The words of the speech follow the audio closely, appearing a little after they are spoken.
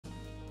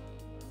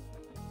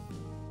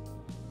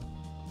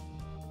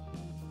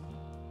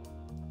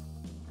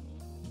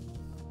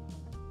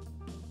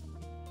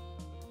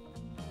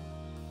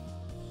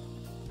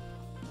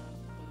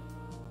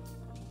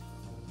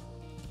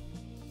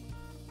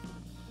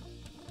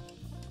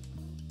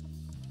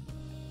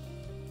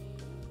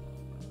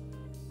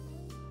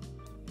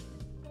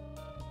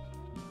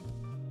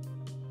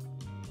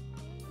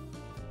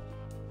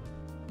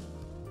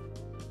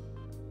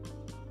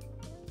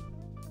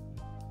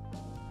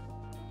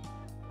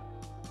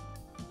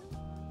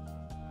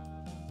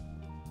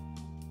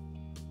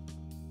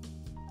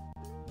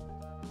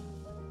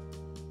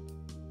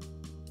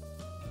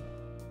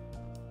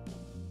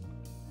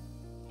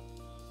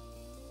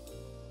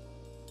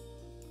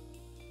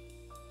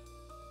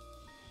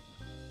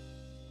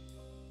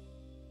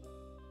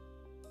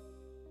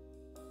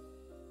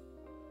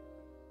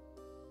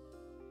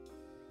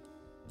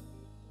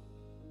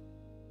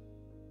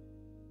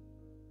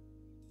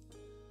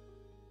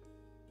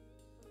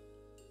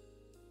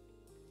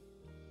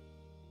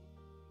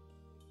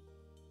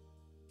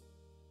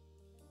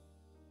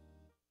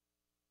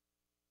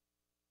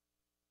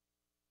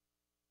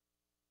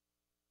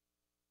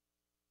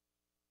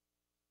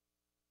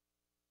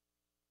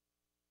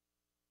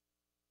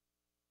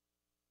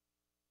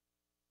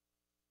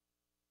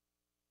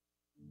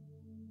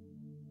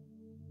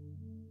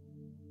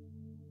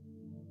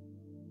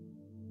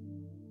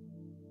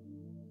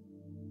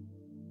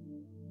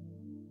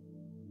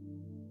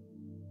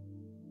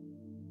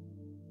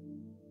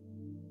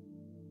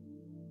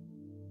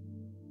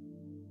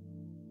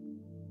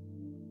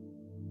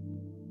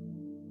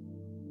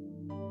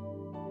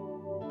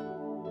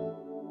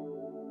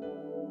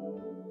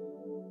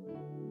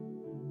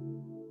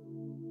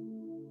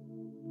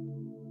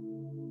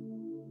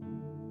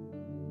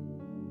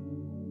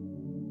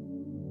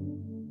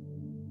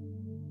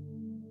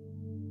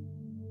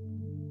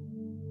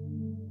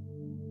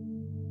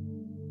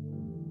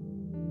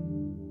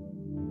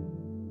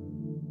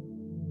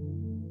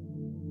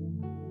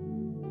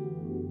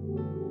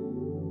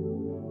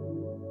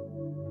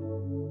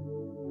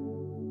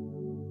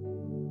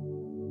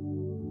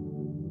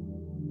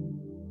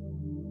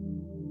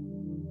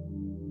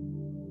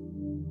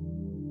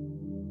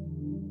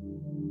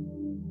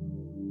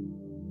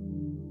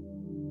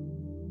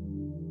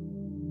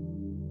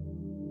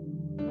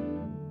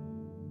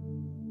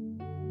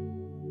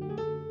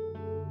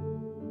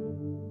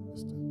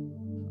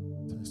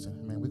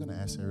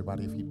ask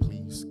everybody if you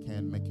please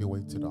can make your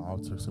way to the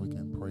altar so we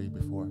can pray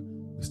before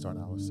we start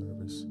our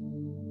service.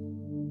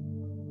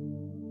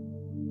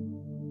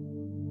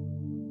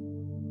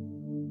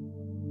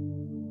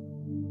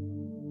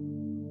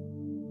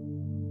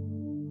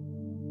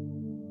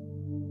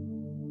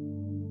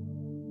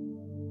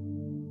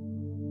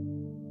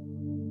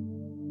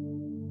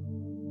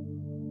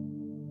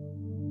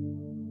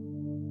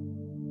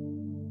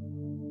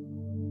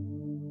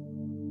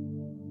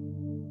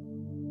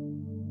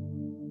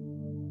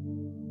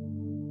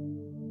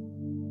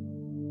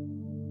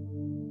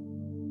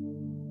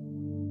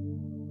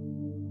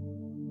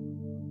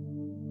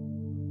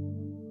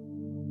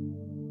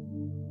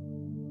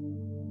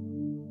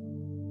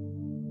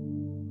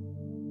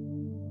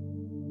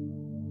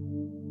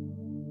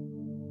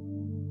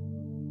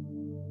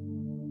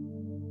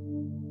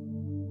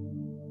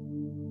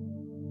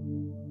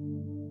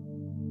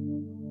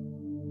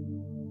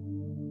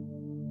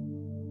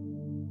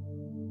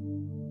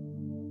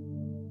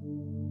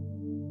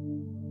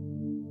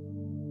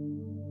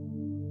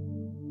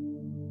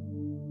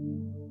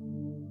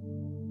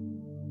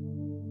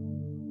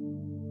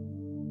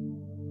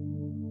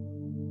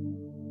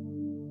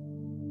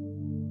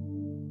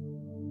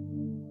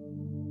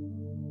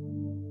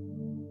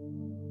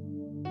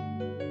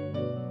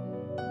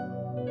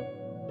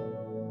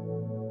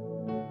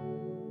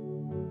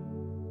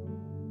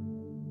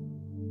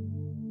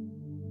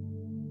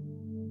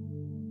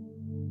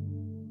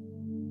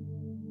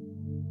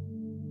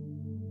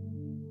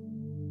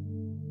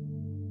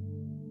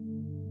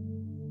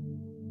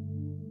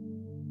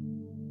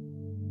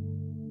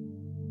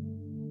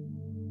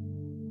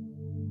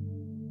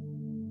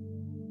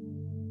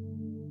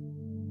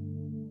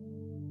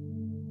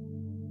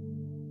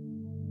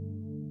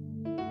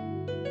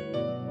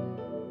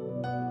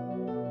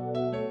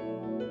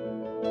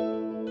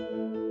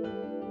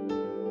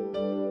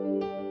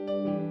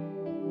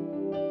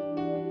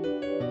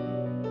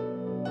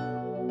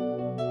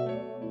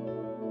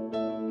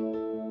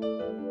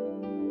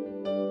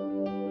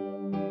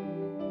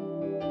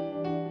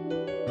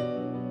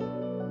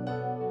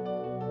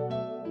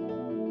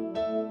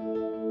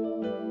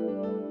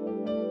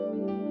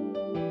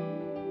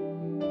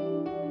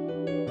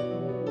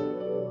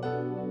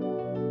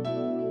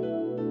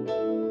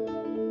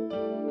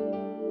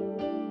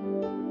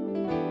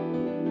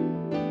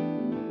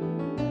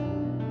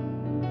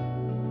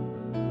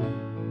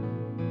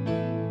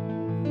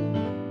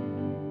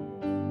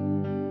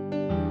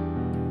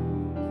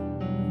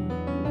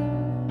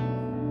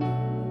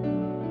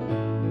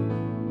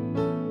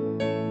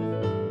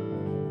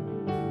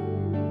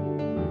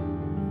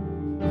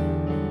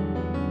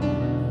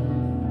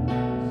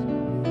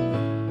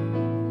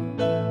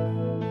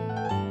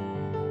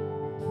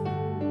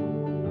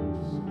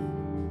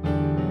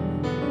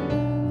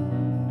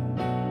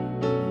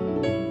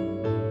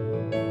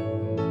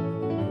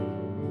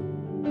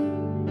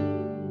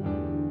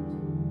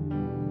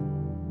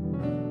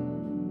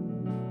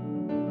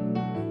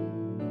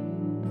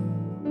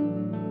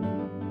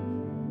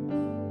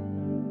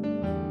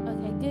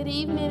 Good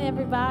evening,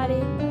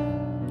 everybody.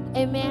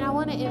 Amen. I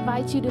want to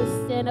invite you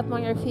to stand up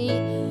on your feet,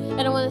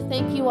 and I want to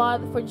thank you all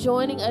for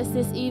joining us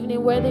this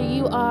evening, whether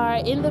you are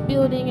in the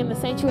building in the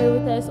sanctuary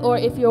with us or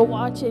if you're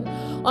watching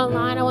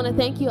online. I want to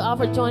thank you all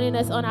for joining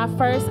us on our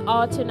first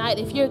altar night.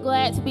 If you're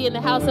glad to be in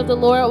the house of the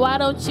Lord, why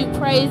don't you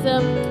praise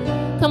Him?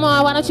 Come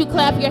on, why don't you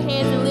clap your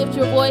hands and lift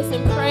your voice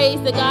and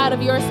praise the God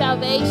of your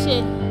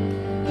salvation?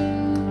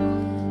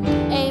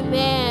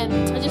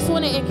 Amen. I just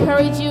want to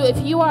encourage you, if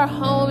you are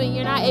home and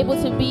you're not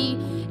able to be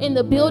in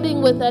the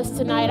building with us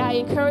tonight, I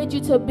encourage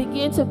you to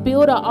begin to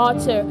build an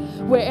altar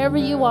wherever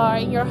you are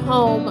in your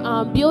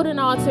home. Build an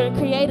altar and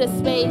create a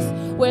space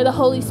where the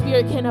Holy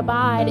Spirit can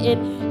abide.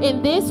 And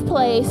in this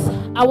place,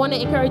 I want to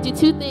encourage you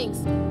two things.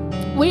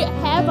 We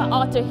have an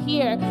altar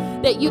here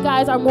that you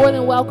guys are more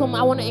than welcome.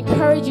 I want to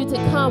encourage you to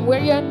come.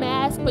 Wear your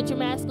mask, put your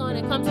mask on,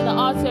 and come to the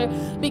altar,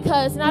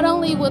 because not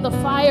only will the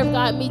fire of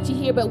God meet you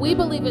here, but we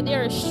believe that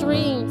there are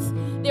streams.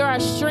 There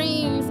are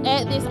streams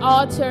at this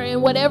altar,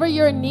 and whatever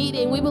you're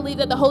needing, we believe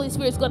that the Holy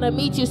Spirit is going to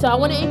meet you. So I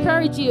want to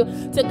encourage you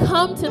to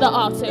come to the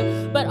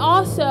altar. But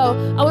also,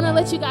 I want to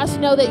let you guys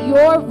know that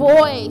your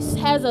voice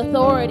has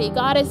authority.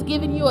 God has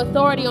given you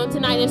authority on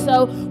tonight. And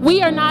so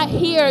we are not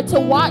here to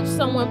watch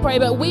someone pray,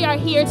 but we are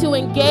here to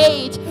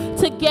engage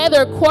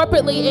together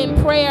corporately in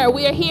prayer.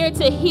 We are here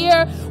to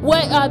hear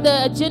what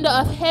the agenda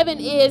of heaven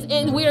is,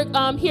 and we're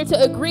here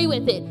to agree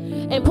with it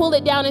and pull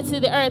it down into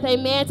the earth,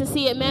 amen, to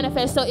see it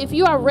manifest. So if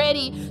you are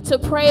ready to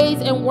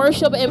praise and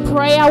worship and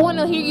pray, I want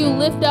to hear you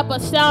lift up a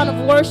sound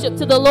of worship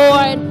to the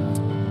Lord.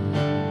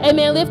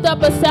 Amen. Lift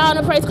up a sound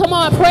of praise. Come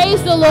on,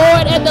 praise the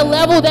Lord at the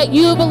level that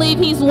you believe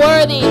He's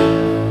worthy.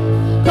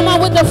 Come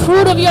on, with the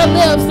fruit of your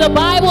lips. The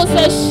Bible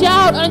says,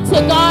 shout unto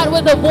God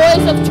with a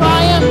voice of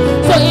triumph.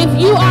 So if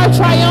you are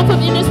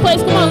triumphant in this place,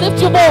 come on, lift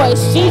your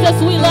voice. Jesus,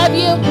 we love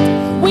you.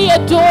 We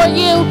adore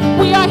you.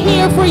 We are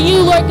here for for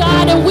you, Lord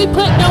God, and we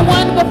put no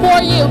one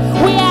before you.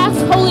 We ask,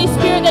 Holy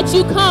Spirit, that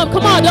you come.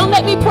 Come on, don't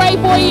let me pray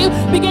for you.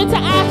 Begin to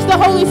ask the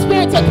Holy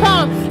Spirit to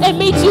come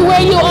and meet you where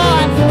you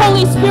are.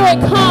 Holy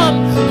Spirit,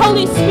 come.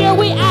 Holy Spirit,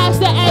 we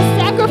ask that as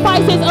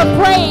sacrifices of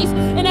praise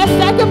and as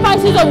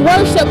sacrifices of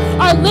worship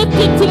are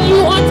lifted to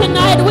you on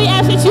tonight, we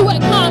ask that you would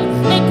come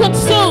and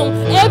consume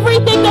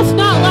everything that's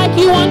not like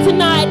you on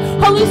tonight.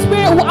 Holy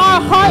Spirit,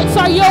 our hearts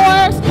are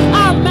yours,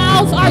 our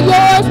mouths are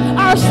yours,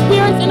 our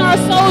spirits and our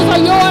souls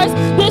are yours.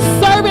 This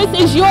service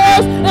is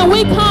yours, and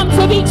we come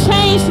to be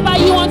changed by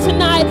you on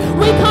tonight.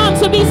 We come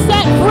to be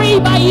set free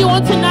by you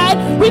on tonight.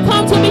 We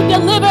come to be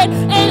delivered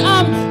and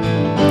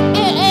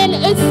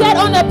set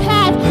on a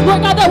path,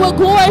 Lord God, that will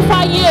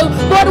glorify you.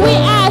 Lord, we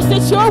ask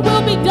that your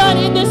will be done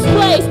in this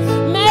place.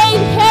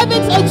 May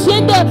heaven's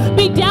agenda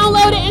be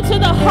downloaded into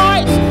the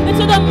hearts,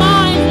 into the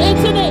minds,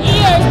 into the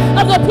ears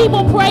of the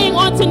people praying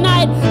on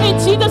tonight. In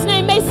Jesus'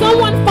 name, may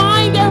someone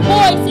find their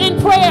voice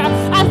in prayer.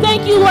 I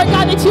thank you, Lord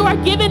God, that you are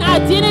giving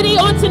identity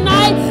on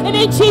tonight. And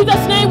in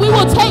Jesus' name, we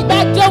will take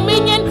back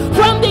dominion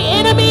from the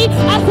enemy.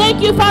 I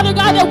thank you, Father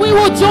God, that we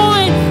will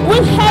join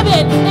with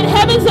heaven and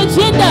heaven's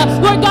agenda.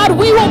 Lord God,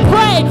 we will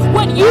pray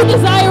what you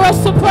desire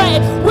us to pray.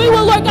 We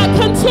will, Lord God,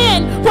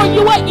 contend for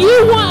you what you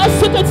want us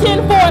to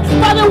contend for.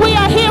 Father, we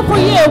are here for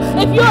you.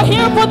 If you're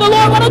here for the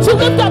Lord, why don't you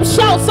lift up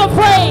shouts of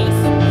praise?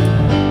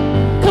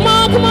 Come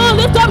on,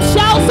 lift up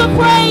shouts of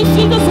praise.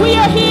 Jesus, we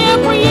are here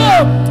for you.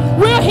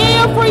 We're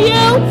here for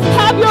you.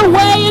 Have your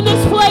way in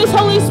this place,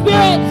 Holy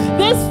Spirit.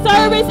 This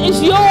service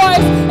is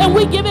yours, and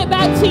we give it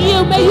back to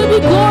you. May you be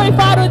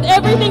glorified with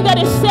everything that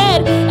is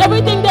said,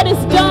 everything that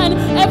is done,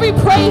 every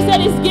praise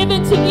that is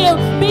given to you.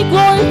 Be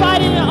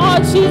glorified in it all,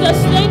 Jesus.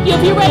 Thank you.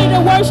 If you're ready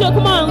to worship,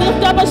 come on,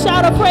 lift up a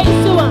shout of praise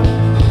to him.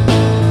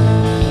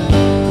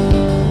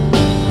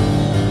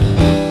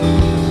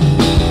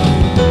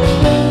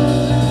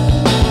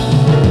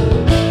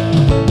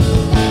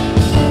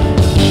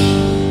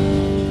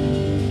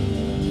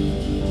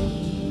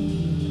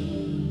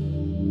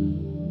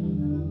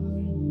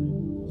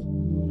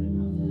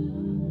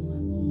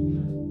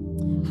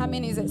 How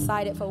many is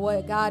excited for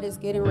what God is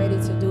getting ready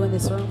to do in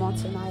this room on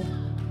tonight?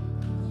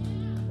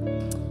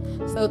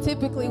 So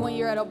typically when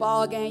you're at a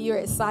ball game, you're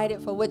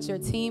excited for what your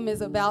team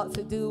is about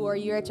to do, or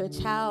you're at your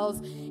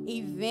child's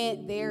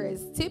event, there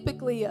is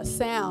typically a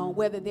sound,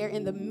 whether they're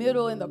in the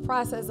middle in the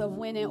process of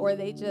winning or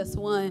they just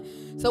won.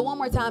 So one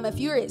more time, if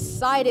you're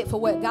excited for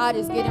what God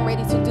is getting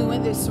ready to do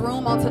in this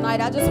room on tonight,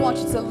 I just want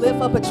you to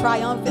lift up a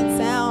triumphant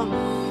sound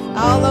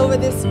all over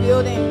this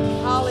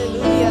building.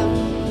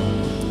 Hallelujah.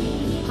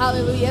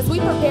 Hallelujah. As we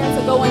prepare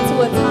to go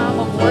into a time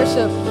of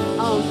worship,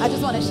 I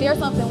just want to share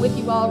something with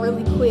you all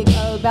really quick.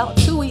 About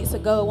 2 weeks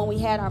ago, when we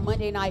had our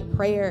Monday night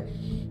prayer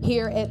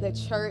here at the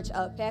church,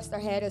 Pastor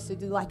had us to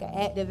do like an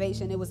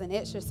activation. It was an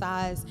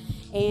exercise,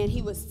 and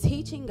he was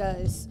teaching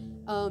us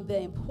the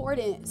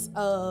importance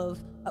of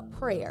a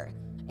prayer.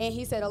 And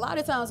he said a lot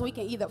of times we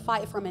can either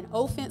fight from an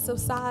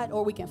offensive side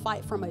or we can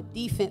fight from a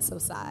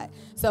defensive side.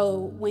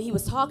 So when he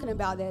was talking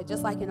about that,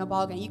 just like in a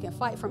ball game, you can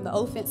fight from the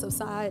offensive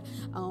side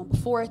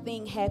before a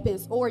thing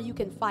happens, or you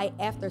can fight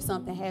after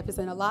something happens.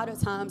 And a lot of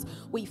times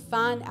we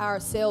find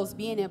ourselves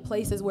being in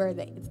places where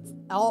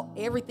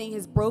everything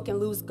is broken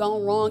loose,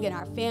 gone wrong in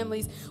our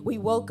families. We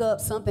woke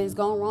up, something's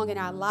gone wrong in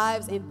our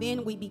lives, and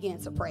then we begin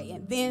to pray,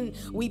 and then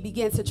we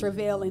begin to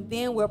travail, and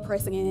then we're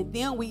pressing in, and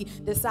then we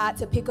decide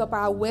to pick up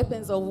our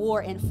weapons of war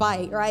and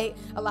fight, right?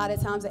 A lot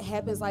of times it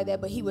happens like that,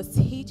 but he was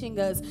teaching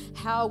us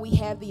how we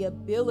have the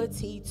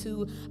ability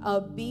to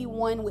be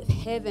one with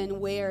heaven,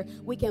 where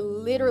we can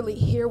literally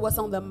hear what's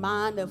on the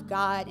mind of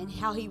God and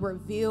how he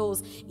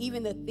reveals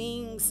even the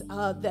things,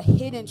 the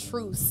hidden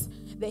truths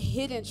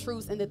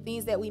and the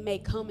things that we may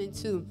come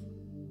into.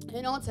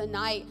 And on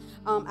tonight,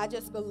 I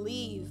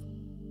believe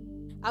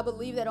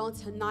that on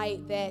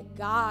tonight that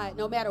God,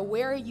 no matter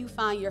where you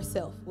find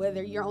yourself,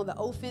 whether you're on the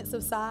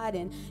offensive side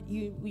and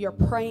you're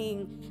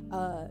praying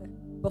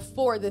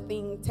before the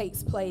thing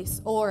takes place,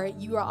 or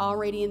you are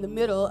already in the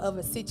middle of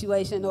a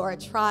situation or a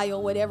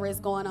trial, whatever is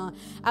going on,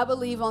 I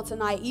believe on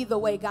tonight, either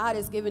way, God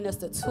has given us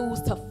the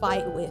tools to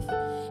fight with.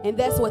 And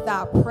that's with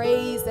our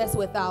praise, that's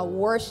with our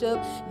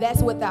worship,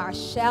 that's with our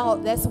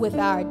shout, that's with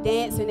our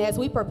dance. And as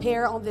we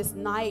prepare on this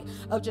night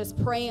of just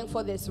praying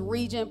for this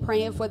region,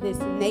 praying for this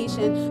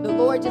nation, the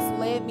Lord just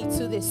led me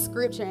to this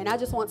scripture, and I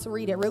just want to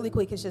read it really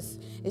quick. It's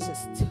just 2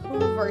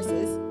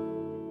 verses.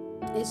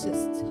 It's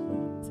just 2.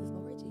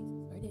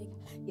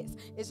 Yes,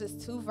 it's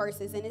just 2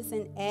 verses, and it's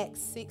in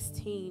Acts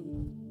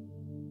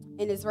 16,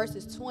 and it's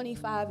verses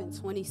 25 and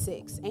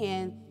 26,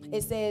 and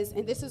it says,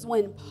 and this is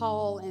when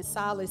Paul and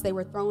Silas, they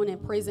were thrown in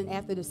prison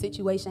after the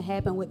situation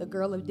happened with the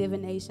girl of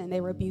divination. They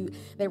were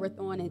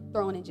thrown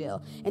in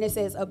jail, and it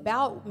says,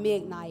 about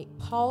midnight,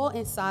 Paul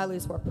and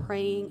Silas were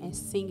praying and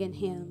singing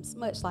hymns,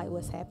 much like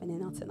what's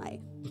happening on tonight,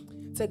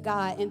 to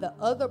God, and the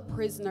other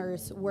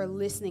prisoners were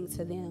listening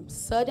to them.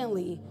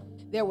 Suddenly,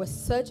 there was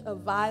such a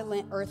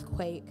violent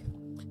earthquake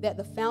that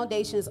the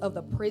foundations of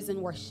the prison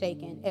were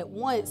shaken. At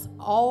once,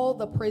 all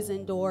the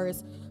prison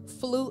doors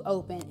flew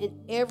open and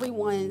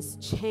everyone's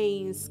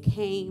chains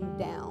came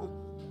down.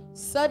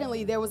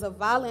 Suddenly, there was a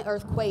violent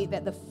earthquake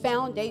that the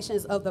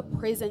foundations of the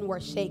prison were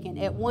shaken.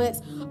 At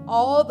once,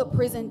 all the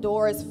prison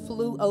doors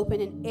flew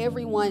open and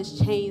everyone's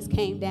chains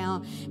came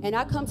down. And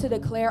I come to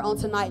declare on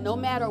tonight, no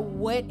matter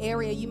what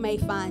area you may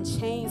find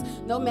chains,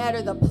 no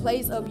matter the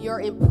place of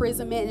your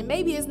imprisonment, and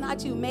maybe it's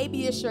not you,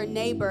 maybe it's your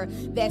neighbor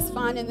that's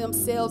finding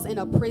themselves in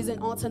a prison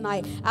on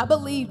tonight. I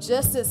believe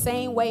just the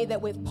same way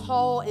that with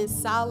Paul and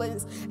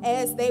Silas,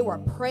 as they were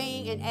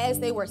praying and as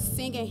they were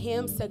singing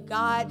hymns to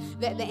God,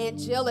 that the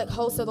angelic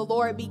host of the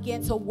Lord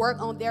begin to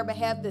work on their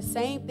behalf. The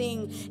same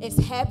thing is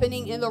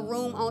happening in the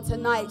room on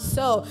tonight.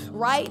 So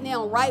right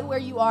now, right where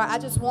you are, I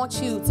just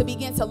want you to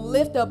begin to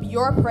lift up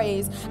your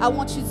praise. I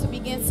want you to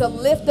begin to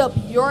lift up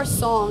your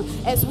song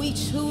as we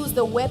choose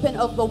the weapon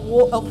of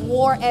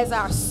war as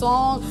our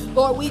song.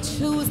 Lord, we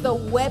choose the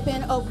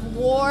weapon of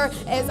war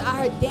as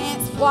our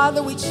dance.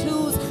 Father, we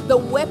choose the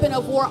weapon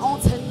of war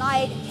on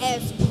tonight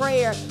as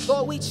prayer.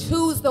 Lord, we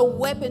choose the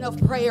weapon of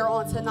prayer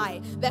on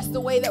tonight. That's the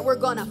way that we're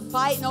going to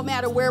fight no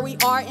matter where we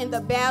are in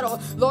the battle.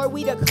 Lord,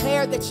 we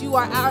declare that you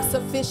are our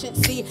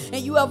sufficiency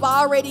and you have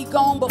already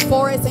gone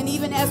before us. And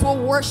even as we're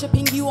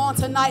worshiping you on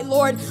tonight,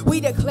 Lord,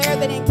 we declare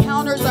that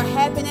encounters are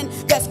happening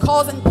that's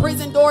causing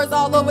prison doors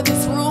all over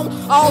this room,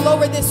 all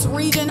over this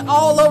region,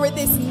 all over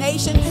this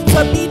nation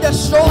to be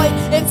destroyed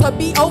and to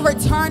be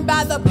overturned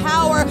by the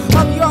power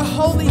of your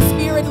Holy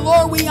Spirit.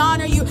 Lord, we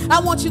honor you. I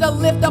want you to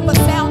lift up a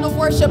sound of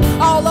worship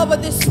all over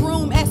this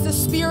room as the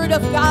Spirit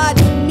of God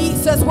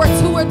meets us where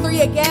two or three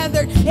are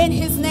gathered in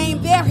his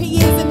name. There he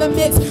is in the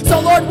midst. So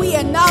Lord, we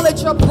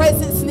acknowledge your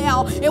presence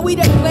now and we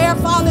declare,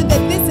 Father,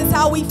 that this is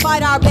how we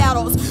fight our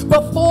battles.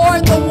 Before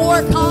the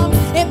war comes,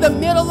 in the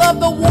middle of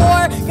the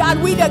war, God,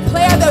 we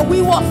declare that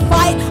we will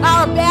fight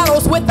our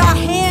battles with our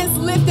hands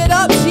lifted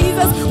up,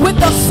 Jesus, with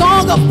the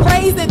song of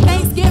praise and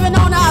thanksgiving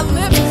on our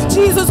lips.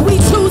 Jesus, we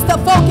choose to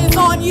focus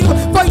on you,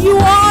 for you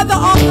are the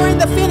author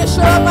and the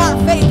finisher of our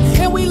faith,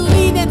 and we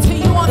lean into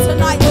you on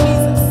tonight,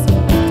 Jesus.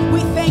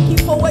 We thank you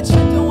for what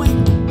you're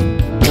doing.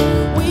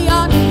 We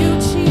honor you,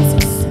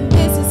 Jesus.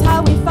 This is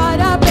how we fight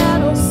our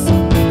battles.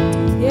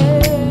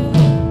 Yeah.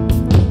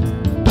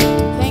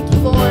 Thank you,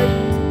 Lord.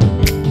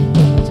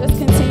 Just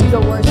continue to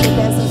worship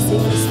as we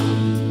sing this song.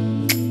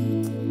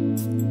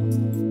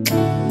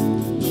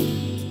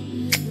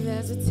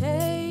 There's a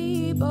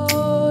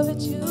table that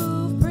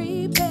you've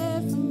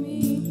prepared for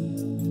me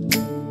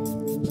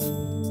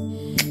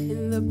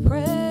in the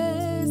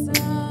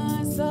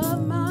presence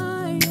of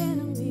my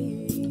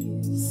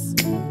enemies.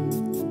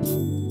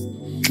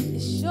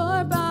 It's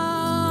your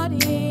body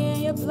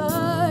and your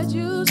blood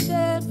you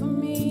shed for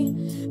me.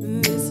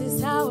 This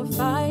is how I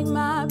fight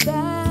my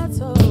battles.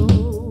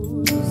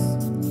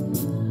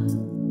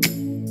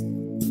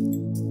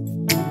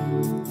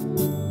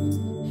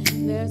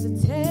 There's a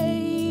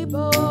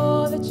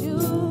table that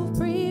you've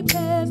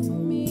prepared for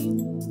me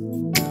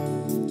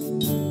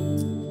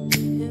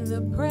in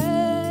the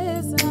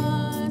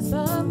presence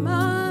of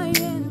my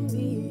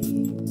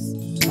enemies.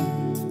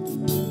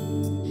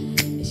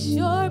 It's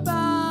your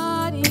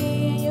body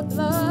and your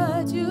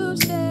blood you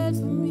shed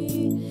for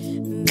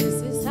me.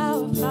 This is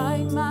how I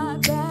fight my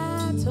battles.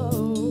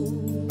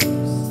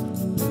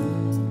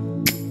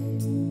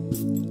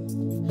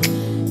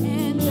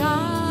 And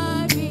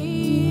I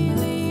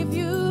believe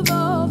you've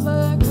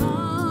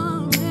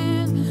overcome,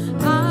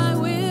 and I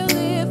will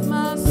lift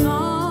my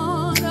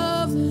song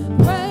of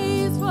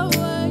praise for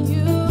what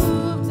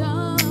you've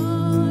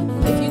done.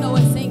 If you know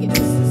what, sing it.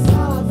 This is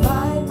how I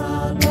fight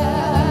my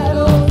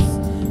battles.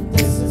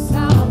 This is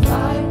how I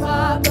fight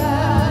my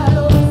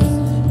battles.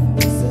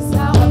 This is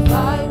how I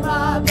fight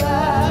my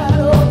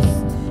battles.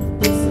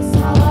 This is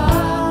how I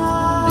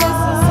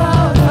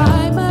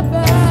fight my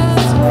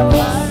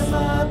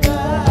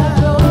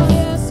battles.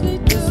 Yes, we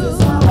do. This is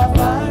how I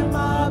fight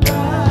my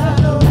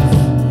battles.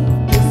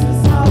 This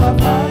is how I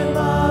fight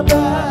my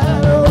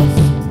battles.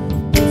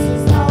 This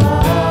is how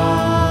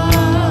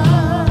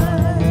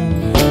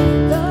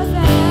the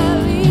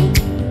valley,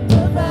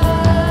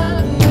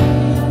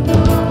 I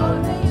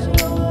know that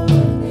you're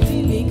with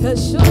me. Because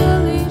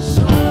surely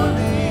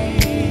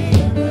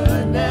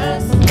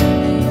goodness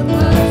and your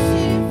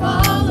mercy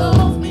follow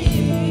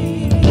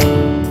me.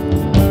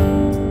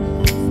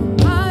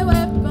 For my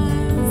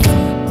weapons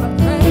are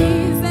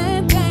praise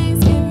and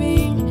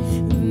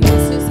thanksgiving.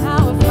 This is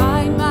how I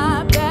fight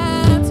my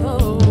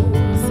battles.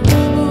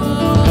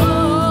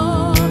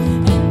 Oh,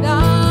 and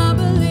I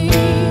believe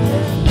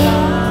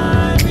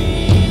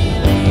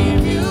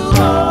you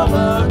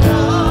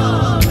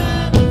overcome,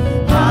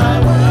 and I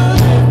will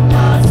lift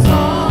my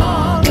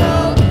song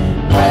of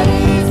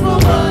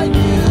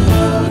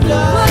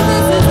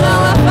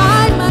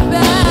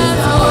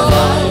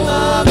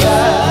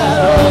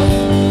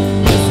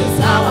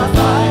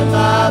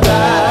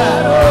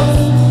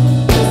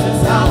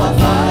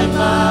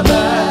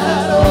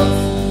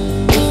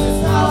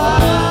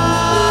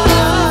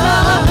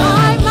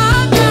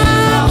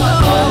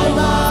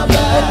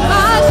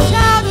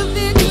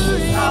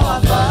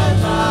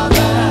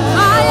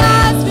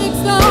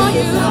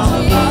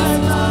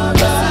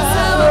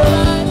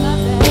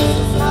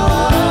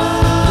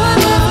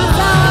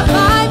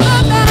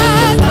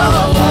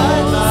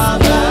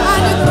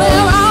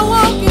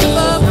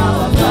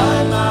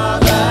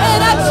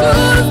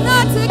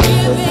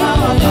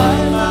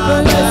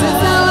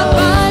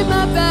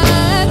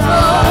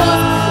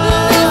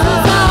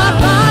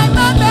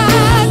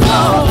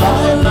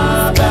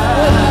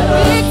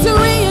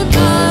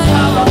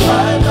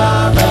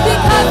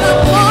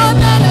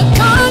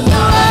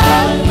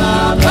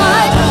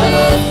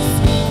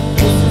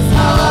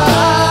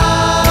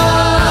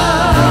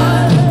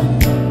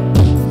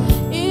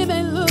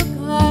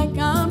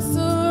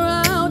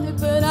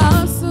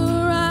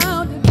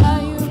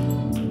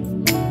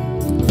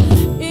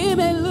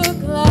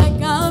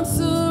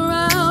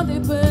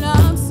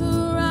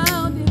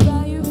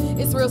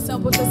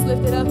simple. Just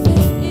lift it up.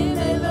 It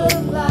may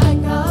look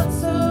like I'm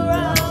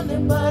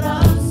surrounded, but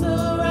I'm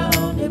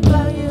surrounded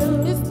by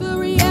you. It's the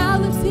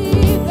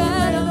reality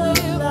that I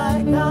live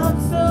like I'm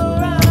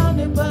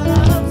surrounded, but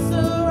I'm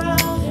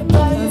surrounded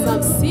by you. 'Cause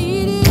I'm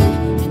seated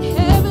in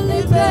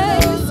heavenly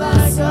places.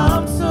 Like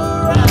I'm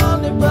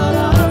surrounded, but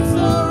I'm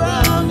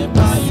surrounded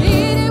by you.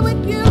 Seated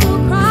with you,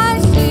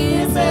 Christ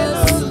Jesus. It may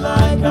look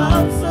like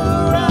I'm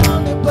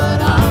surrounded,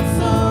 but I'm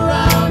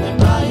surrounded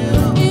by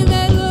you. It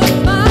may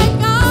look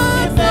like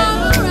I'm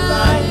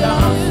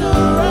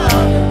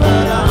surrounded,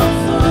 but I'm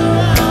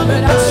surrounded.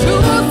 But I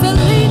choose to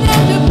lean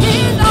and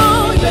depend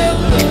on you. It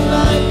may look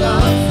like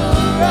I'm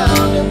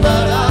surrounded,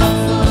 but I'm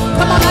surrounded.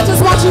 Come on, I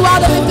just want you all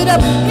to lift it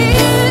up. It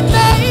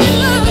may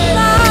look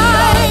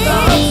like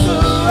I'm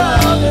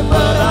surrounded,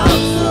 but I'm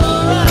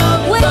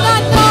surrounded. When I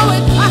know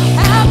it, I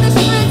have the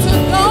strength to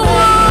go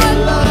on.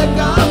 Like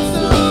I'm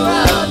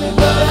surrounded,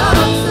 but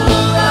I'm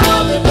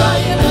surrounded by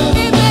you.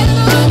 It may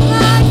look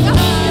like I'm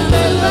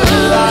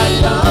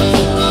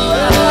surrounded,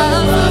 but I'm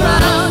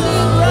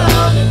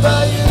surrounded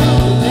by you. It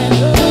may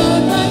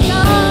look like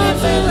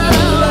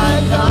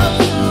I'm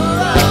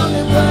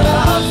surrounded, but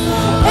I'm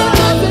surrounded. And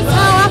this is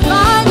how I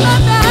find my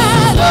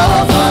battle. How I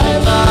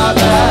find my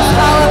battle.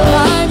 How I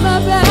find my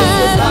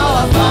battle. How I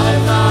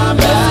find my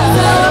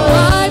battle. How I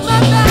find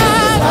my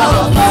battle. How I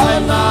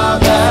find my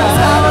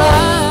battle.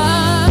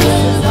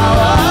 This is how I.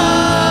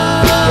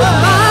 With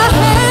my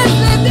hands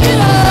lifted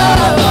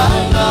up.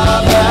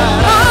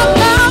 I'm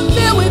now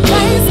filled with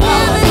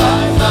thanksgiving.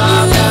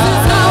 This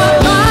is how I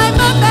find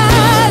my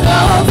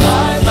battle.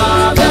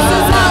 This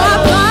is how I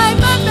find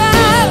my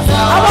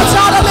battle. I want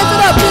y'all to lift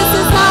it up. This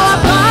is how I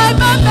find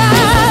my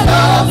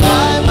battle.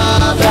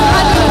 I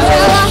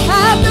declare I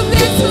have the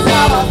victory.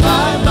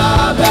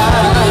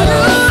 Through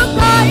you,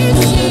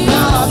 Christ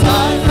Jesus.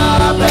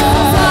 This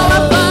is how I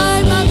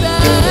find my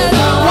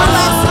battle. One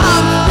last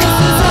time. This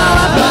is how I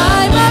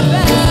find my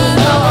battle. This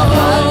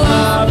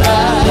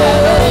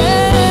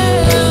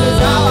is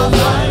how I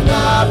find my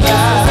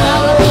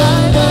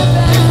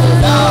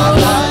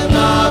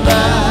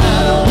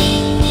battle.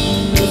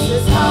 This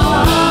is how I.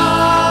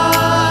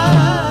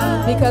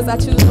 Because I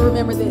choose to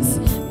remember this.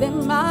 That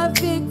my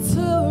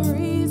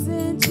victory's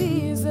in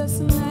Jesus'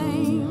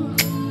 name.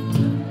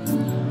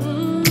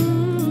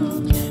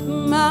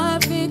 My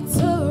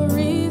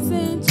victory's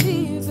in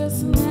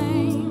Jesus'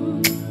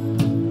 name.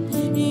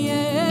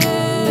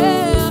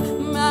 Yeah,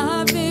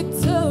 my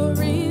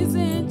victory's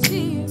in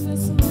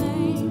Jesus'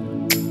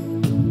 name.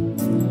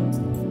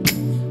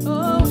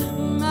 Oh,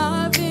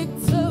 my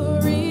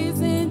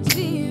victory's in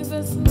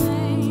Jesus'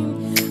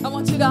 name. I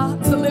want you guys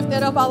to lift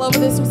that up all over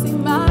this room. See,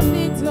 my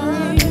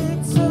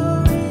victory's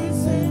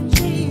in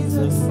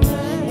Jesus'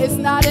 name. It's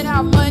not in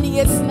our money.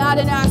 It's not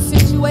in our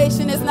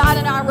situation. It's not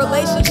in our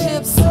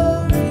relationships.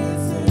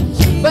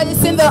 But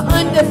it's in the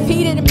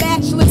undefeated,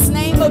 matchless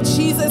name of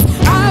Jesus.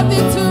 Our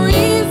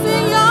victory's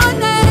in your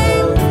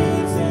name.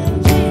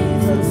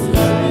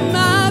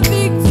 My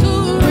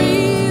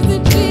victory's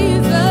in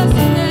Jesus'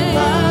 name.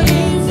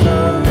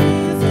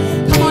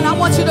 Come on, I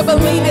want you to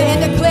believe it and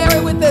declare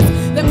it with us.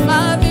 That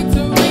my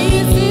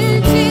victory's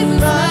in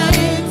Jesus' name. My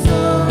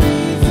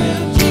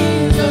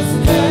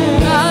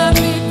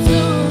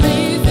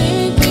victory's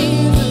in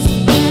Jesus'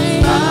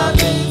 name.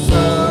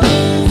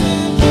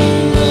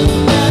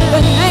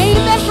 The name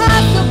that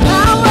has the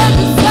power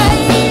to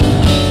save.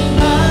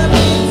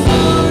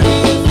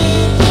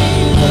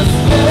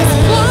 It's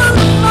full of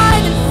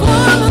might and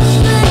full of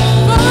strength,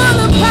 full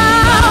of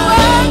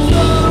power.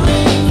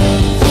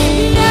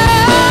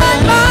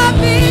 Yeah, my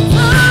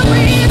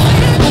victory's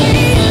in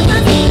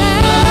Jesus'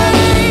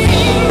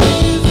 name.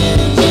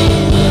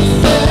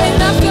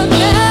 And I shall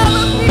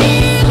never be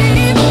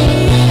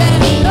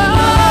defeated. No.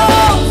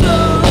 My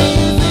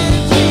victory's in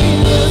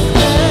Jesus'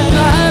 name.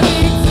 My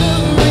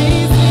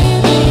victory's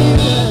in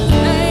Jesus'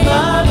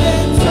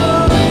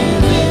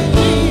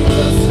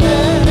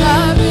 name.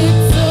 My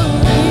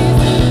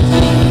victory's in Jesus'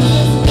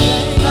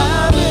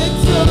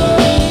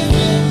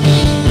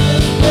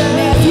 name.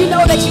 Now, if you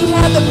know that you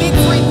have the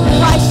victory through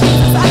Christ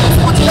Jesus, I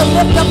just want you to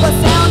lift up a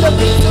sound of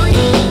victory.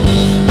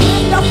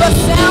 Lift up a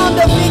sound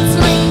of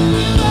victory.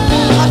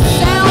 A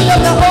sound of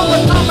the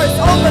overcomers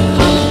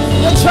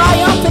overcoming. The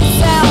triumphant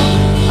sound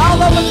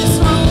all over this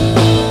room.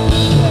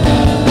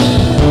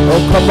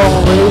 Oh, come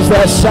on, raise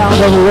that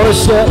sound of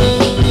worship.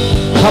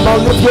 Come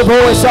on, lift your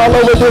voice all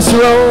over this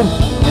room.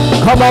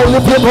 Come on,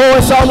 lift your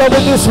voice all over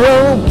this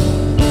room.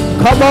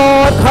 Come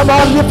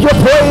on, lift your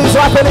praise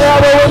like an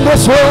arrow in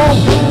this room.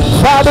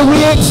 Father, we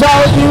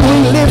exalt you,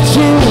 we lift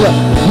you,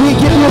 we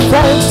give you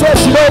thanks.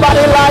 There's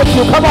nobody like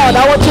you. Come on,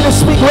 I want you to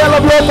speak well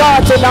of your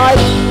God tonight.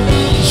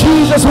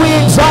 Jesus, we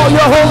exalt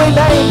your holy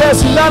name.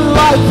 There's none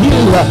like you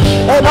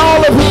in all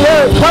of the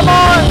earth. Come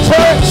on,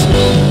 church.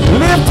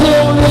 Lift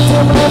him, lift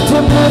him, lift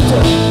him, lift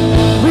him.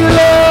 We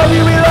love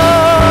you, we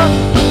love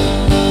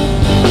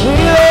you. We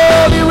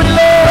love you, we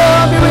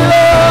love you, we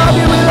love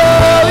you, we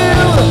love you.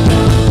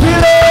 We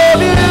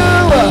love you.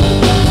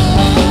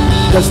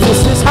 'Cause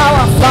this is how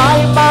I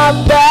fight my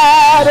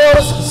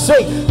battles.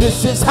 Say,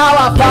 this is how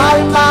I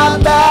fight my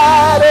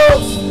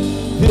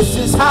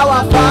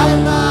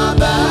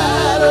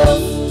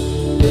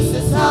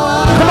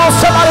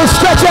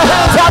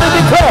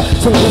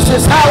So this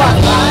is how I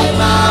find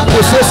my battle.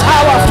 This is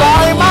how I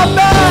find my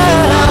battle.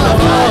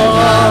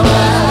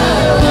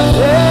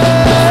 Yeah.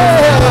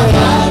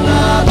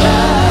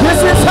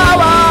 This is how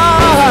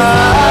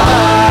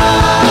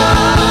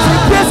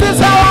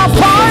I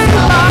find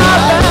my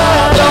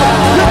battle.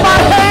 With my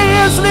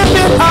hands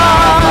lifted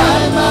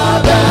high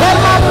and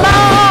my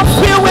mouth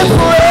filled with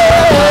praise.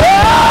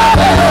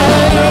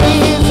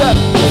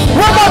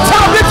 One more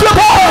time, lift your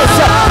voice.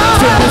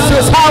 So this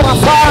is how I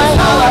find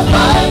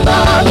my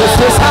battle. This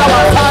is how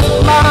I find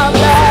my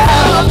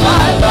battle.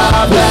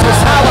 This is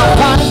how I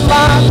find my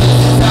battle.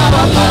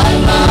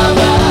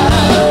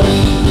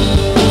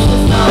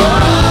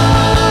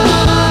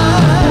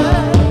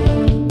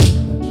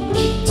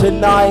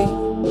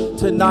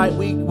 Tonight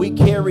we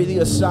carry the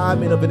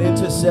assignment of an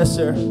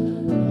intercessor.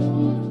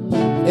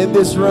 In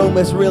this room,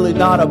 it's really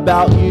not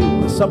about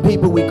you. Some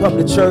people, we come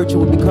to church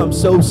and we become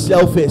so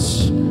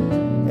selfish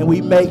and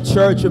we make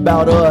church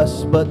about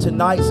us. But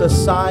tonight's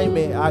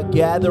assignment, our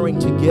gathering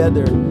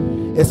together,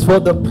 is for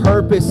the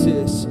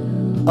purposes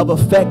of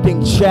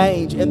affecting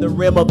change in the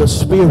realm of the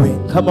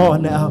spirit. Come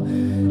on now.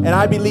 And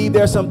I believe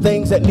there's some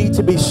things that need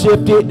to be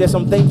shifted. There's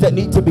some things that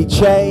need to be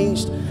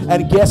changed.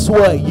 And guess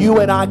what? You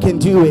and I can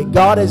do it.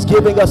 God is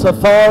giving us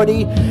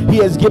authority. He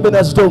has given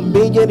us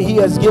dominion. He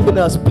has given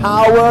us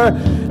power.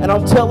 And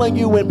I'm telling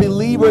you, when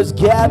believers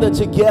gather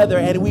together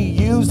and we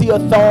use the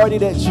authority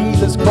that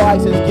Jesus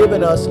Christ has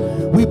given us,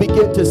 we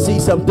begin to see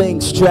some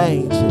things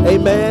change.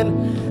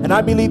 Amen. And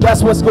I believe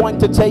that's what's going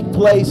to take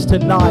place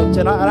tonight.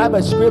 And I have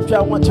a scripture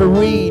I want to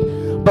read.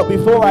 But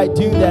before I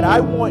do that, I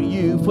want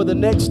you for the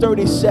next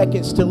 30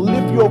 seconds to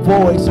lift your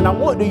voice, and I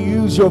want to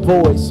use your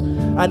voice.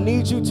 I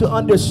need you to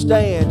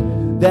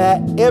understand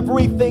that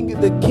everything in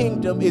the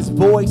kingdom is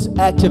voice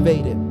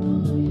activated.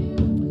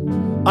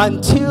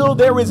 Until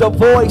there is a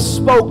voice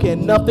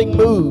spoken, nothing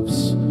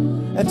moves.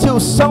 Until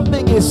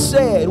something is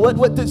said. What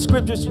did the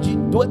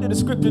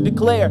scripture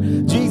declare?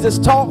 Jesus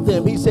taught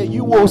them. He said,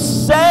 you will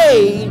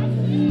say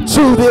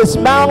to this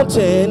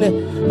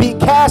mountain, be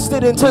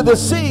casted into the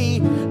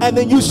sea, and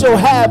then you shall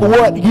have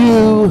what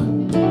you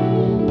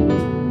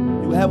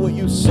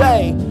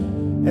say.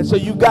 And so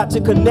you've got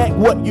to connect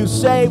what you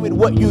say with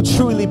what you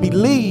truly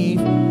believe,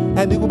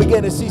 and then we'll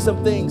begin to see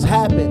some things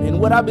happen. And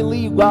what I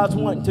believe God's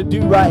wanting to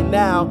do right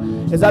now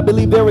is, I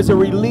believe there is a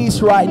release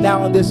right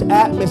now in this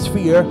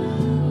atmosphere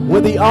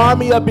where the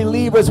army of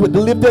believers would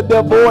lift up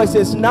their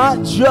voices,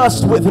 not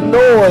just with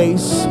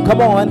noise,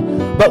 come on,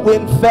 but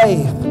with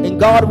faith. And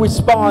God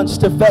responds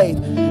to faith.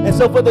 And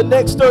so for the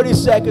next 30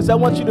 seconds, I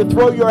want you to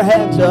throw your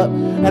hands up,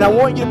 and I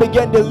want you to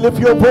begin to lift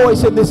your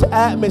voice in this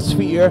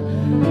atmosphere.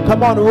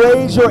 Come on,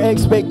 raise your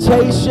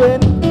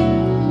expectation.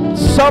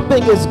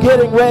 Something is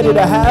getting ready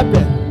to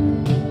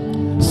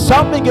happen.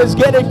 Something is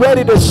getting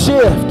ready to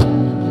shift.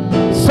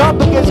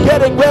 Something is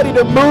getting ready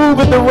to move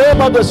in the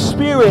realm of the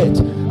spirit.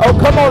 Oh,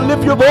 come on,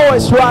 lift your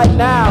voice right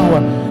now.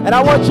 And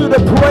I want you to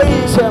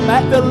praise him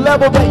at the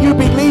level that you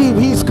believe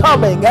he's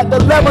coming. At the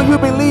level you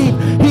believe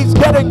he's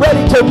getting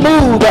ready to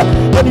move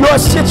in your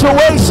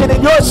situation,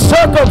 in your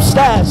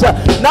circumstance.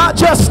 Not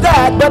just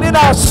that, but in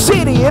our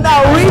city, in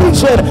our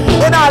region,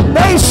 in our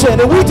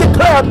nation. And we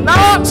declare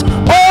not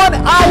on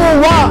our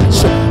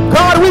watch.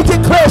 God, we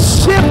declare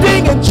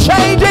shifting and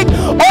changing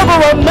over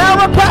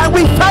America. And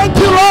we thank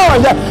you,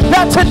 Lord,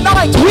 that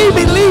tonight we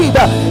believe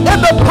in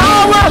the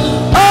power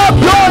of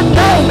your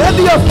name and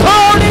the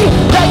authority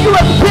that you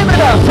have given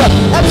us.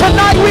 And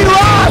tonight we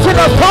rise in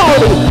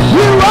authority.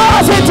 We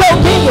rise in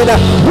dominion.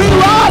 We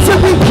rise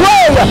and we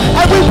pray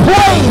and we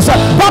praise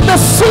from the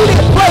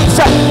seated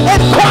place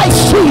in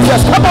Christ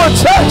Jesus. Come on,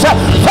 church.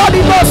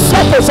 30 more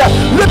seconds.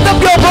 Lift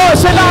up your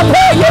voice and I'll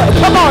pray you.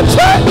 Come on,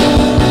 church.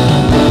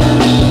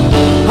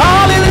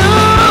 Hallelujah.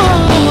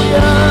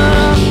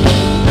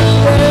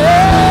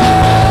 Yeah.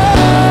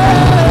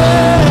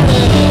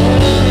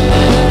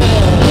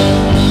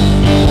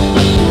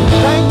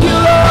 Thank you,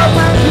 Lord.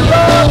 Thank you,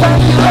 Lord.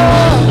 Thank you,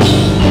 Lord.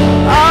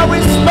 Our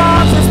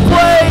response is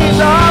praise.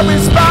 Our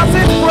response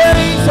is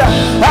praise.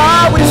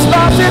 Our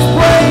response is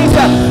praise.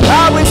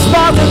 Our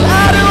response is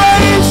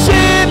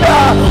adoration.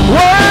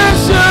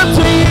 Worship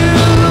to you.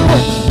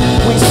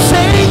 We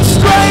sing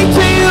straight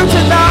to you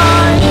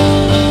tonight.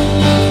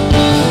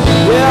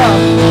 Yeah.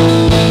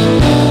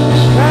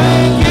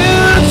 Thank you,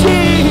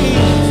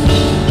 Jesus.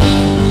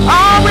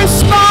 Our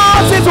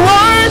response is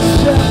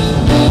worship.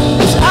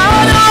 It's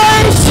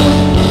adoration.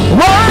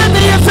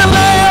 Worthy is the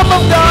Lamb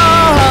of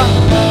God.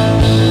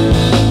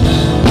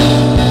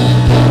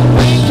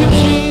 Thank you,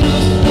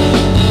 Jesus.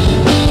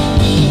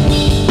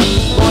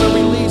 I want to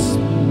release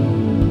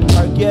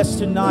our guest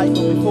tonight,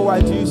 but before I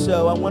do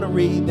so, I want to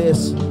read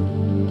this.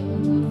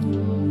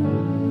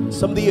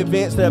 Some of the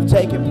events that have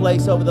taken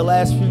place over the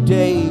last few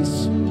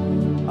days.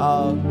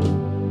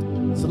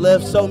 It's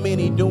left so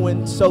many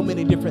doing so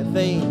many different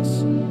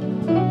things.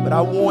 But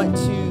I want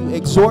to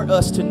exhort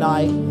us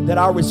tonight that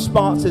our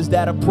response is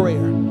that of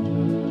prayer.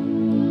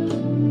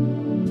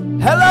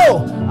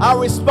 Hello, our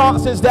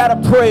response is that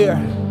of prayer.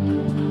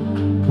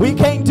 We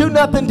can't do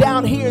nothing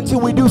down here until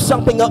we do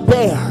something up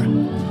there.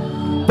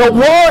 The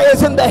war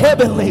is in the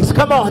heavenlies.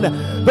 Come on.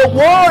 The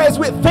war is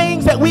with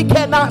things that we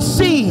cannot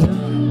see,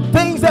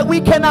 things that we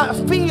cannot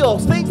feel,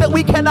 things that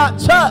we cannot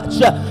touch.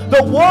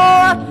 The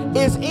war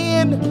is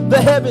in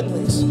the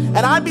heavenlies. And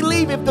I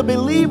believe if the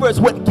believers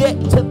would get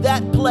to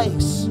that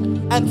place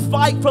and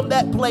fight from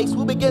that place,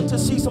 we'll begin to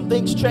see some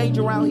things change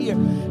around here.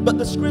 But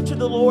the scripture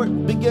the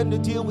Lord began to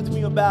deal with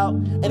me about,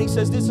 and he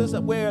says this is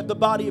where the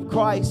body of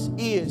Christ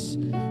is.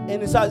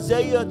 And it's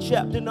Isaiah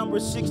chapter number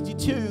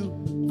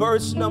 62,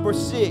 verse number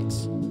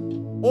 6.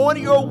 On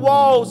your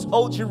walls,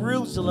 O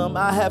Jerusalem,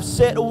 I have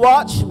set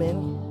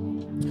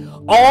watchmen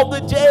all the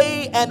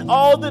day and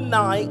all the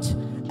night,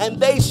 and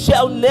they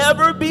shall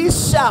never be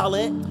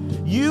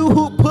silent. You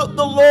who put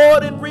the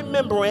Lord in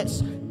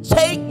remembrance,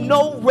 take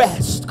no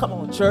rest. Come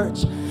on,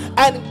 church.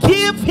 And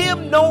give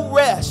him no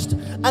rest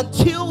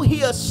until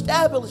he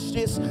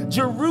establishes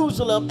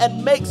Jerusalem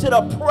and makes it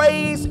a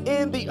praise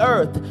in the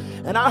earth.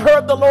 And I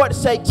heard the Lord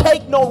say,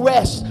 take no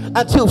rest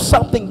until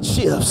something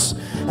shifts.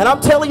 And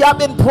I'm telling you, I've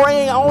been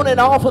praying on and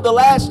off for the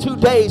last 2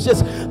 days.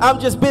 I've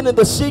just been in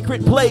the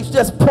secret place,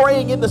 just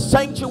praying in the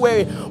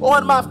sanctuary,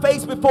 on my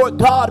face before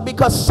God,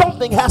 because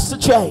something has to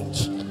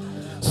change.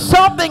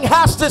 Something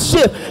has to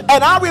shift.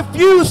 And I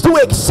refuse to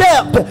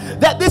accept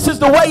that this is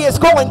the way it's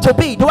going to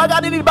be. Do I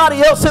got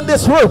anybody else in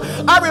this room?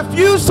 I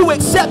refuse to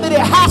accept that it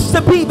has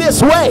to be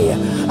this way.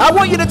 I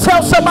want you to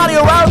tell somebody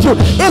around you,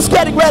 it's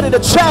getting ready to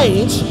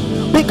change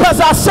because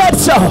I said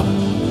so.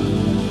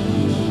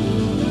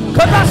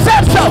 Because I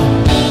said so.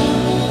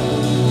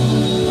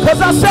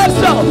 Because I said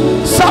so.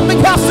 Something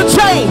has to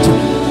change.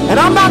 And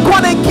I'm not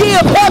going to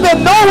give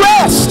heaven no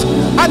rest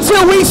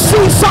until we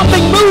see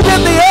something move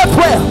in the earth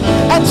realm,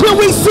 until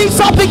we see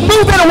something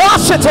move in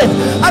Washington,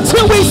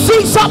 until we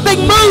see something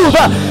move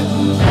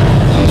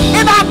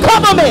in our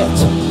government.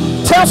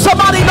 Tell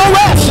somebody no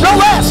rest, no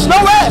rest,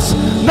 no rest,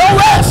 no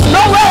rest,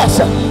 no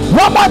rest.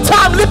 One more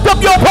time, lift up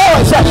your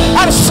voice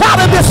and shout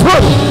in this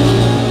room.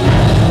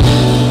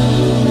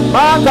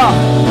 My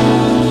God.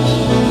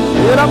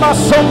 Come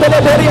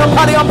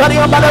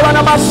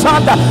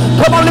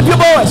on, lift your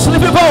voice,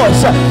 lift your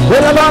voice.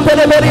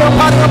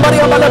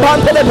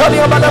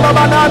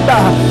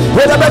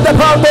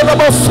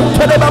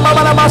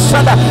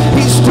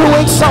 He's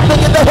doing something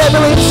in the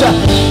heavenlies.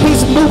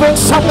 He's moving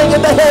something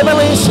in the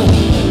heavenlies.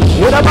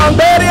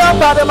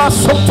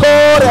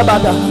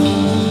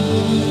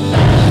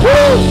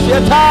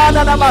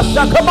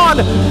 Come on,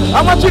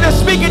 I want you to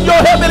speak in your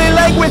heavenly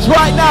language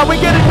right now. We're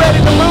getting ready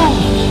to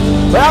move.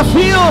 But I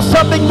feel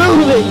something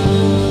moving.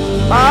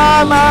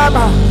 My.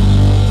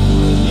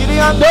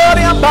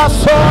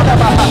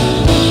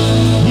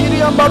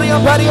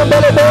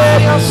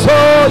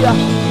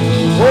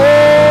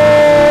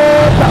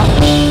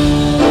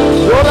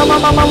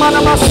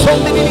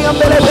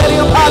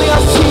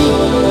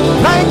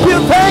 Thank you,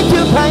 thank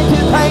you, thank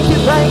you, thank you,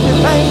 thank you,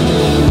 thank you.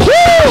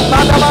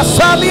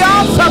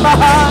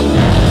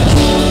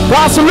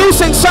 God's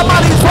losing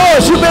somebody's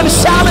voice. You've been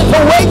silent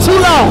for way too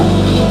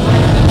long.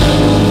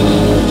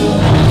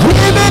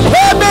 Giving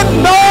heaven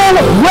no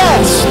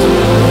rest,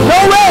 no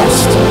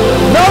rest,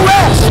 no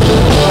rest.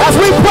 As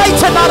we pray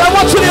tonight, I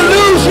want you to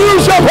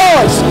use your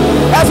voice.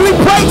 As we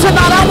pray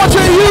tonight, I want you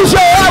to use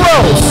your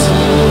arrows.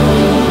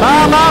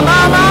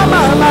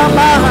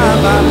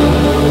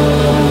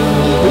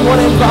 We want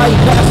to invite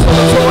Pastor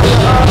Latoya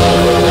up.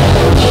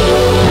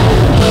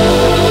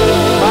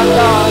 My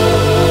God.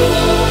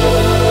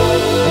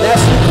 And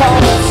as he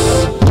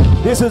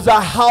comes, this is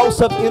a house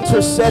of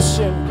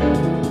intercession.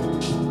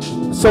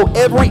 So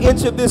every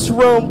inch of this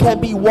room can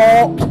be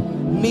walked,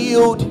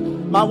 kneeled.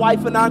 My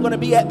wife and I are going to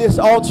be at this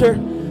altar.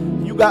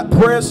 You got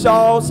prayer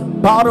shawls,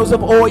 bottles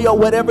of oil,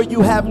 whatever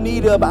you have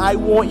need of, I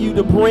want you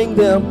to bring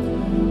them.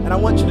 And I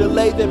want you to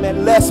lay them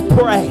and let's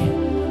pray.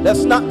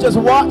 Let's not just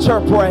watch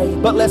her pray,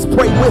 but let's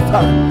pray with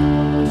her.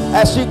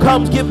 As she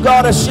comes, give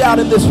God a shout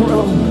in this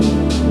room.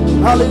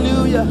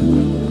 Hallelujah.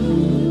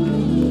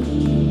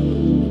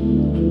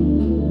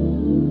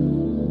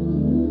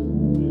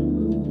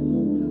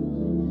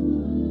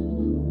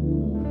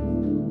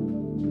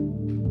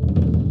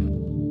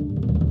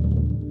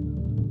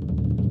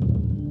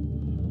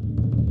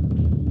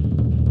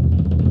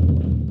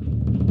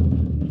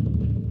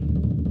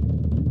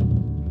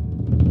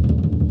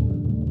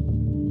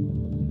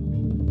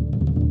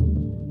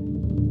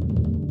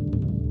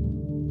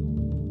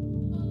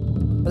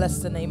 Bless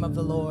the name of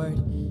the Lord.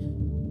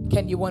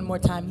 Can you one more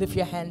time lift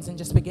your hands and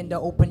just begin to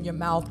open your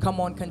mouth? Come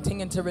on,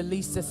 continue to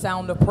release the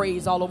sound of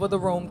praise all over the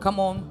room. Come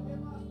on.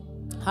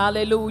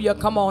 Hallelujah.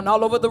 Come on,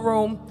 all over the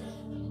room.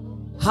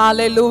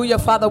 Hallelujah.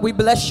 Father, we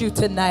bless you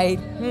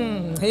tonight.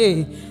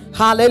 Hey.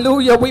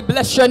 Hallelujah. We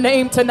bless your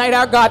name tonight,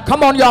 our God.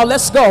 Come on, y'all.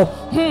 Let's go.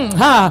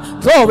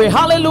 Glory.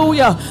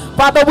 Hallelujah.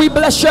 Father, we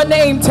bless your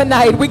name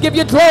tonight. We give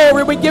you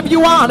glory. We give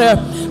you honor.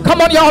 Come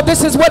on, y'all.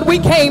 This is what we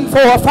came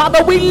for.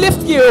 Father, we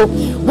lift you.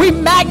 We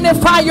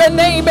magnify your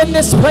name in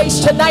this place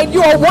tonight.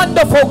 You are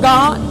wonderful,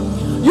 God.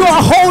 You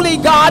are holy,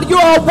 God. You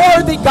are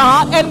worthy,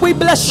 God, and we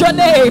bless your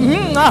name.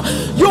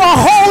 You are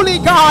holy,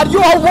 God. You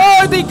are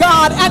worthy,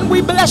 God, and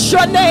we bless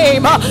your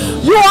name.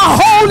 You are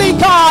holy,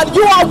 God.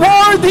 You are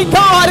worthy,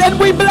 God, and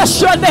we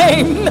bless your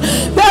name.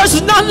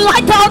 There's none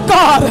like our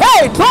God.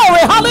 Hey,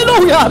 glory,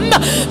 hallelujah.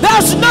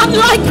 There's none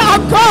like our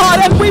God,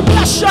 and we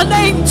bless your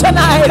name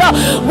tonight.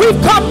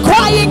 We've come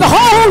crying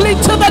holy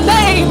to the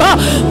name,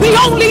 the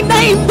only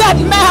name that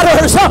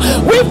matters.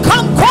 We've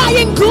come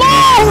crying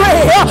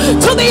glory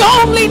to the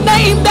only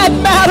name that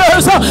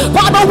matters.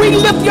 Father, we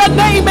lift your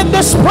name in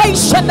this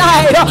place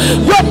tonight.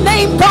 Your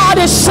name, God,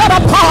 is set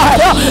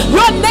apart.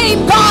 Your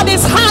name, God,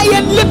 is high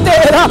and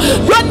lifted.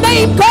 Your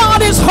name,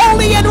 God, is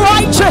holy and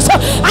righteous.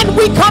 And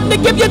we come to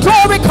give you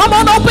glory. Come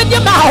on, open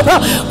your mouth.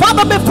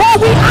 Father, before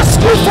we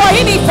ask you for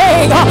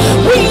anything,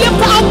 we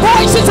lift our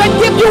voices and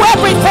give you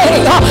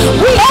everything.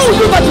 We owe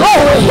you the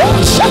glory.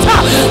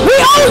 We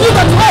owe you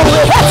the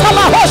glory.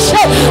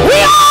 We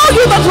owe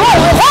you the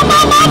glory.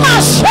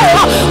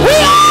 We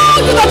owe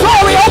you the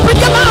glory. Open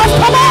your mouth.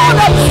 Come on.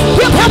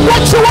 Give him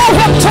what you owe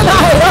him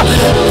tonight.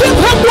 Give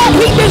him what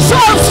he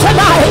deserves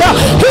tonight.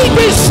 He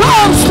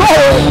deserves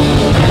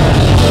glory.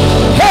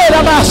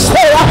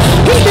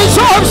 He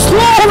deserves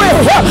glory.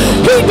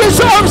 He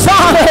deserves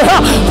honor.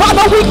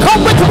 Father, we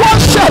come with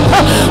worship.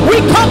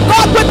 We come,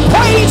 God, with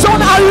praise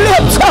on our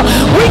lips.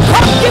 We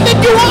come giving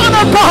you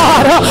honor,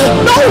 God.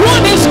 No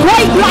one is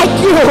great like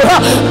you.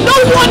 No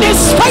one is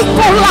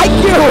faithful like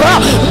you.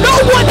 No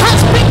one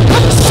has been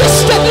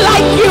consistent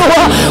like you.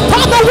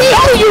 Father, we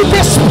owe you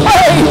this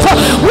praise.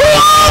 We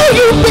owe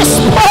you this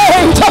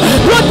praise.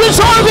 You're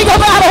deserving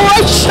of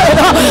adoration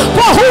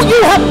for who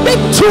you have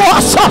been to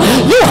us.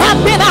 You have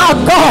been our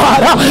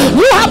God.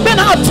 You have been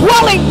our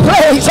dwelling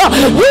place.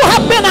 You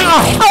have been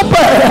our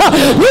helper.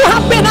 You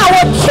have been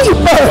our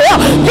keeper.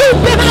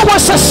 You've been our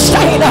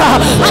sustainer.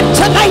 And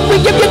tonight we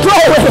give you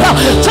glory.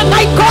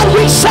 Tonight, God,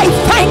 we say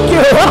thank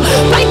you.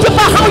 Thank you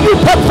for how you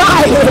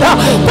provided.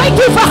 Thank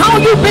you for how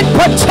you've been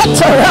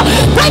protector.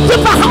 Thank you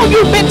for how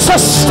you've been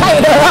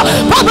sustainer.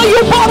 Father,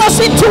 you brought us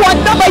into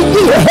another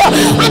year.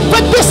 And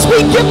for this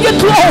we give you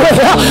glory.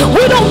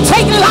 We don't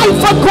take life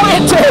for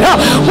granted.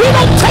 We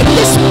don't take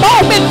this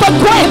moment for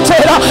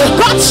granted.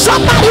 God,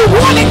 somebody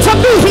wanted to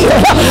be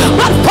here,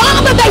 but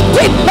Father, they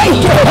didn't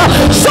make it.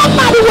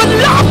 Somebody would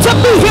love to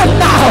be here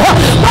now,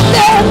 but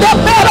they're on their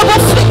bed of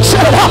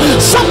affliction.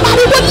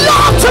 Somebody would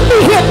love to be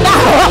here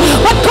now,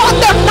 but God,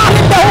 they're not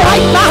in their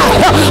right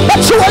mind.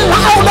 But you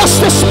allowed us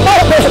this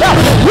moment.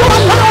 You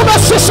allowed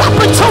us this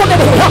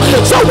opportunity.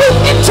 So we've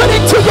entered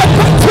into your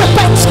gates with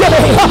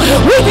thanksgiving.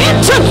 We've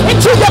entered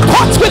into your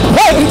courts with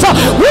praise.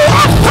 We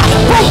are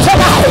thankful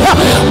tonight.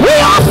 We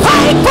are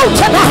thankful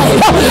tonight.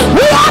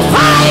 We are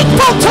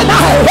thankful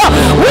tonight.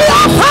 We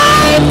are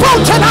thankful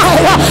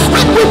tonight.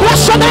 And we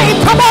bless your name.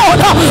 Come on.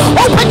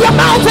 Open your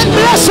mouth and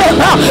bless him.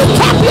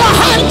 Clap your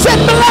hands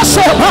and bless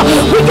him.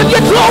 We give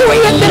you glory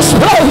in this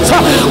place.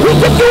 We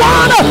give you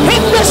honor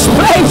in this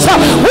place.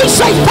 We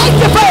say thank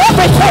you for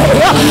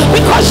everything.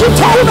 Because you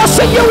told us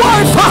in your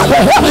word,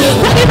 Father,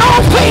 that in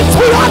all things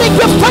we ought to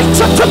give thanks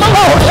unto the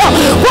Lord.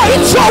 For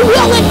it's your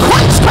will in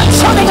Christ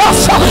concerning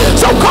us.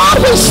 So God,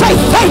 we say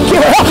thank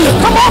you.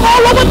 Come on,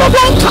 all over the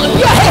room, clap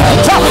your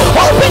hands.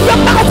 Open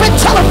your mouth and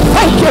tell him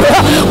thank you.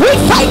 We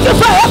thank you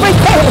for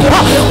everything.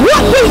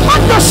 What we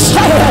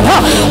understand.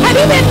 And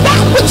even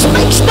that which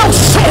makes no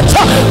sense.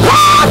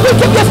 God, we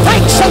give you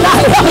thanks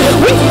tonight.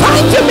 We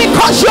thank you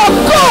because you're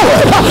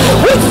good.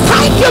 We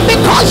thank you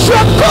because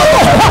you're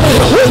good.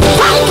 We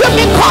thank you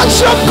because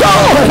you're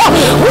good.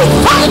 We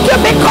thank you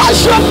because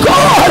you're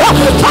good.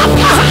 Clap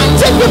your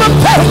hands and give him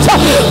thanks.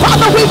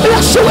 Father, we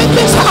bless you in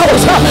this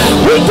house.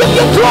 We give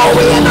you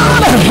glory and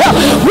honor.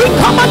 We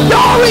come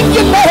adoring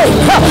your name.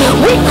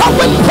 We come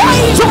with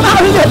praise on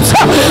our lips.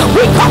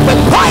 We come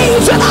with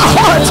praise in our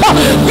hearts.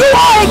 You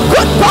are a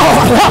good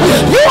God.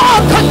 You are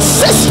a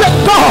consistent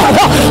God.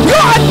 You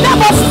are a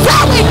never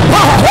failing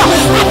God.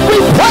 And we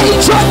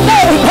praise your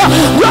name.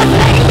 Your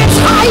name is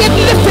high and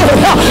lifted.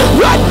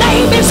 Your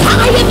name is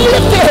high and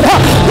lifted.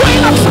 You're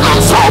in a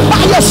class all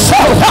by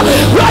yourself.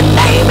 Your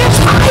name is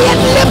high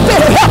and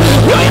lifted.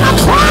 You're in a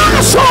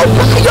class all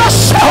by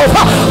yourself.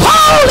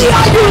 Holy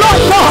are you,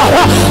 Lord God.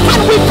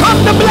 And we come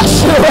to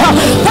bless you.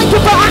 Thank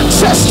you for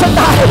access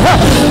tonight.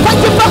 Thank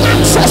you for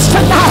access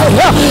tonight.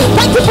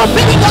 Thank you for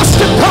bidding us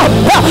to come.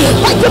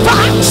 Thank you for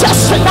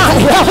access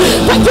tonight.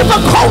 Thank you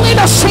for calling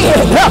us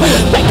in.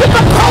 Thank you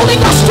for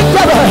calling us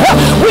together.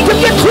 We give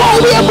you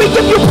glory and we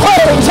give you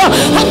praise.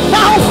 And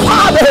now,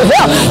 Father,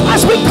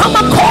 as we come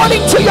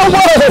according to your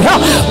word,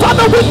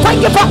 Father, we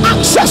thank you for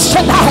access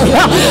tonight.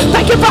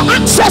 Thank you for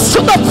access to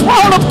the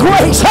throne of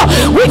grace.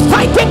 We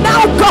thank you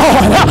now,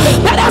 God,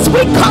 that as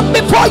we come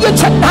before you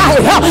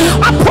tonight,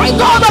 I pray,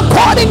 God,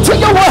 according to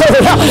your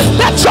word,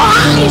 that your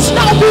eyes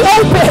now be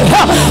open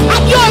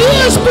and your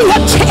ears be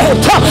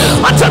attentive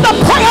unto the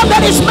prayer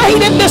that is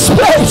made in this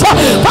place.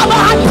 Father,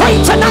 I pray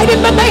tonight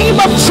in the name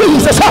of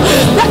Jesus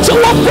that you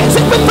will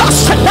visit with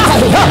us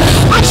tonight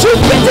as you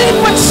visited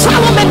when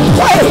Solomon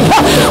prayed,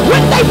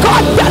 when they,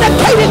 God,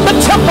 dedicated the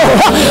temple.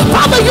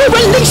 Father, you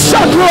release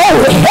your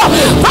glory.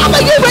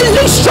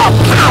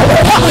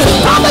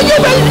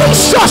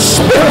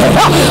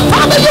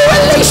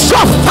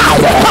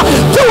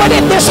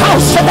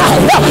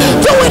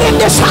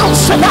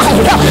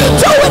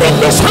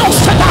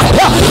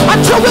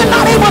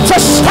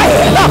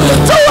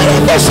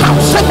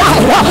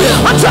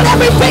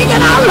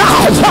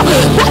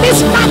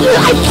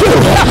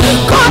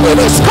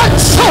 is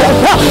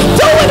consumed.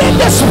 Do it in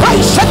this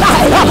place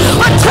tonight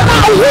until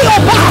our will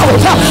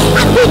bows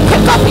and we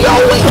pick up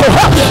your will.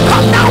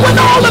 Come now in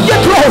all of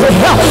your glory.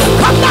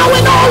 Come now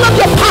in all of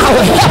your power.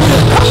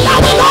 Come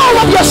now in all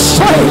of your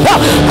strength.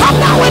 Come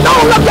now in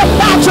all of your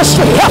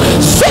majesty.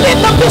 Sit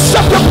in the midst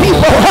of your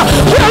people.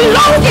 We're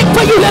longing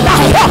for you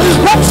tonight.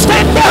 Don't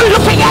stand there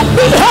looking at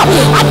me.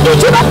 I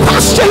need you to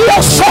posture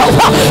yourself.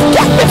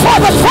 Get before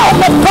the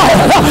throne of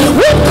God.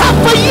 We've come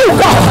for you,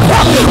 God.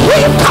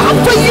 We've come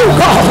for you,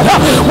 God.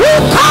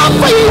 We've come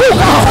for you,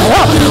 God.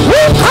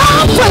 We've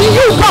come for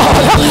you, God.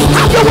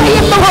 Have your way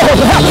in the room.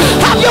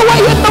 Have your way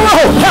in the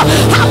room.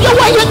 Have your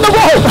way in the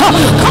room.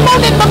 Come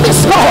on in the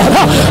midst, Lord.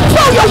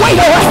 Throw your weight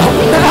around.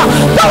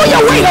 Throw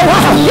your weight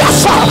around. Yes,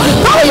 sir.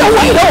 Throw your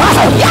weight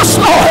around. Yes,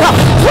 Lord.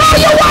 Throw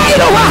your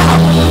weight around.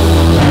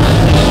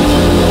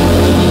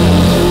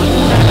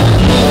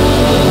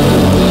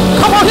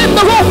 Come on in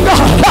the room,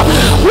 God.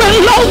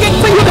 We're longing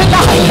for you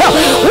tonight.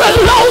 We're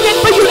longing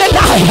for you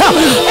tonight.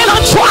 In a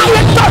dry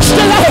and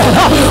thirsty land.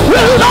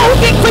 We're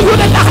longing for you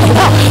tonight.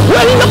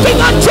 We're looking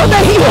unto the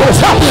hills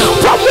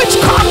from which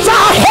comes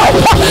our help.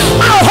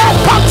 Our help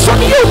comes from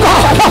you,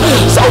 God.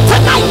 So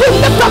tonight we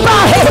lift up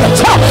our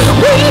heads.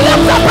 We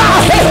lift up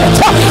our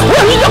heads.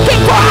 We're looking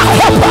for our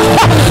helper.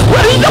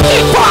 We're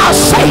looking for our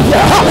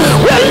Savior.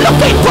 We're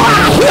looking for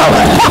our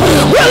healer.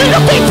 We're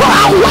looking for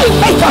our way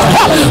maker.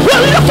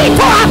 We're looking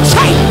for our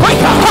chain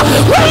breaker.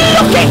 We're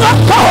looking up,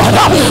 God.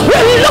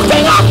 We're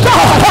looking up,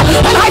 God.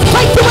 And I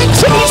thank you in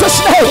Jesus'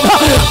 name,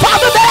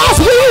 Father, that as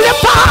we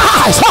lift our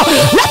eyes,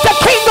 let the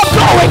King of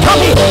Glory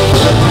come in.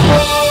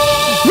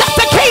 Let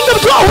the King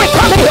of Glory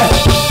come in.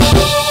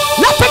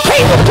 Let the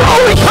King of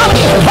Glory come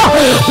in.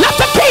 Let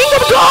the King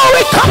of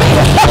Glory come in.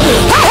 Let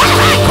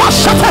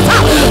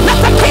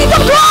the King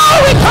of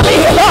Glory come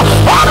in.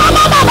 Let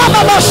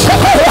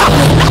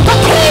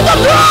the King of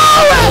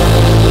Glory.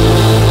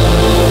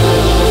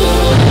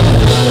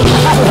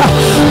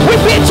 We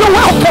bid you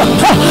welcome.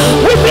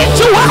 We bid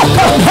you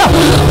welcome.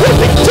 We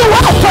bid you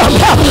welcome.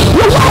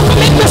 You're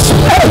welcome in this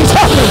place.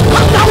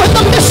 Come now in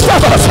the midst of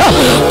us.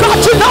 God,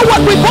 you know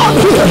what we want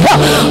here.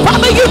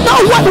 Father, you know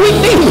what we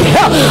need.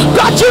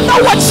 God, you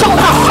know what's on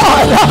our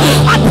heart.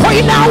 I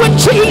pray now in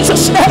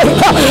Jesus' name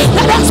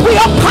that as we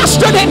are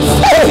postured in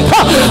faith,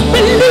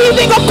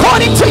 believing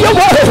according to your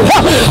word,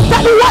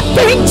 that what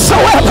things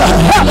soever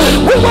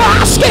we will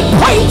ask and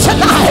pray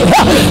tonight,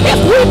 if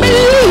we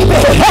believe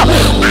it,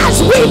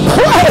 as we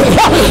pray,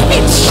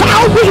 it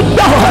shall be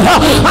done.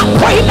 I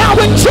pray now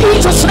in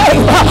Jesus'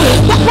 name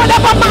that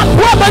whatever my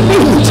brother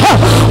needs,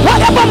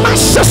 whatever my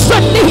sister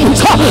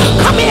needs,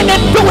 come in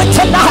and do it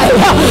tonight.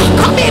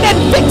 Come in and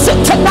fix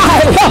it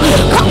tonight.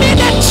 Come in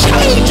and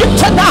change it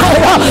tonight.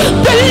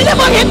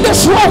 Deliver in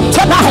this room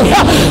tonight.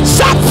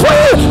 Set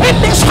free in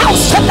this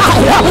house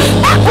tonight.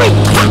 Every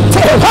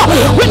captive,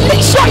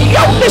 release your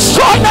yoke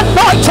destroying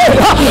anointing.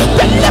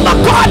 Deliver,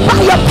 God,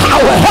 by your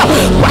power.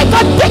 Break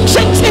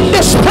addictions in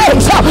this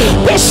place.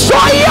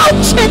 Destroy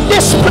yokes in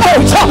this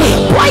place.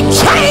 Break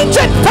chains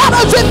and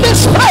fetters in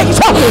this place.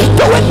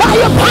 Do it by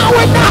your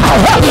power now.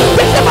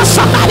 Deliver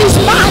somebody's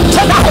mind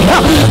tonight.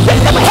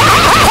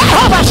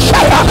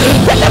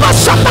 Deliver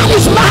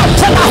somebody's mind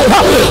tonight.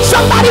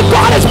 Somebody,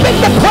 God, has been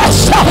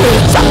depressed.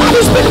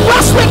 Somebody's been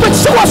wrestling with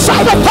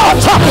suicidal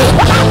thoughts.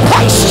 But I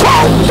pray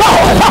strong,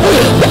 God.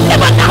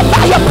 Deliver now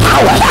by your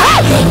power.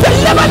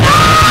 Deliver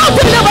now.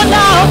 Deliver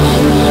now.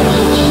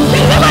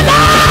 Deliver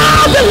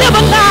now.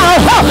 Deliver now.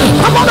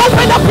 Come on,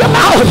 open up your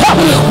mouth.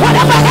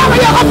 Whatever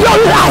area of your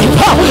life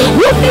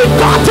you need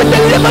God to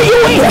deliver you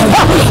in,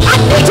 I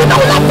need you to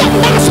let that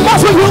mask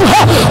muzzle you.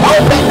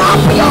 Open up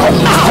your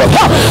mouth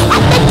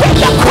and begin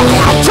to cry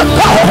out to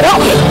God.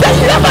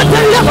 Deliver,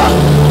 deliver.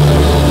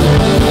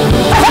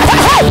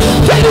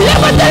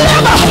 Deliver,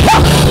 deliver.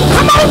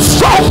 Come on,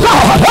 strong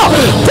God.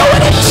 Do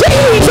it in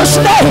Jesus'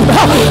 name.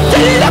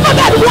 Deliver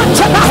that one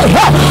tonight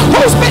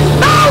who's been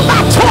bound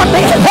by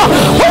torment,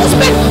 who's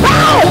been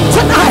bound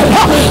tonight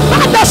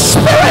by the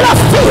spirit of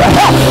fear.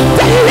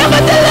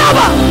 Deliver,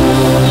 deliver.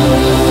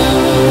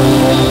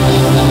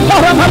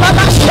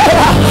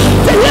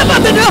 Deliver,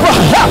 deliver.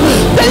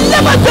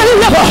 Deliver,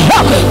 deliver.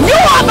 You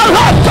are the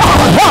Lord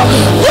God.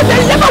 You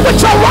deliver with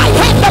your right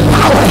hand of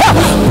power.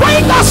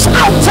 Bring us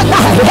out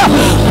tonight.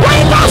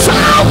 Bring us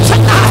out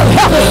tonight.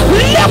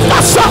 Lift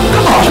us up,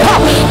 God,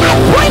 and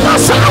bring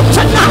us out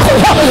tonight.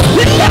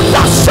 Lift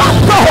us up,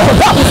 God,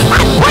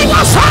 and bring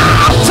us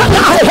out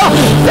tonight.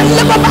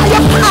 Deliver by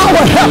your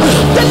power.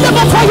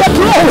 Deliver for your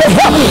glory.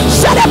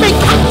 Set every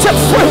captive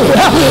free.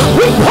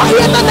 We pray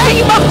in the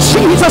name of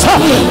Jesus.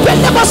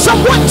 Deliver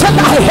someone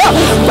tonight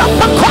from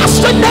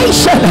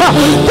procrastination.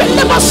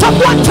 Deliver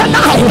someone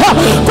tonight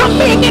from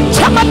being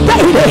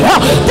intimidated.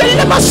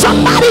 Deliver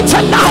somebody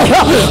tonight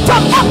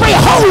from every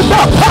hold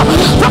up,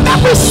 from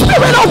every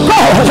spirit of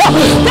God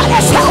that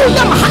has held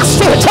them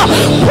hostage.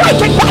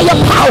 Break it by your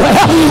power.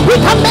 We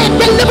command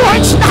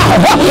deliverance now.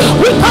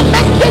 We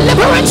command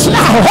deliverance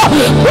now.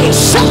 Be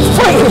set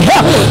free.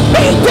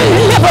 Be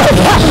delivered.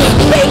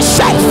 Be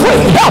set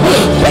free.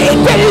 Be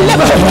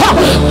delivered.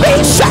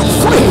 Be set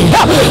free.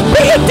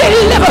 Be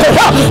delivered.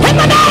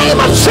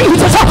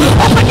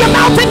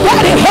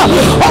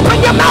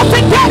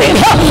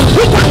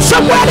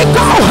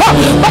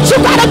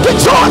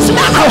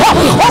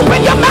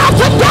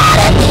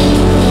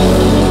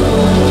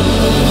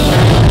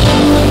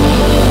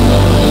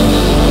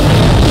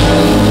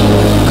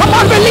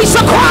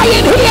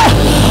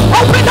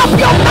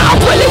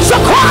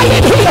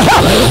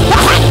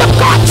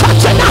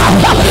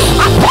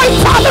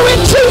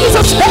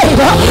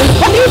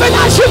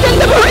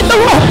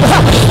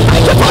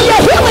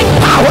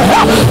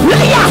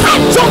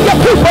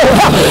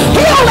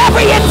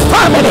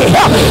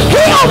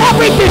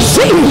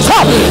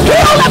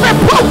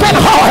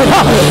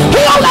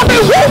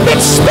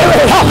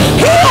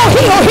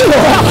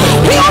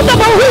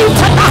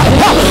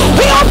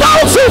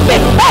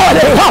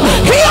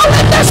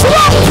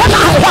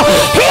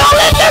 Heal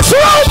in this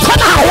room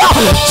tonight.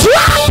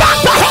 Drive back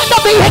the hand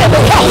of the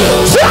enemy.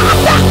 Drive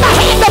back the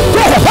hand of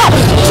death.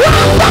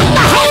 Drive back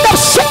the hand of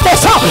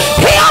sickness.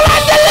 Heal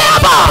and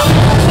deliver.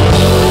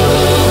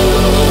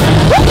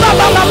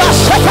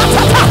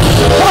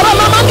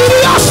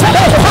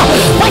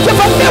 Thank you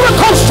for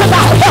miracles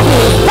tonight.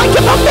 Thank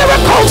you for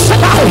miracles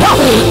tonight.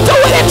 Do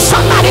it in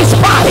somebody's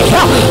body.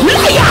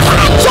 Lay your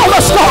hands on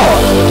us,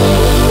 Lord.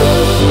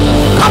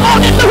 Come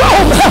on in the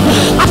room.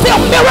 I feel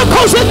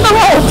miracles in the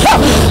room.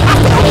 I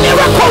feel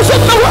miracles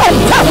in the room.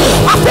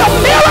 I feel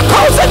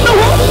miracles in the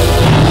room.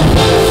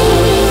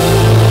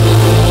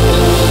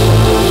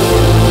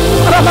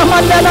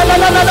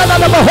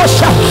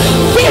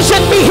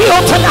 Vision be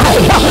healed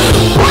tonight.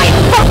 Brain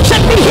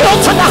function be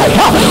healed tonight.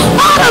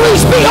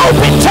 Arteries be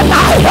open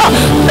tonight.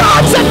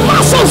 Nerves and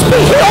muscles be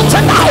healed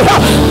tonight.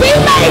 Be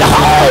made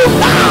whole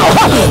now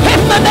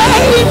in the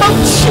name of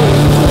Jesus.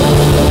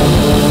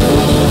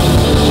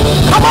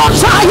 Come on,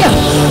 Zion.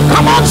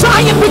 Come on,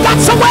 Zion. We got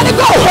somewhere to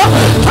go.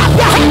 Clap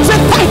your hands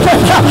and thank him.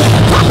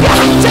 Clap your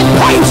hands and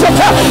praise him.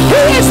 He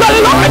is the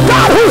Lord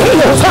God who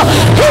heals.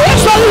 He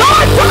is the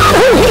Lord God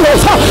who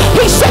heals.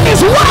 He sent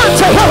his word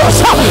to heal us.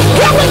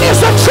 Healing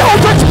is the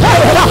children's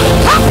bread.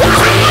 Clap your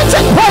hands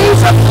and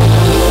praise him.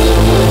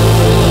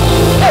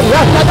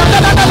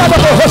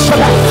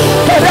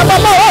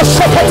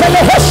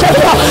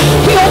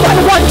 Heal that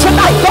one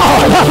tonight,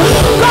 God.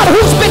 God,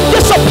 who's been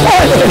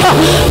disappointed.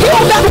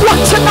 Heal that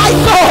one tonight,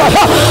 God,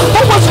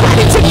 who was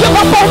ready to give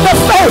up on the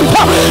faith.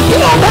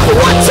 Heal that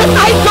one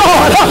tonight,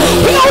 God.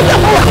 Heal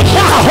them right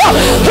now.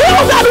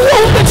 Heal that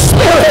wounded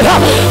spirit.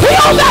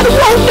 Heal that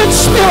wounded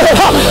spirit.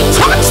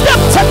 Touch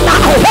them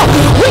tonight.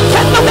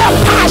 Rekindle their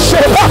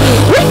passion.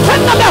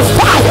 Rekindle their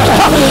fire.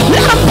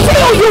 Let them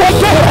feel you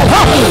again.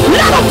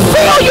 Let them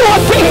feel you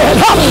again.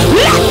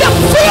 Let them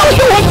feel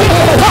you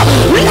again.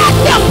 Let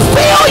them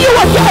feel you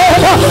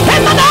again.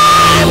 In the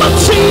name of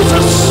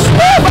Jesus.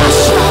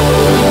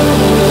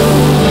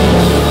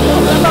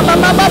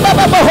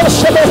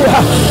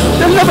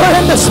 Deliver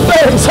in this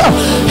space.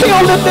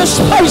 Heal in this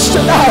space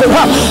tonight.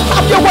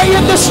 Have your way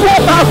in this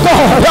room, our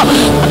God.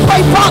 I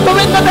pray, Father,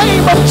 in the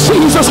name of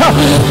Jesus,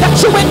 that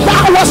you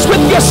endow us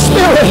with your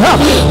spirit.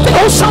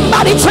 Fill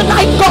somebody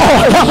tonight,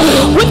 God,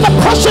 with the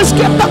precious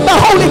gift of the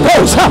Holy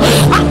Ghost.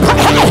 I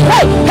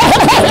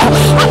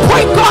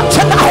pray, God,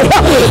 tonight,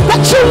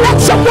 that you let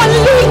someone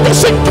leave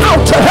this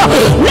encounter.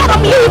 Let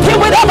them leave here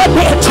with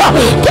evidence.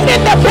 Get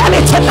in their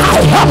belly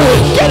tonight.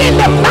 Get in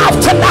their mouth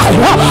tonight.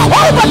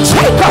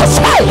 Overtake us.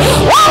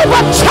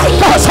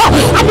 Overtake us.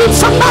 I need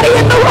somebody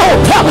in the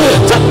room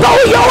to throw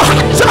your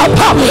hands up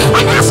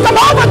and ask them,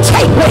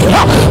 overtake me.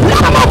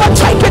 Let them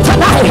overtake you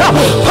tonight.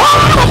 Pour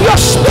out of your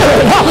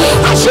spirit,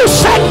 as you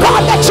said,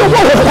 God, that you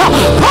would.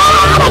 Pour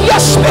out of your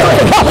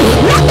spirit.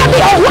 Let there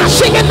be a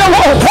rushing in the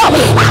room,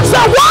 as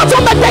there was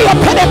on the day of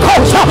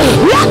Pentecost.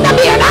 Let there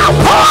be an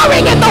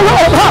outpouring in the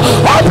room.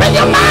 Open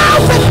your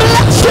mouth and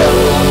bless you.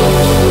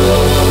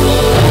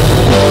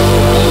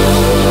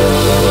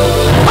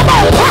 Come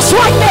on, press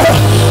right there.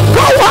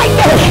 Go right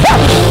there.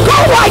 Go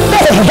right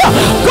there.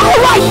 Go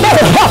right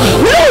there.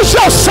 Lose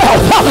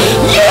yourself.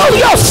 Yield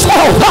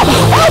yourself.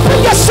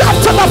 Open yourself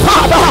to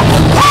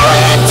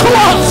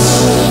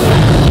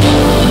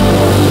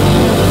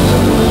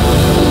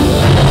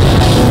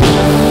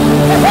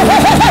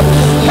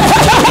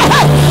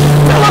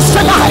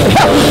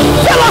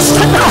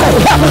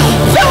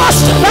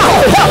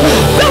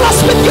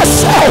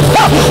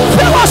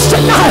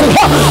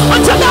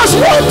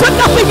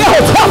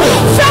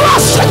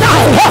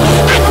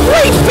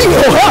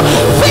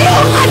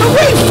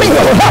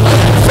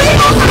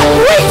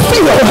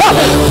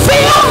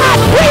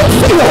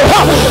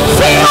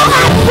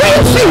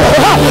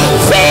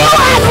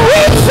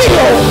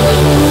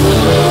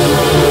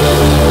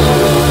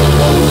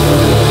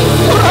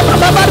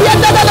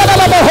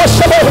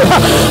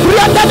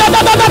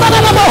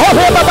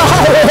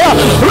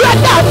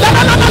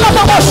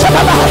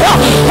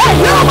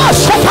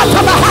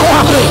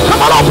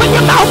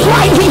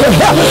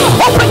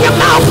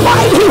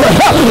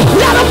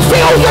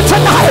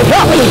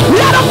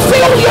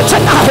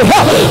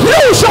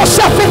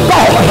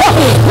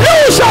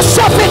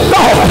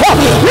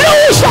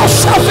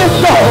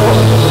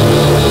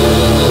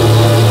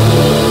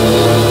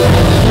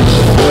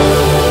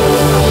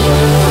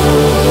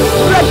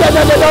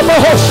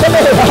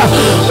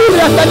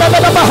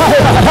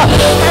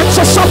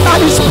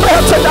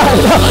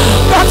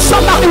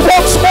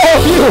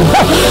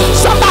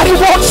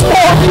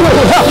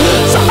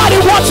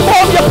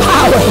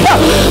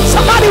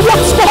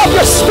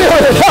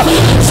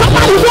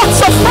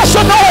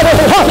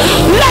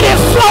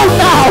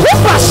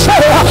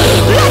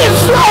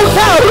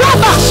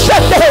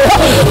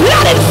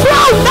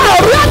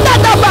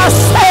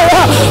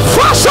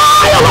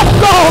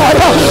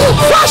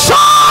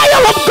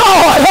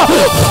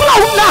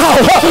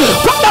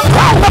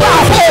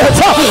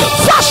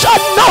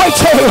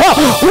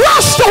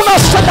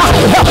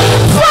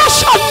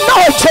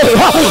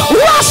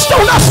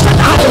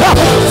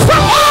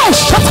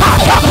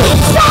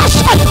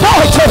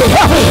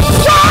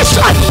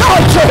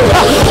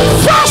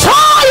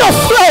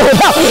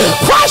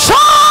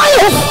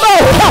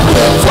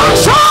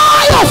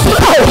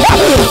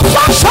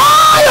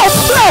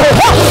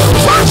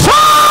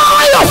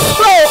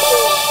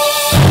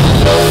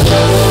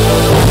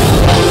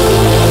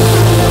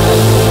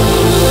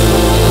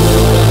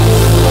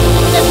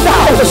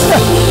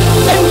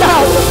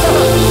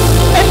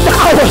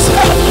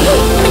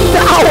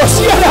Endow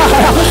us,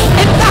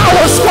 endow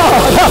us,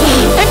 God.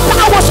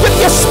 Endow us with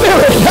your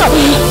spirit.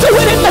 Do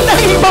it in the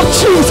name of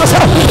Jesus.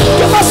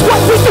 Give us what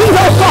we need,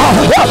 oh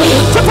God,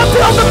 to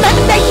fulfill the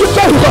mandate you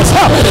gave us.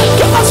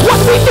 Give us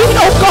what we need,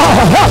 oh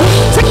God,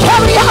 to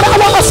carry out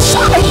our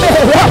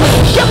assignment.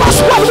 Give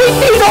us what we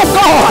need, oh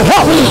God,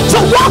 to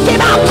walk in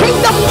our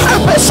kingdom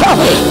purpose.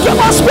 Give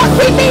us what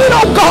we need,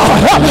 oh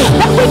God,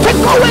 that we can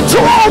go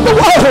into all the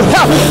world,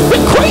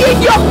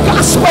 decreeing your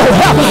gospel,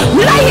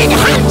 laying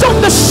hands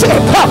on the sick,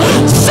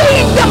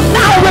 seeing them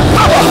now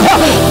recover.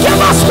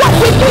 Give us what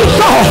we need,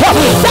 God,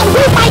 that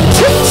we might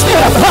teach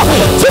them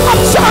to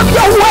observe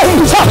your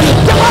ways.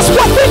 Give us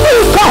what we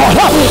need, God,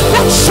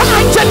 that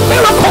signs and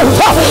miracles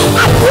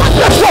and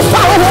wonders will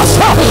follow us.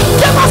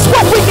 Give us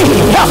what we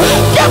need.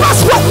 Give us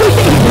what we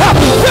need.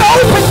 We're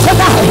open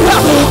tonight.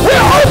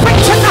 We're open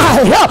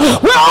tonight.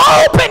 We're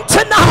open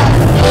tonight.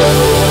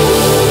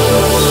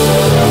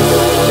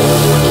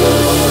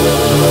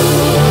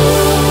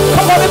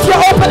 Come on, if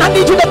you're open, I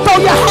need you to throw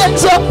your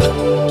hands up.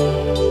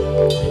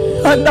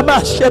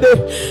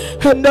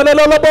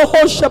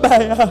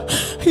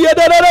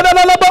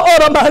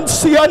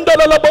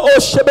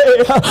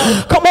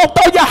 Come on,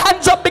 throw your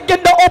hands up,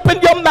 begin to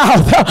open your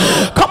mouth.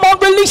 Come on,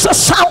 release a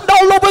sound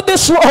all over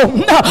this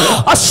room,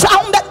 a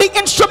sound that the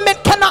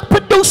instrument cannot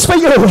produce for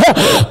you.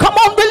 Come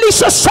on,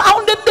 release a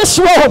sound in this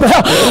room.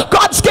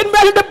 God's getting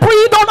ready to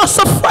breathe on us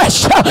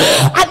afresh,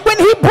 and when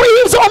he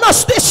breathes on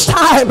us this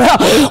time,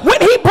 when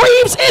he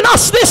breathes in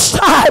us this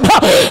time,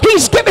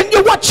 he's giving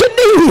you what you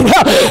need.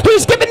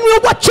 He's giving you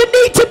what you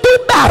need to do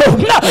battle.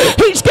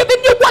 He's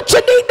giving you what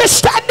you need to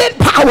stand in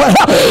power,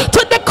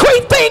 to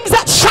decree things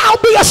that shall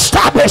be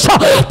established.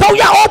 Though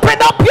you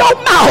open up your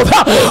mouth,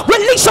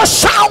 release a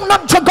sound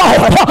unto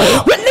God.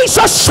 Release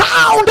a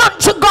sound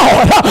unto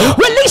God.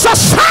 Release a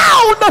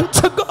sound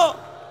unto God.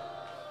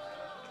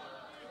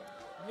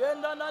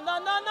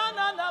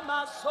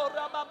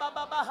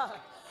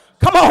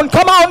 Come on,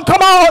 come on,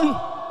 come on.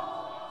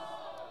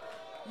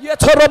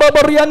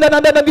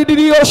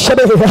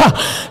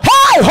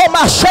 Hey,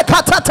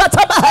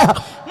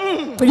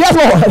 yes,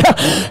 Lord.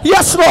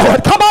 Yes,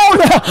 Lord. Come on.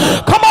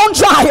 Come on,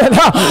 Zion.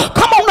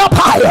 Come on up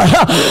higher.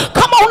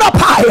 Come on up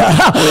higher.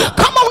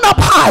 Come on up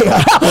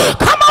higher.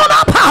 Come on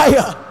up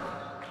higher.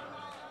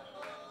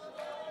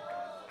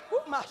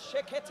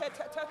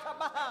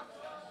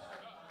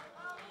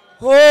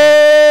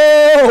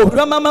 Oh,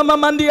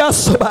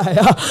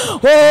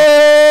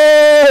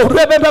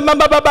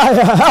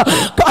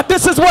 God,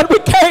 this is what we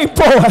came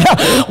for.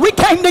 We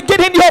came to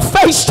get in your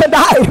face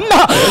tonight.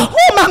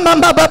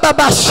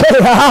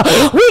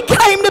 We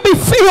came to be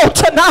filled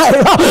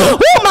tonight.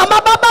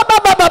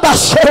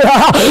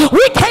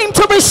 We came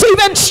to receive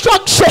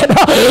instruction.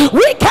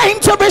 We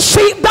came to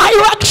receive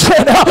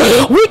direction.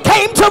 We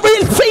came to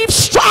receive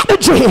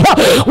strategy.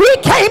 We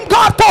came,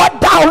 God, for a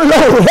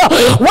download.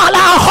 While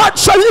our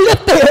hearts are lifted,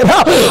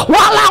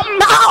 while our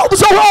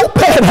mouths are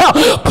open,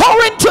 pour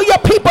into your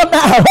people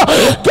now.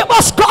 Give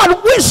us,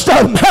 God,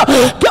 wisdom.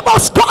 Give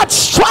us, God,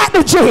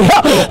 strategy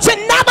to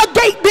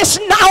navigate this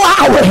now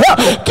hour.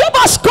 Give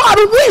us, God,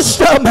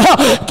 wisdom.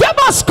 Give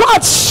us,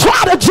 God,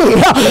 strategy.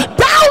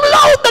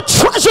 Download the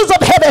treasures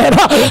of heaven.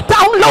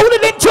 Download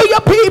it into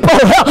your people.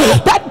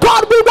 That,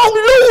 God, we won't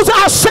lose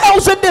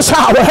ourselves in this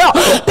hour.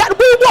 That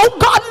we won't,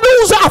 God,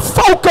 lose our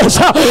focus.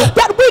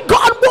 That we,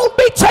 God, won't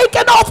be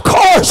taken off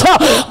course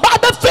by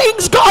the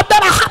things, God,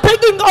 that are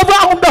happening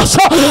around us.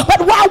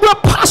 But while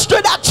we're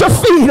postured at your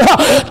feet,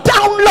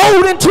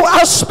 download into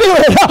our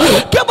spirit.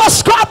 Give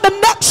us, God, the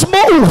next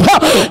move.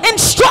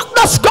 Instruct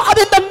us, God,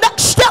 in the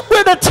next step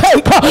we're to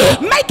take.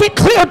 Make it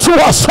clear to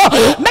us.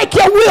 Make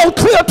your will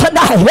clear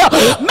tonight.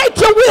 Make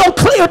your will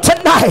clear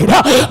tonight.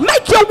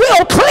 Make your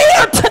will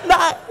clear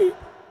tonight.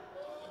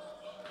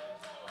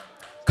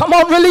 Come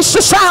on, release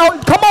the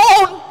sound. Come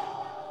on.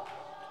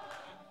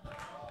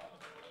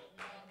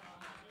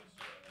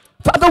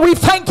 Father, we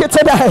thank you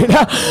today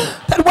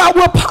that while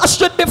we're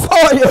postured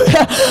before you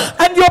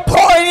and you're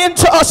pouring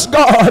into us,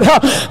 God,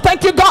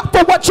 thank you, God,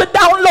 for what you're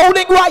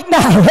downloading right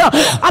now.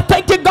 I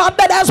thank you, God,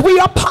 that as we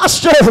are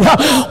postured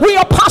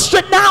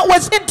now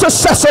as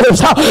intercessors.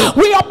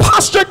 We are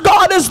postured,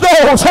 God, as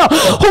those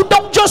who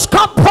don't just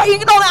come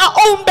praying on our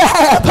own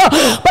behalf,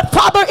 but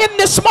Father, in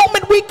this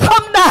moment we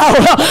come now.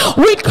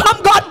 We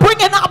come, God,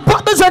 bringing our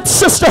brothers and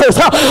sisters.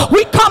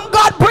 We come,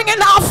 God, bringing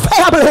our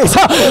families.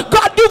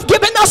 God, you've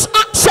given us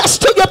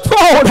access to your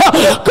throne.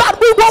 God,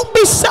 we won't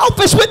be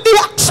selfish with the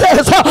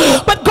access,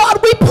 but God,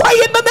 we pray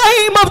in the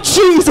name of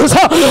Jesus.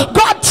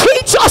 God,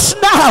 teach us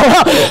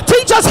now.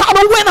 Teach us how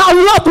to win our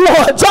loved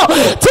ones.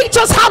 Teach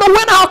us how to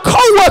win our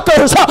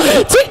co-workers.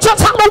 Teach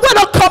us how to win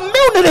a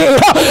community.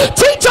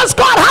 Teach us,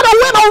 God, how to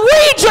win a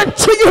region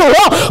to you.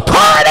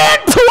 Pour it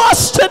into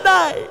us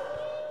tonight.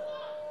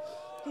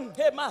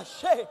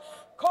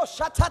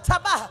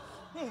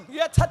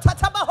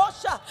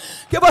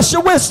 Give us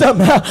your wisdom.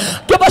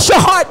 Give us your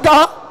heart,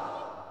 God.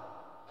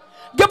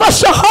 Give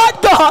us your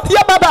heart, God.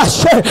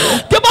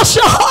 Give us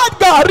your heart,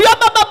 God.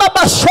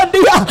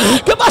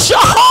 Give us your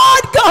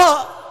heart,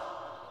 God.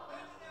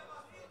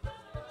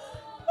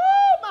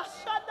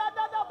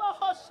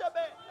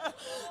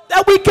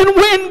 that we can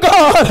win,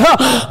 God.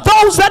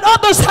 Those that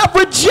others have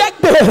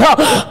rejected,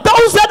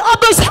 those that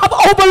others have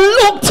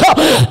overlooked,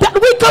 that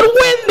we could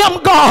win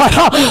them, God.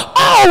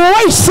 All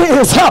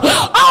races,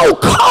 all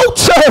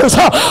cultures,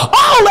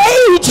 all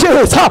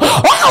ages,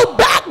 all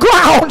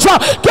backgrounds.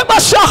 Give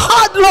us your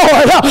heart,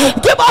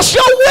 Lord. Give us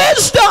your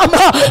wisdom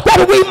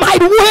that we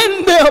might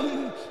win them.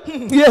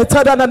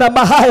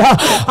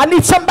 I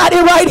need somebody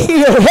right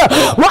here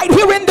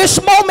in this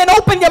moment.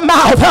 Open your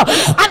mouth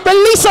and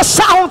release a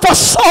sound for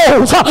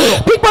souls,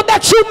 people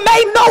that you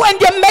may know and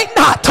you may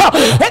not.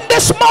 In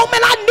this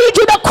moment, I need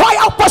you to cry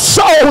out for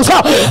souls,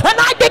 and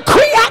I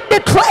decree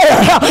and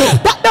declare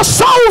that the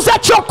souls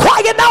that you're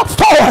crying out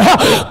for,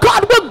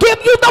 God will give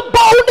you the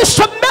boldness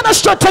to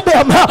minister to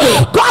them.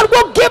 God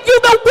will give you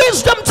the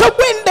wisdom to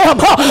win them,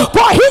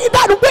 for he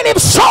that winneth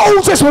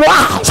souls is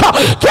wise.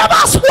 Give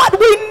us what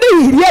we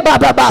need. Come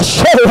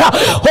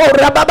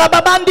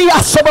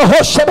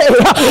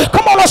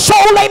on, a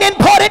soul ain't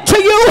important to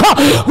you.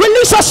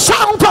 Release a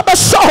sound for the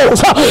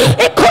souls.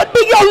 It could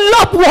be your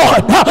loved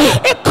one.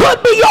 It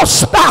could be your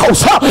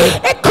spouse.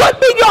 It could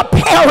be your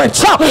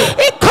parents.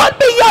 It could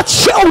be your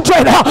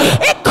children.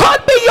 It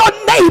could be your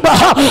neighbor.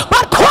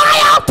 But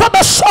cry out for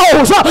the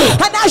souls.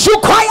 And as you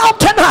cry out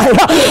tonight,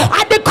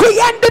 I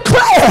decree and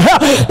declare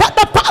that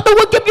the Father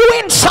will give you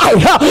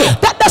insight,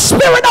 that the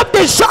spirit of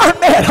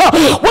discernment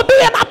will be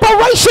in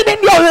operation in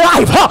your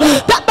life,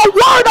 that the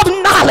word of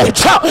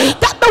knowledge,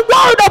 that the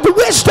word of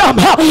wisdom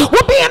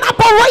will be in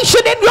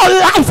operation in your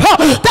life,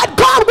 that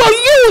God will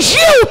use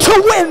you to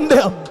win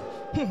them.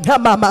 Hey,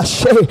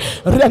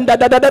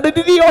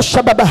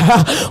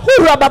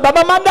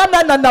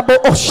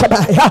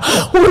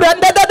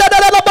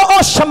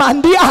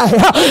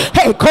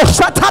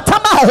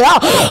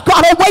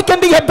 God, awaken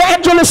the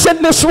evangelists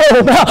in this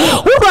room.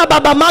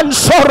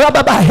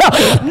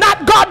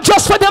 Not God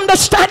just for them to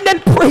stand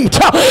and preach,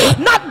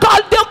 not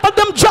God for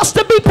them just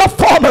to be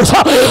performers,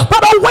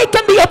 but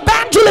awaken the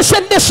evangelists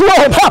in this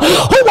room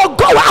who will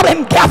go out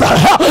and gather,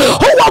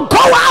 who will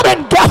go out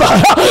and gather,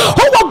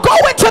 who will go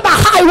into the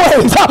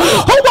highways,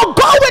 who will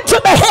go into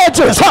the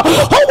hedges,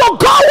 who will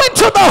go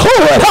into the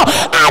hood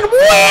and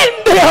win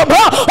them.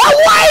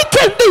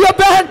 Awaken the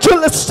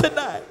evangelists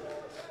tonight.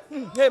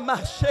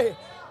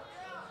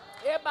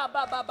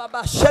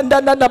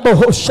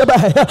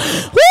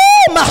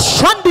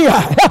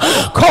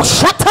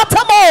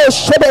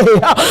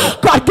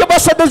 God, give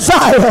us a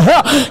desire.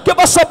 Give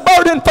us a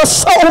burden for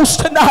souls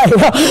tonight.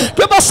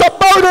 Give us a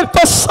burden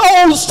for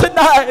souls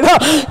tonight.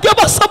 Give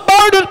us a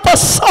burden for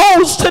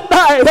souls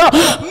tonight.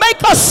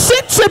 Make us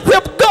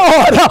sensitive,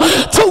 God,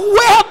 to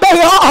where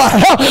they are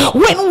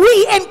when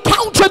we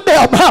encounter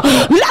them.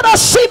 Let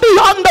us see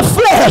beyond the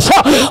flesh,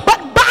 but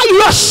by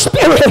your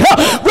spirit,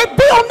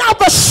 reveal now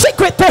the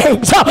secret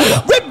things,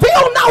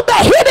 reveal now the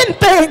hidden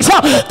things,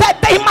 that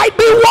they might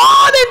be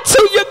won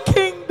into your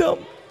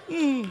kingdom.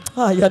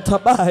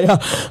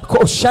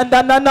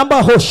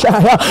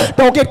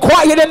 Don't get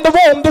quiet in the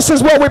room. This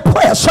is where we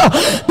press.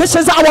 This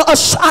is our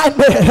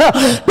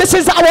assignment. This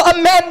is our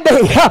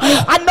mandate.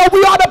 I know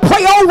we ought to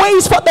pray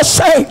always for the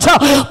saints,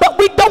 but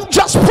we don't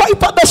just pray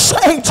for the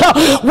saints.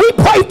 We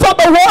pray for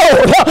the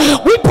world.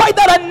 We pray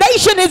that a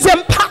nation is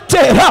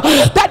impacted,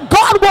 that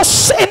God will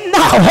send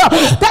now,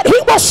 that he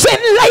will send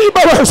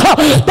laborers.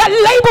 That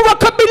laborer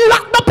could be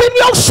locked up in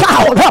your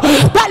sound.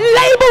 That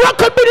laborer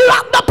could be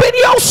locked up in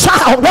your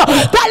sound.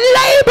 That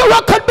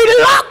laborer could be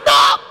locked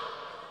up.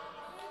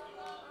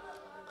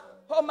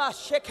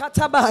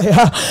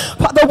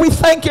 Father, we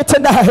thank you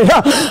tonight.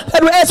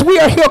 And as we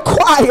are here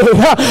crying,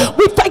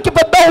 we thank you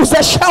for those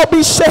that shall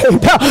be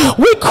saved.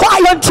 We cry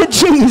unto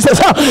Jesus.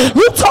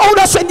 You told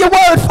us in your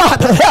word,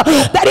 Father,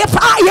 that if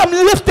I am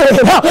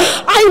lifted,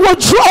 I will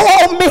draw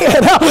all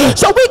men.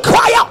 So we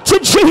cry out to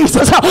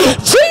Jesus.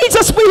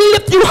 Jesus, we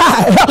lift you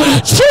high.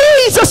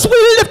 Jesus, we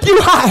lift you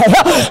high.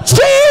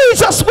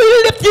 Jesus, we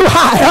lift you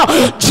high.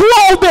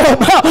 Draw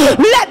them.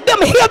 Let them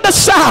hear the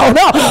sound.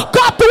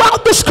 God,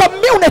 throughout this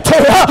community,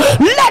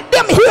 let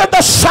them hear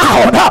the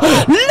sound.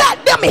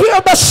 Let them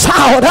hear the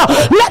sound.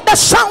 Let the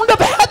sound of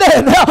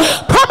heaven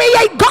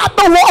permeate, God,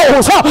 the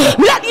walls.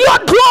 Let your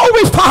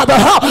glory,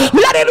 Father,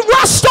 let it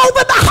rest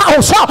over the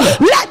house.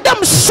 Let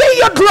them see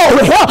your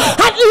glory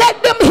and let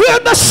them hear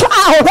the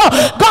sound.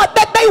 God,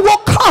 that they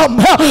will come.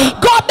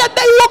 God, that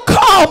they will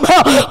come.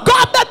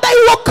 God, that they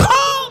will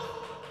come.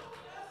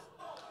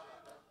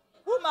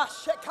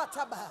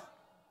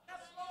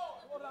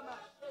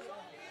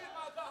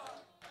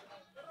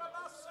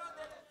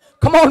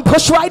 Come on,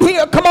 push right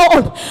here. Come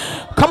on.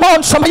 Come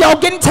on, some of y'all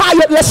getting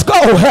tired. Let's go.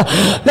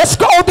 Let's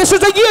go. This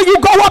is a year you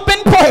go up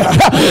in prayer.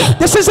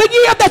 This is a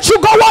year that you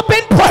go up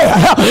in prayer.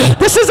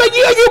 This is a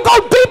year you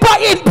go deeper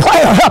in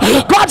prayer.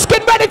 God's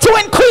getting ready to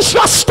increase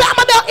your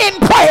stamina in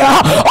prayer.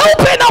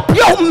 Open up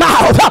your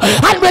mouth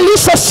and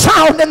release a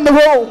sound in the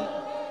room.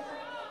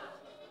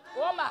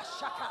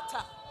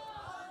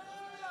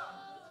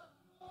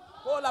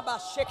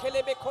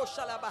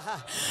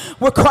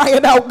 We're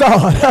crying out,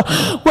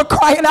 God. We're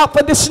crying out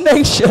for this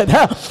nation.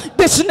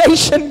 This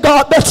nation,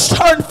 God, that's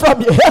turned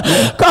from you.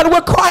 God,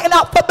 we're crying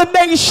out for the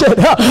nation.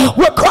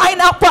 We're crying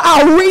out for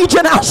our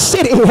region, our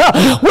city.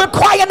 We're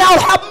crying out,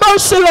 have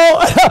mercy,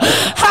 Lord.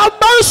 Have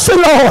mercy,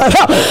 Lord.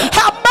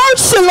 Have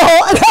mercy,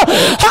 Lord.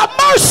 Have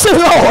mercy,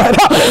 Lord.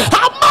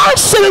 Have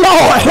mercy,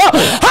 Lord.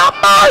 Have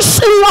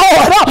mercy,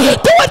 Lord.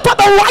 Do it for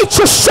the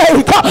righteous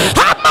sake.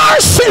 Have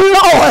mercy,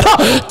 Lord.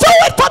 Do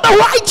it for the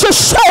righteous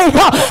sake.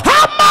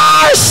 Have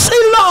mercy,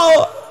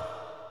 Lord.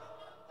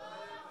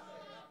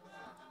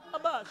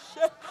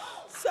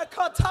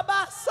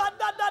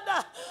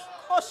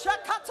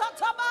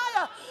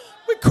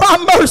 We cry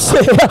mercy.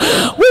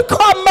 We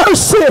cry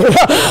mercy.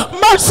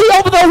 Mercy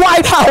over the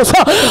White House.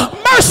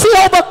 Mercy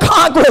over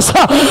Congress.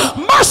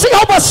 Mercy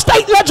over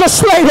state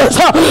legislators.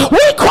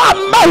 We cry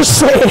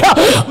mercy.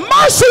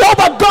 Mercy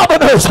over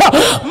governors.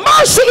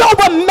 Mercy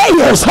over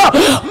mayors.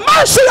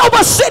 Mercy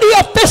over city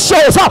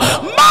officials.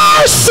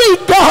 Mercy,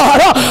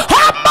 God.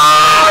 Have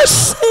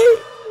mercy.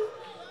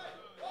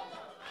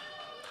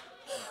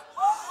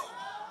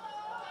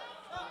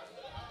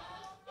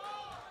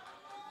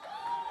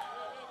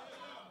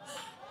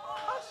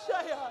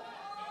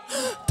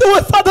 Do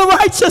it for the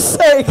righteous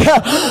sake.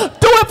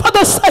 Do it for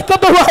the sake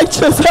of the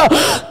righteous.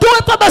 Do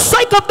it for the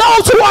sake of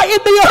those who are in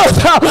the earth,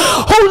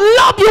 who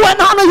love you and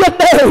honor your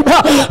name.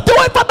 Do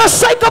it for the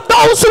sake of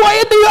those who are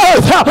in the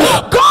earth,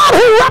 God,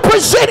 who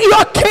represent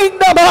your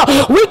kingdom.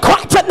 We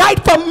cry tonight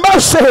for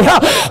mercy.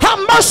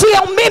 Have mercy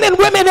on men and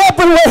women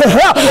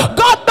everywhere.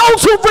 God,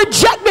 those who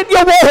rejected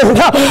your word,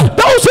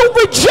 those who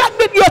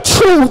rejected your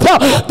truth,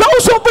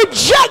 those who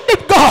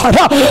rejected, God,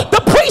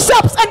 the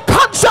precepts and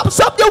concepts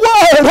of your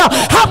word,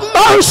 have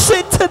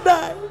mercy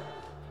tonight.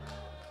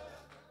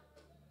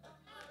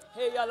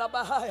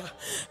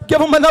 Give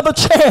them another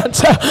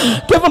chance.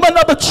 Give them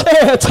another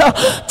chance.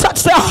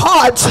 Touch their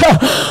hearts.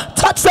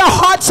 Touch their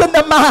hearts and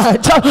their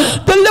minds.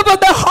 Deliver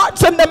their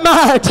hearts and their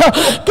minds.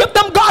 Give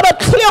them, God, a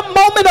clear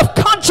moment of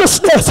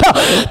consciousness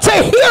to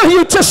hear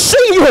you, to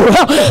see you,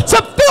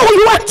 to feel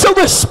you, and to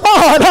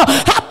respond.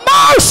 Have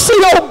mercy,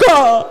 oh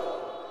God.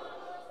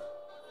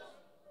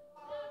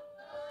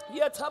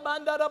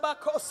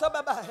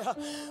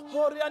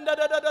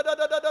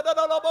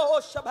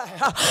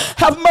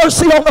 Have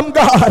mercy on them,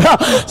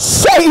 God.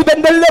 Save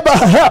and deliver.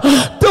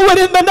 Do it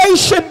in the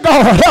nation,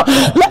 God.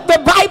 Let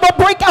revival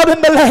break out in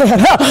the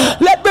land.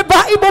 Let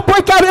revival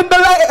break out in the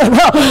land.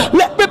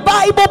 Let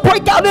revival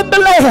break out in the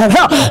land.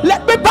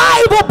 Let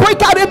revival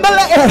break out in the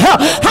land.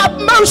 Have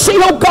mercy,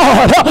 oh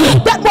God,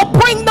 that will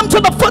bring them to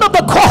the foot of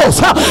the cross.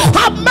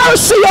 Have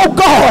mercy, oh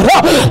God,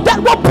 that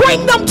will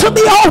bring them to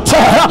the altar.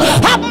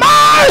 Have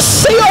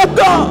mercy, oh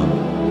God.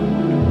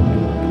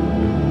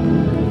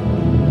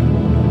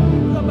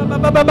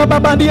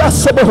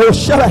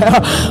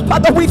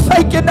 Father, we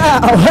thank you now,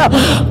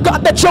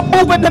 God, that you're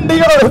moving in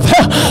the earth.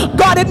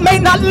 God, it may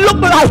not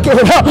look like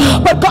it,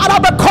 but God, I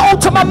recall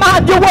to my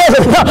mind your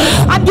word,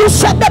 and you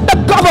said that the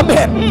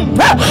government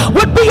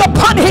would be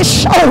upon his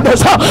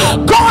shoulders.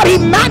 God,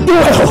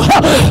 Emmanuel,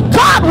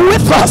 God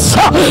with us.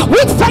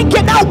 We thank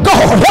you now,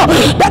 God,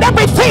 that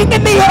everything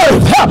in the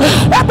earth,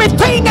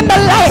 everything in the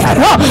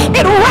land,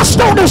 it rests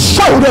on his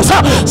shoulders.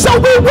 So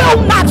we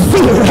will not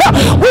fear.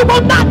 We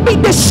will not be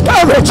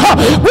discouraged.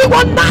 We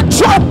will not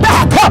draw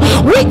back.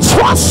 We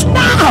trust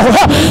now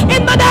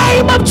in the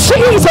name of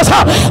Jesus.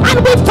 And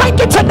we thank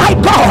you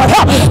tonight, God,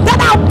 that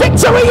our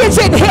victory is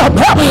in him.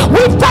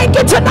 We thank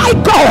you tonight,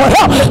 God,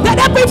 that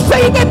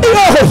everything in the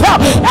earth,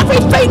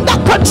 everything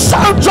that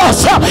concerns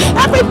us,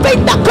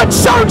 everything that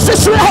concerns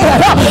this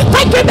land,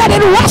 thank you that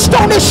it rests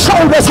on his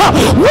shoulders.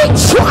 We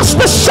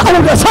trust the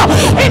shoulders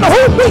in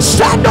whom we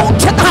stand on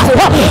tonight.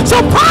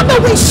 So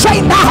Father, we say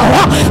now,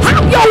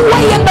 have your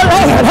way in the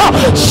land.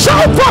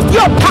 Show forth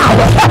your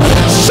power.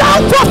 Show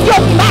forth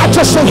your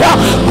majesty.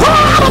 Pour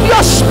out of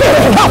your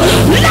spirit.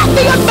 Let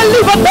the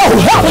unbeliever know.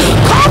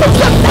 Cause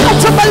them now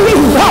to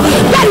believe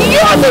that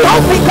you're the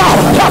only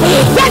God.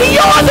 That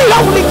you're the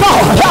only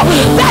God.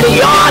 That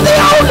you're the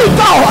only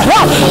God.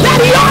 That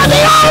you're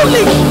the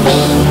only.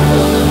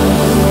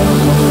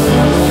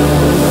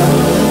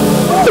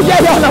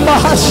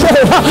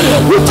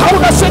 You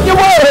told us in your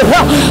word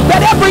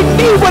that every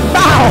knee would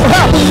bow,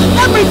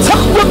 every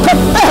tongue would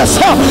confess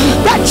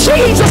that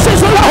Jesus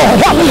is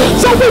Lord.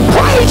 So we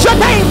praise your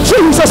name,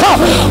 Jesus.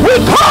 We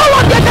call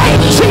on your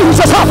name,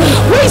 Jesus.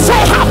 We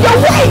say, have your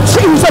way,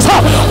 Jesus.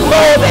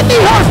 Move in the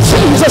earth,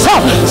 Jesus.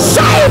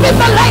 Save in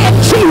the land,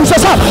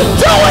 Jesus.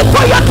 Do it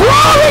for your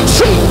glory,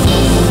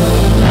 Jesus.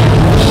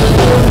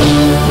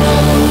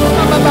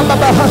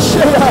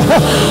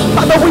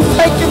 Father, we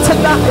thank you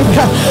tonight,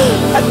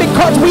 and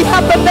because we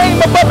have the name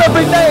above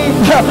every name,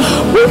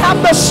 we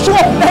have the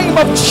strong name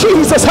of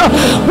Jesus.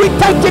 We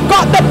thank you,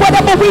 God, that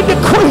whatever we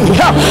decree,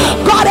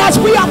 God, as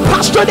we are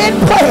postured in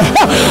prayer,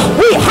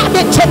 we have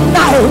it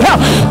tonight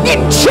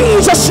in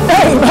Jesus'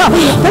 name.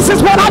 This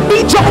is what I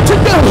need y'all to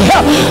do.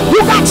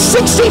 You got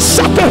 60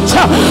 seconds,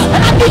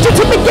 and I need you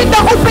to begin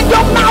to open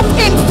your mouth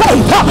in faith.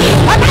 faith.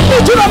 And I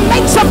need you to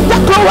make some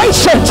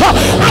declarations.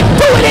 I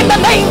do it in the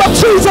name of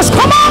Jesus.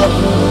 Come on.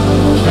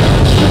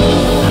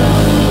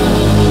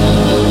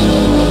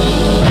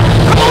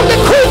 Come on,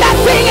 decree that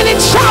thing and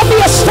it shall be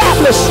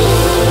established.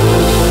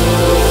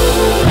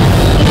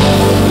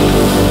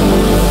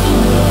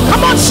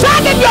 Come on,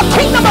 stand in your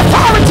kingdom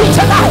authority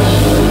tonight.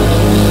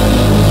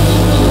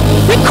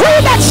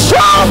 Decree that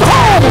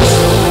strongholds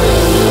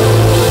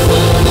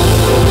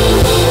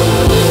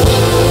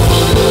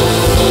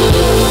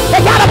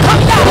they gotta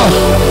come down.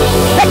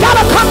 They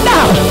gotta come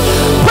down.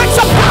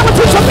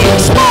 Principalities are being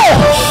small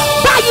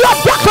by your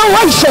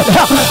declaration.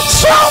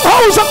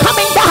 Strongholds are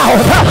coming down.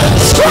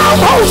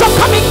 Strongholds are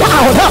coming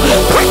down.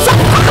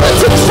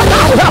 Principalities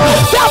tonight,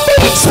 they'll be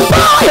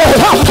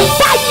expired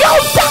by your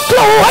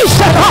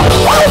declaration.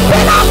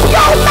 Open up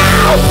your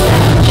mouth.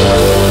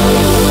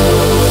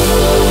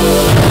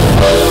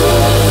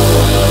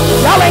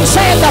 Y'all ain't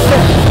saying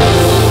nothing.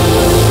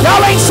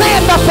 Y'all ain't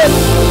saying nothing.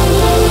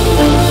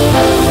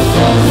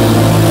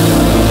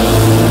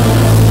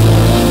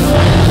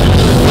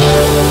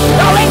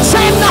 Y'all ain't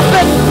saying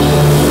nothing.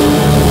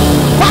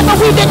 Father,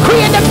 we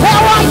decree and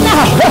declare right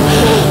now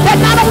that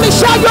not only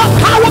shall your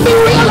power be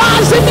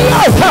realized in the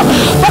earth,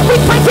 but we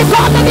thank you,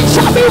 God, that it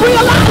shall be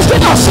realized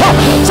in us.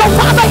 So,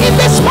 Father, in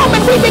this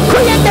moment we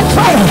decree and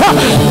declare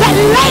that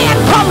land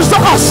comes to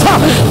us,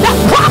 that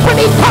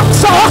property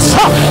comes to us,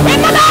 in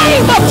the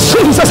name of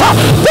Jesus.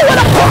 Do it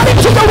according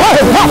to the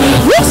word.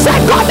 You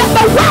said, God, that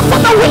the wrath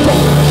of the wicked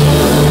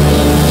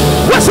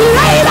was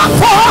laid up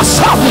for us.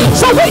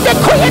 So we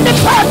decree and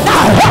declare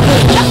now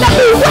that there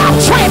be wealth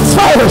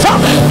transfers,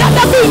 that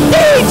there be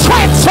deed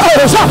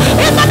transfers,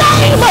 in the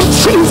name of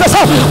Jesus.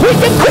 We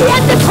decree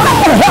and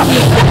declare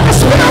that the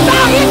spirit of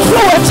our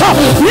influence,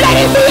 let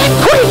it be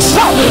increased,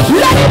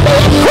 let it be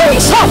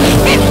increased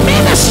in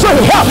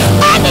ministry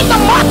and in the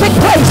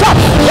marketplace.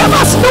 Give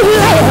us new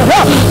land,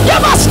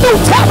 give us new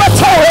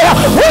territory.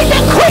 We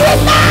decree it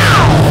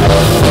now.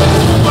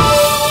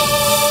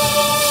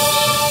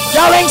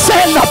 Y'all ain't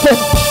saying nothing.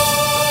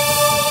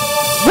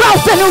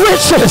 Wealth and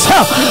riches,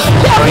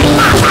 they're in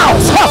my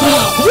house.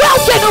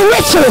 Wealth and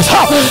riches,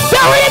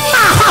 they're in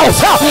my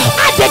house.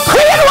 I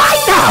decree it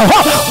right now.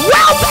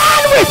 Wealth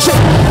and riches,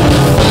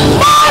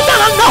 more than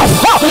enough.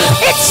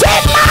 It's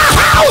in my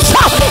house.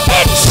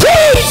 In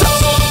Jesus.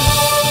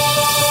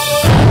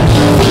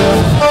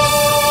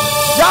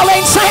 Y'all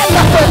ain't saying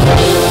nothing.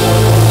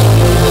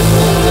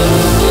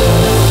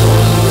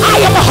 I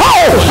am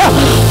whole.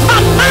 My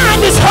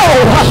mind is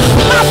whole.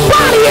 My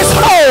body is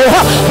whole.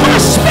 My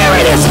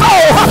spirit is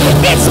whole.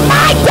 It's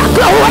my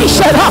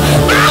declaration.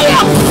 I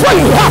am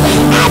free.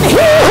 And he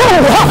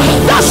who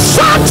the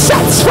Son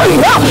sets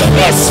free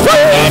is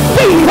free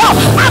indeed.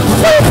 I'm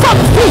free from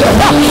fear.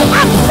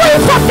 I'm free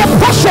from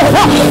depression.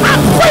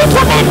 I'm free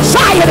from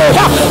anxiety.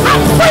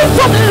 I'm free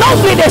from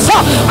loneliness.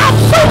 I'm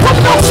free from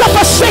low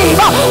self-esteem.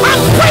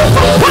 I'm free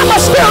from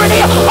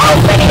promiscuity.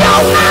 Open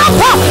your mouth.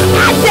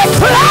 I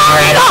declare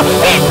it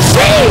in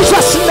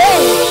Jesus'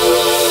 name.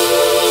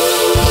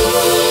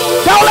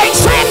 Y'all ain't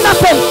saying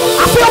nothing.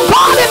 I feel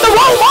God in the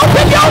room.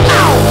 Open your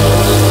mouth.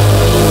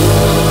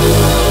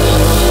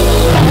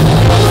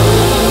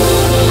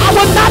 I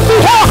will not be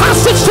held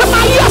hostage to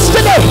my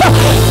yesterday.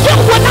 You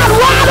will not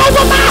ride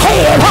over my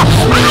head.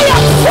 I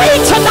am free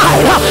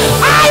tonight.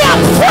 I am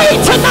free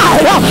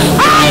tonight.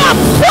 I am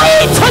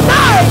free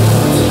tonight.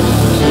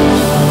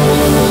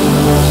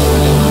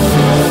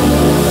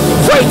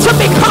 Free to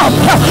become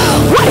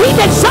what he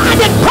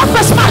designed and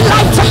purposed my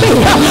life to be.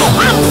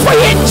 I'm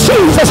free in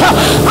Jesus.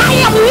 I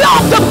am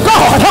loved of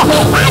God.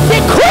 I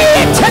decree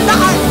it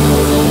tonight.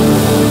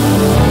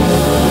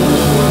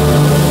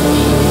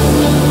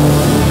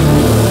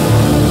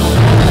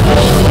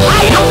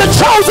 I am the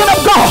chosen of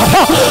God.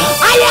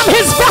 I am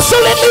his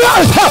vessel in the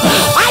earth.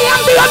 I am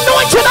the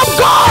anointed of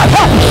God.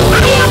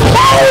 I am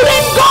bold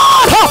in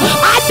God.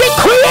 I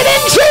decree it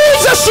in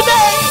Jesus'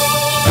 name.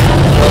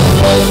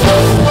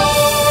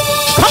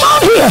 Come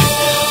on here.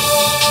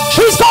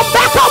 He's going to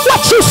back up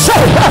what you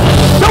say.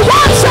 The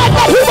word said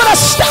that he will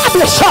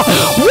establish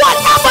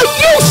whatever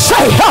you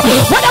say,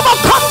 whatever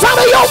comes out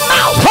of your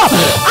mouth.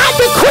 I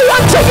decree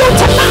unto you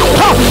tonight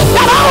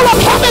that all of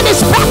heaven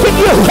is backing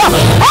you.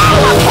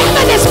 All of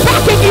heaven is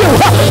backing you.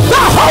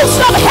 The host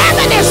of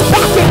heaven is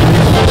backing you.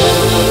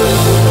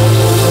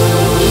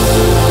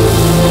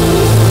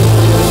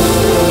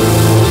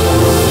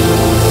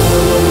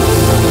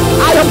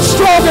 I am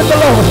strong in the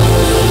Lord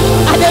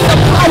and in the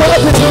power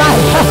of his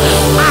might.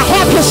 I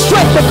have his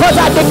strength because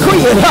I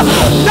decree it.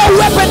 No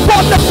weapon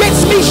formed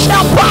against me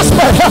shall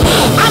prosper.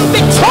 I'm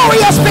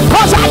victorious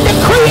because I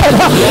decree it.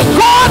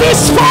 God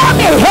is for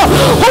me.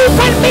 Who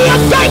can be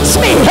against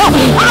me?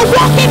 I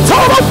walk in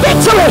total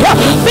victory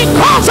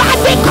because I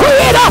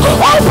decree it.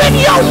 Open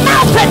your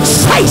mouth and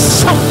say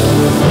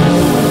something.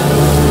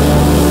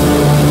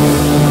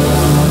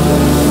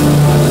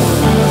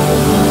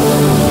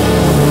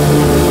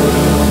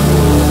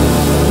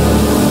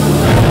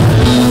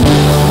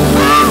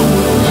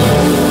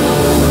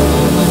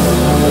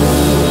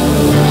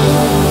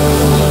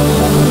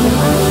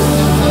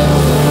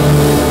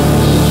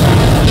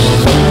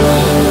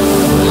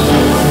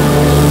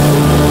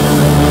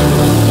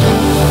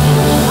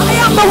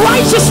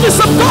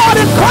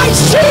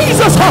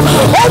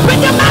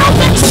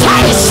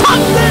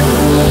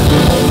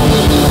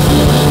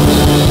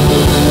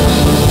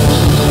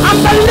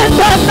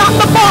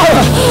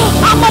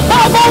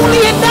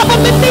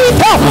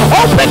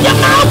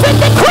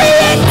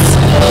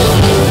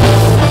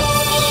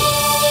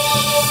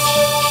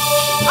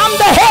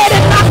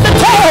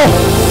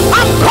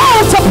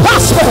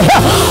 prosper.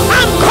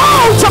 I'm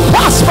called to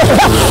prosper.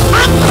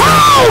 I'm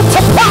called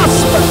to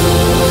prosper.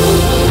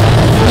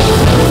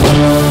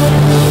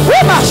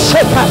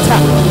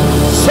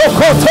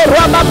 Sokoto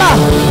Ramama.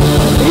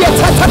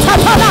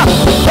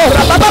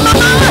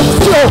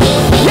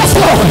 Yes,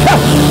 Lord.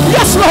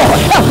 Yes, Lord.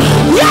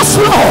 Yes,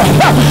 Lord.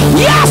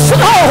 Yes,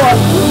 Lord.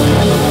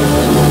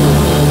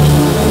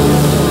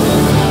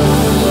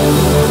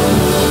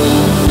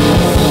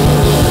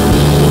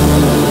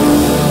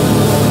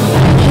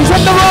 He's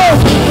in the room.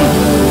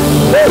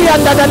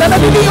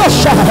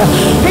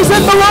 He's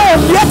in the room.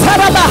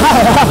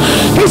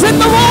 He's in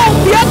the room.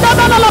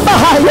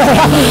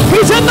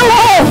 He's in the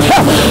room.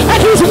 And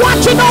he's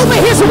watching over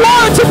his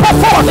word to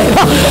perform it.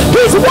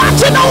 He's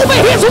watching over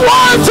his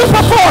word to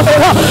perform it.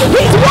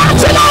 He's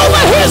watching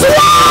over his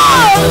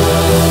word.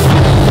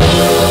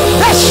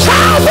 There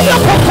shall be a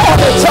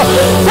performance.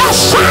 There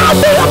shall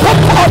be a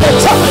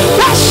performance.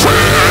 There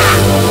shall.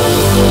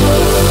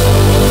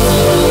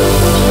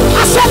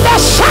 I said there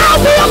shall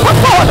be a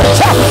performance.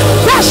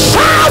 There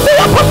shall be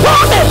a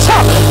performance.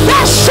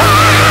 There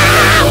shall.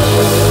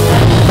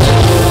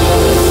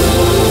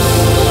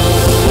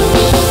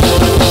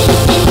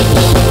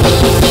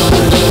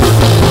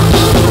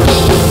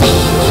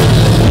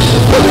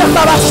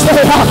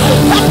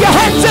 Clap your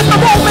hands in the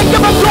room and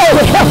give them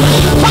glory.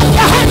 Clap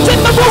your hands in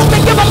the room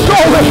and give them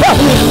glory.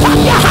 Clap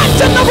your hands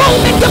in the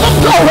room and give them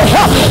glory.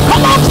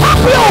 Come on, clap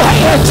your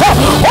hands.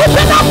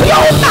 Open up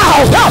your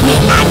mouth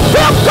and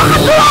give God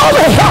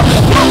glory.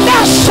 And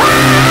there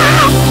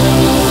shall.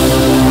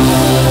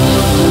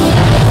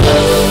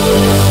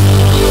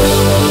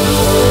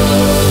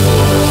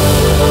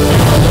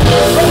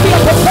 There'll be a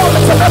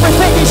performance of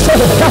everything he said.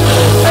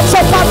 And so,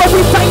 Father,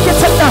 we thank you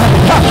tonight.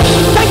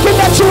 Thank you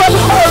that you have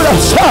heard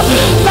us.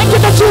 Thank you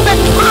that you've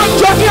inclined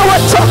your ear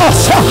to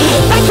us.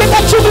 Thank you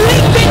that you've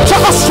leaned into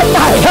us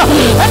tonight.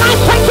 And I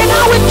thank you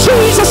now in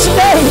Jesus'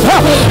 name,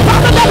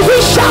 Father, that we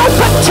shall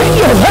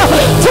continue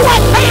to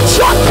advance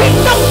your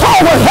kingdom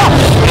forward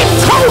in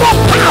total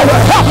power,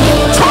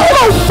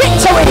 total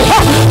victory,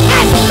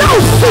 and no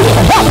fear.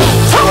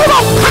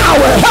 Total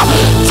power,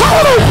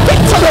 total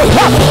victory,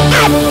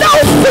 and no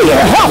fear.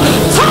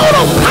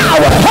 Total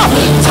power,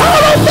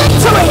 total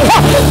victory,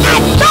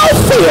 and no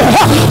fear.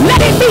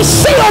 Let it be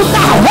sealed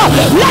now.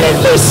 Let it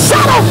be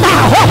settled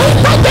now.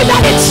 Thank you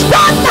that it's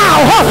done now.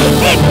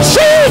 In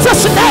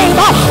Jesus' name,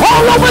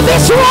 all over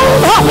this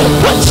room,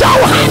 put your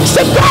hands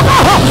together.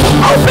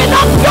 Open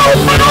up your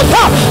mouth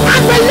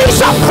and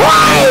release a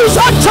praise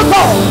unto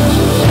God.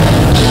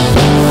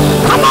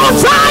 Come on,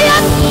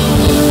 Zion.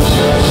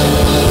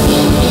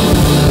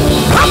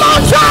 Come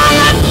on,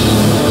 Zion.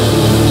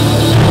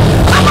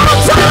 Come on,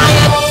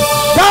 Zion.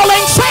 Y'all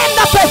ain't saying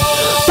nothing.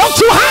 Don't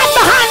you hide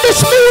behind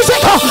this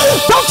music.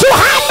 Don't you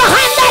hide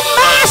behind that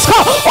mask.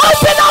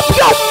 Open up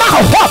your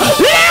mouth.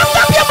 Lift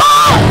up your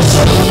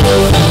voice.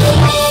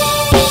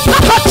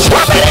 Like a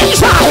trumpet in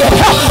Zion.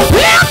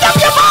 Lift up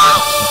your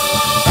mouth.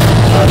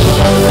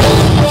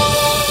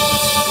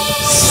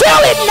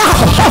 Seal it now.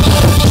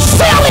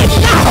 Seal it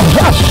now.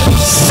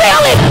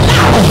 Seal it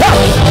now.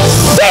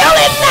 Seal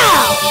it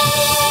now.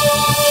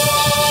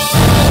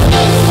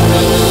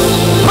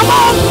 Come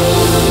on.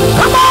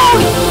 Come on.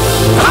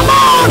 Come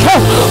on.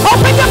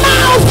 Open your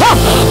mouth.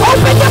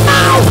 Open your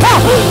mouth.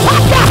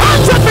 Clap your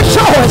hands and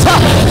rejoice.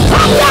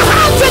 Clap your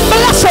hands and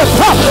bless him.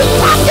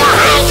 Clap your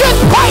hands and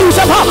praise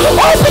him.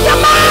 Open your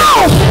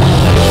mouth.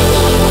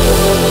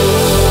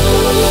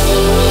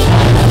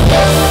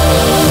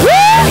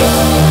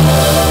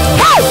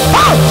 Hey,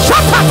 oh,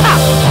 shut up.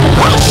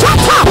 Oh,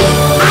 shut up.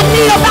 I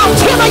need about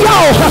 10 of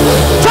y'all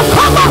to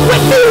come up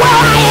with me where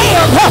I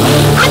am.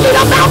 I need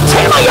about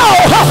 10 of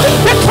y'all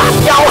to clap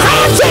your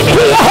hands in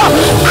here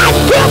and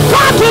give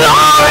God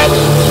glory.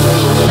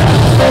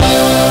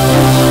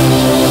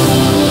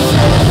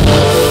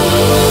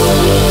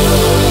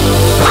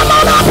 Come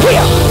on up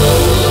here.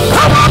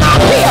 Come on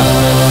up here.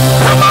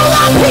 Come on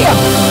up here.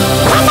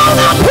 Come on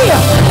up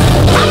here.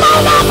 Come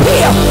on up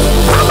here.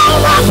 Come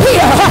on up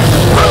here.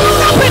 Come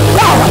on up in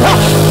God.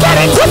 Get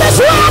into this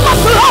realm of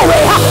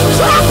glory.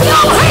 Clap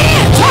your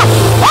hands.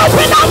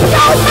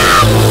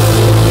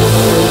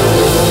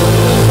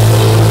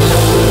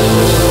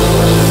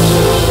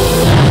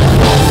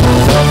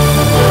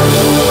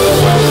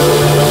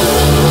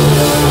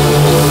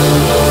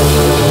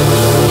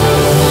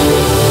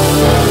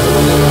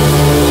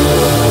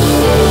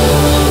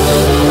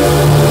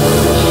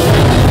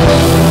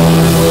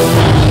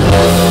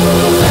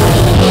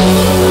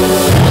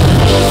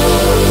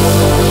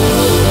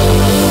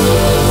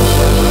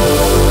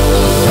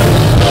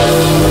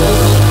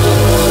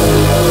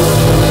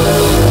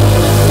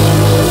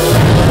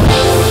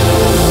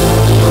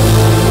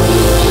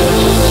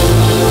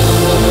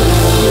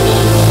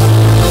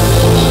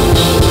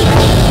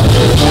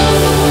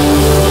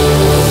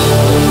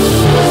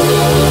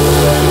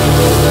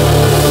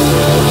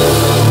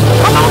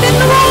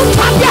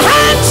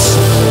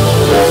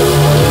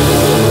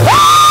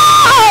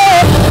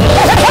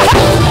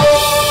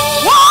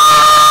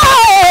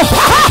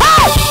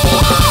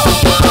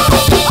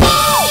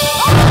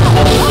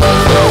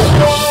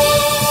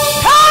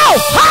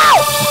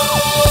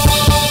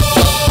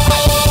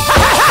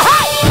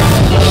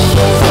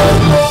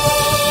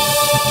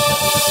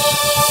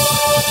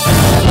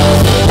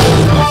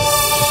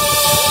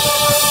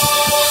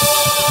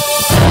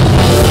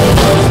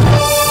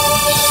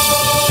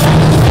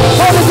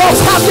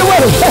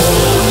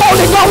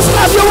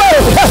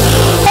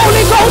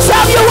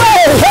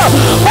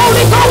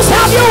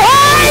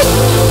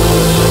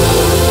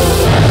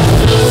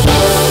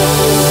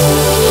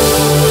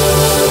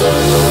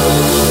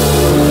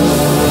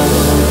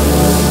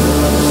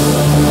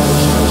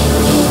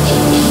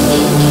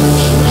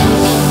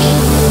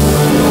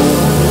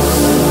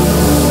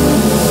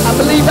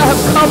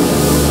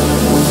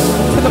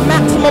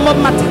 maximum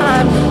of my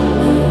time.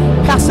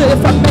 Pastor,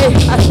 if I may,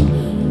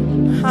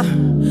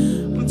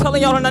 I'm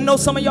telling y'all, and I know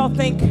some of y'all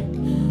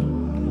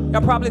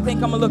probably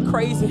think I'm a little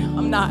crazy.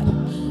 I'm not.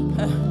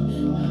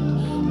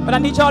 But I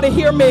need y'all to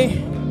hear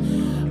me.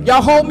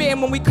 Y'all hold me,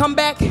 and when we come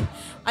back,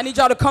 I need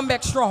y'all to come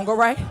back strong, all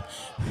right?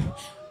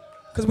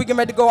 Because we getting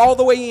ready to go all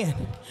the way in.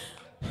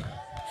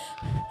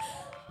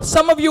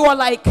 Some of you are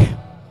like,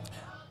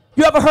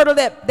 you ever heard of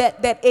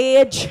that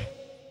edge?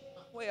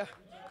 Where?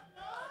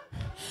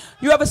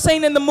 You ever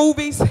seen in the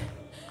movies?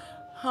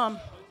 I'm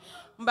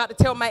about to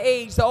tell my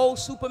age, the old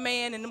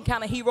Superman and them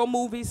kind of hero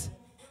movies,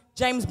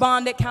 James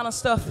Bond, that kind of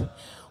stuff,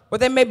 where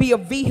there may be a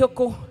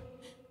vehicle,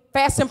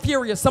 Fast and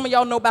Furious, some of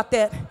y'all know about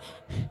that,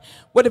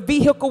 where the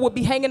vehicle would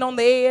be hanging on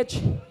the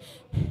edge,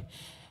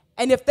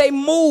 and if they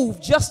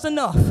move just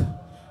enough,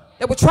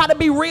 they would try to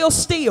be real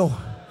still,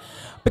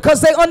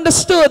 because they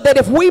understood that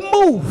if we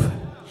move,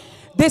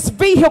 this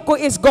vehicle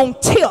is going to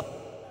tip,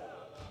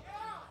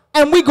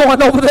 and we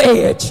going over the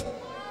edge.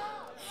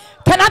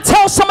 Can I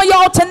tell some of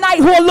y'all tonight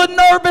who are a little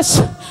nervous?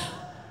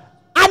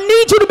 I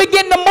need you to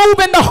begin to move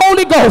in the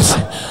Holy Ghost,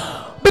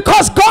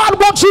 because God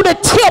wants you to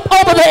tip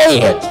over the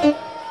edge.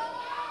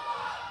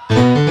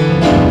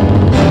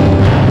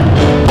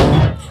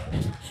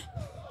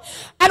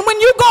 And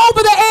when you go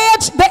over the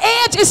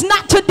edge is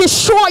not to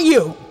destroy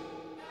you.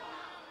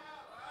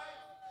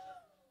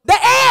 The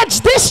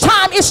edge this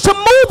time is to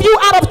move you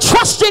out of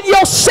trusting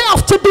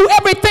yourself to do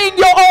everything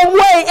your own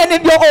way and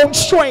in your own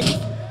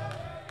strength.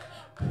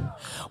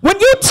 When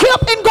you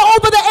tip and go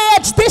over the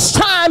edge this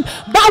time,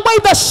 by way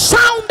the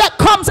sound that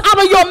comes out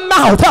of your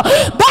mouth,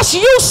 that's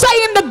you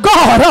saying to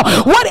God,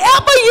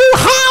 whatever you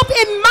have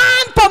in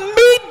mind for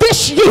me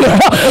this year,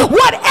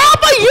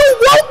 whatever you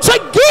want to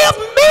give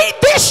me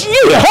this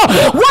year,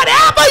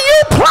 whatever you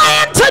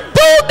plan to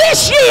do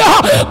this year,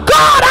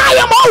 God,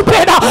 I am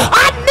open.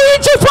 I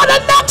need you for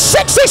the next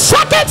 60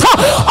 seconds.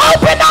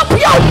 Open up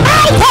your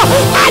mouth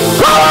and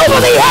go over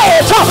the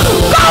edge. Go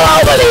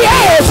over the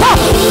edge.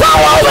 Go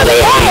over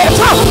the edge.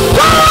 Go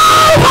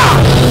over.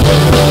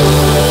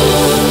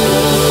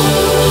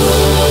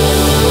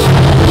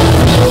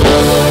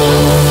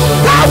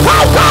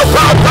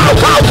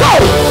 Go.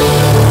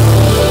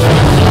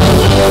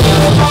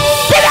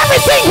 Get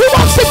everything he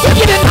wants to give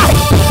you tonight.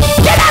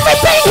 Get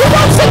everything he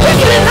wants to give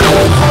you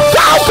tonight.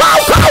 Go.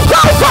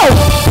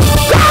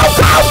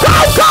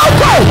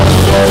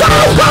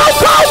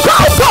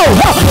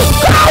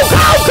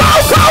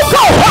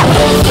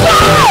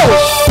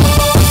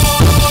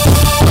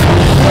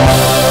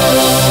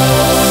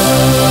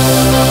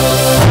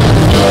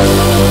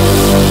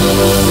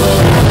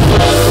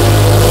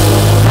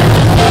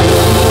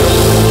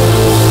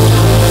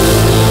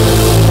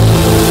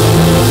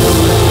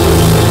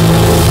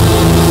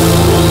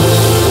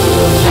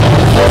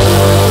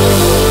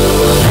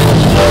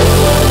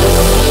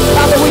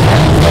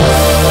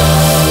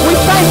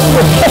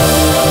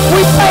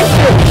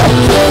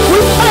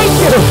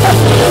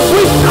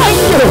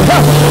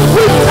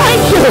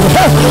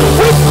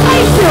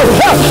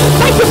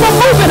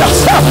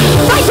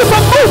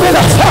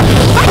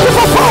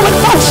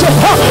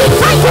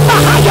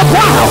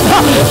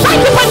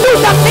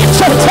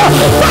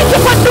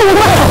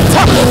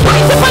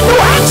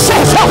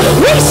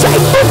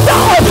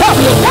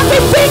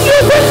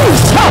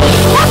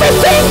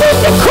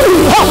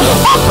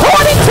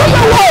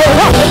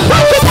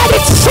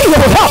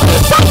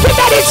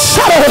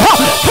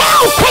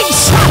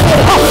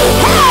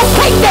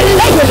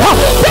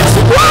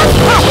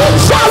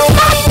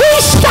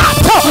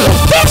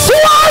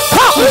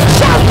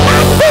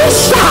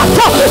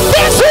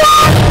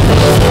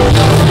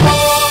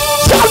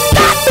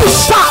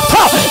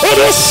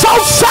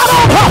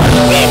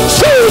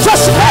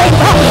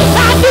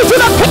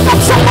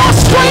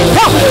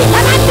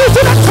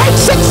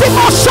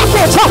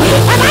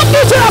 And I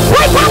need you to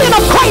break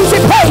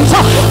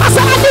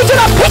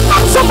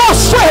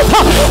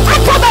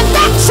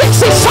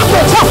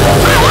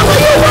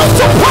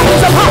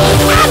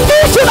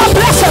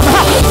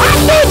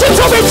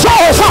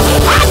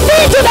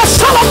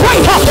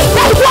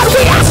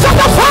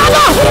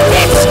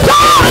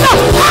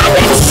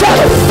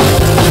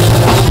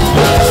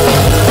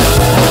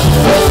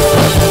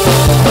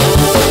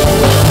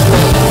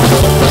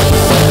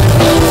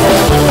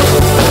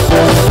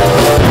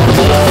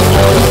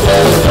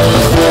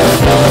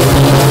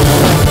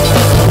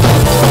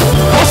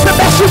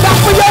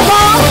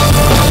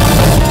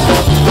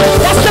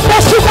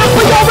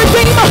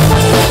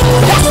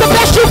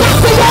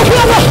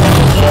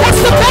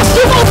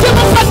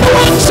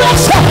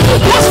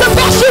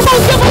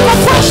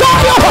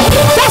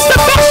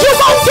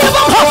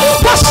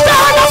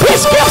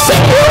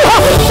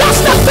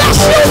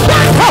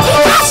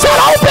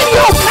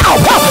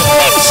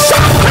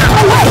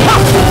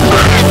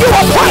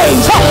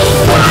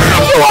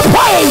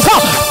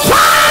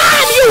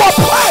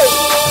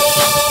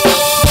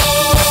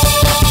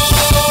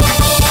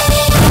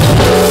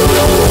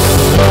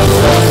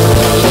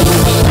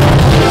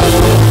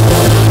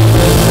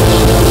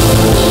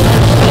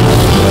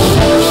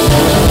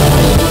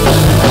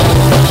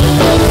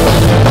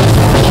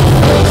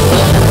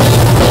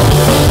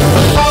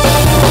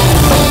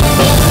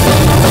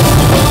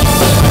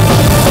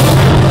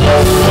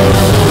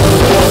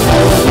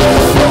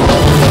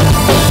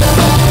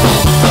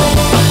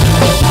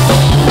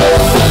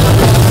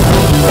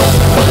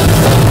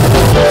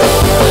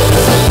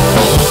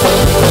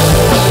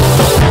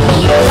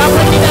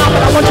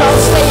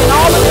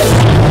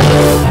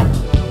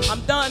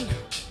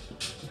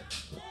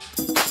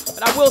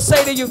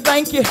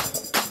Thank you.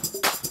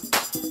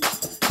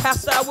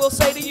 Pastor, I will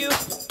say to you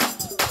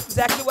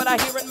exactly what I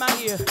hear in my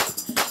ear.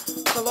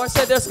 The Lord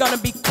said there's going to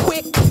be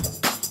quick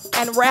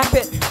and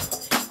rapid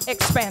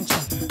expansion.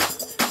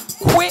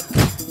 Quick,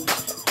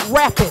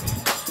 rapid.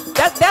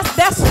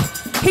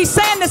 He's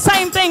saying the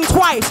same thing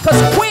twice,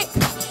 because quick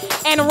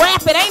and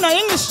rapid ain't an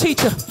English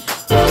teacher.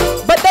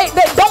 But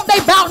don't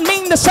they about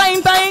mean the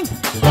same thing?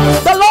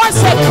 The Lord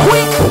said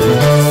quick,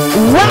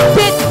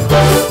 rapid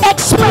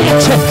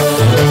expansion.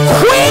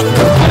 Quick,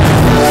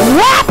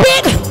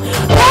 rapid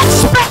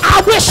expansion.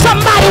 I wish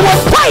somebody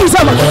would praise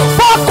him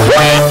for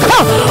quick,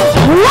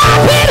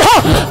 rapid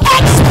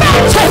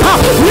expansion.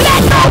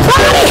 Let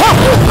nobody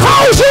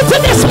cause you to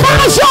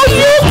despise your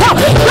youth.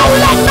 Don't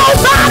let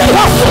nobody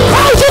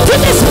cause you to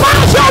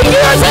despise your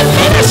years in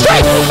ministry.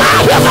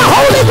 I hear the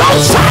Holy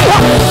Ghost say,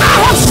 I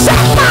have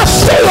set my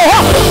seal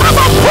of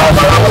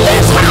approval on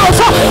this house.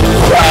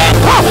 Quick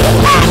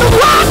and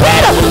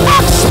rapid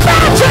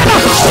expansion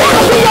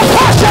shall be a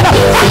portion,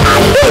 and I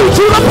need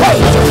you to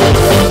praise.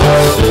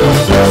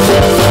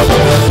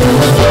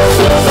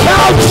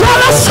 Now,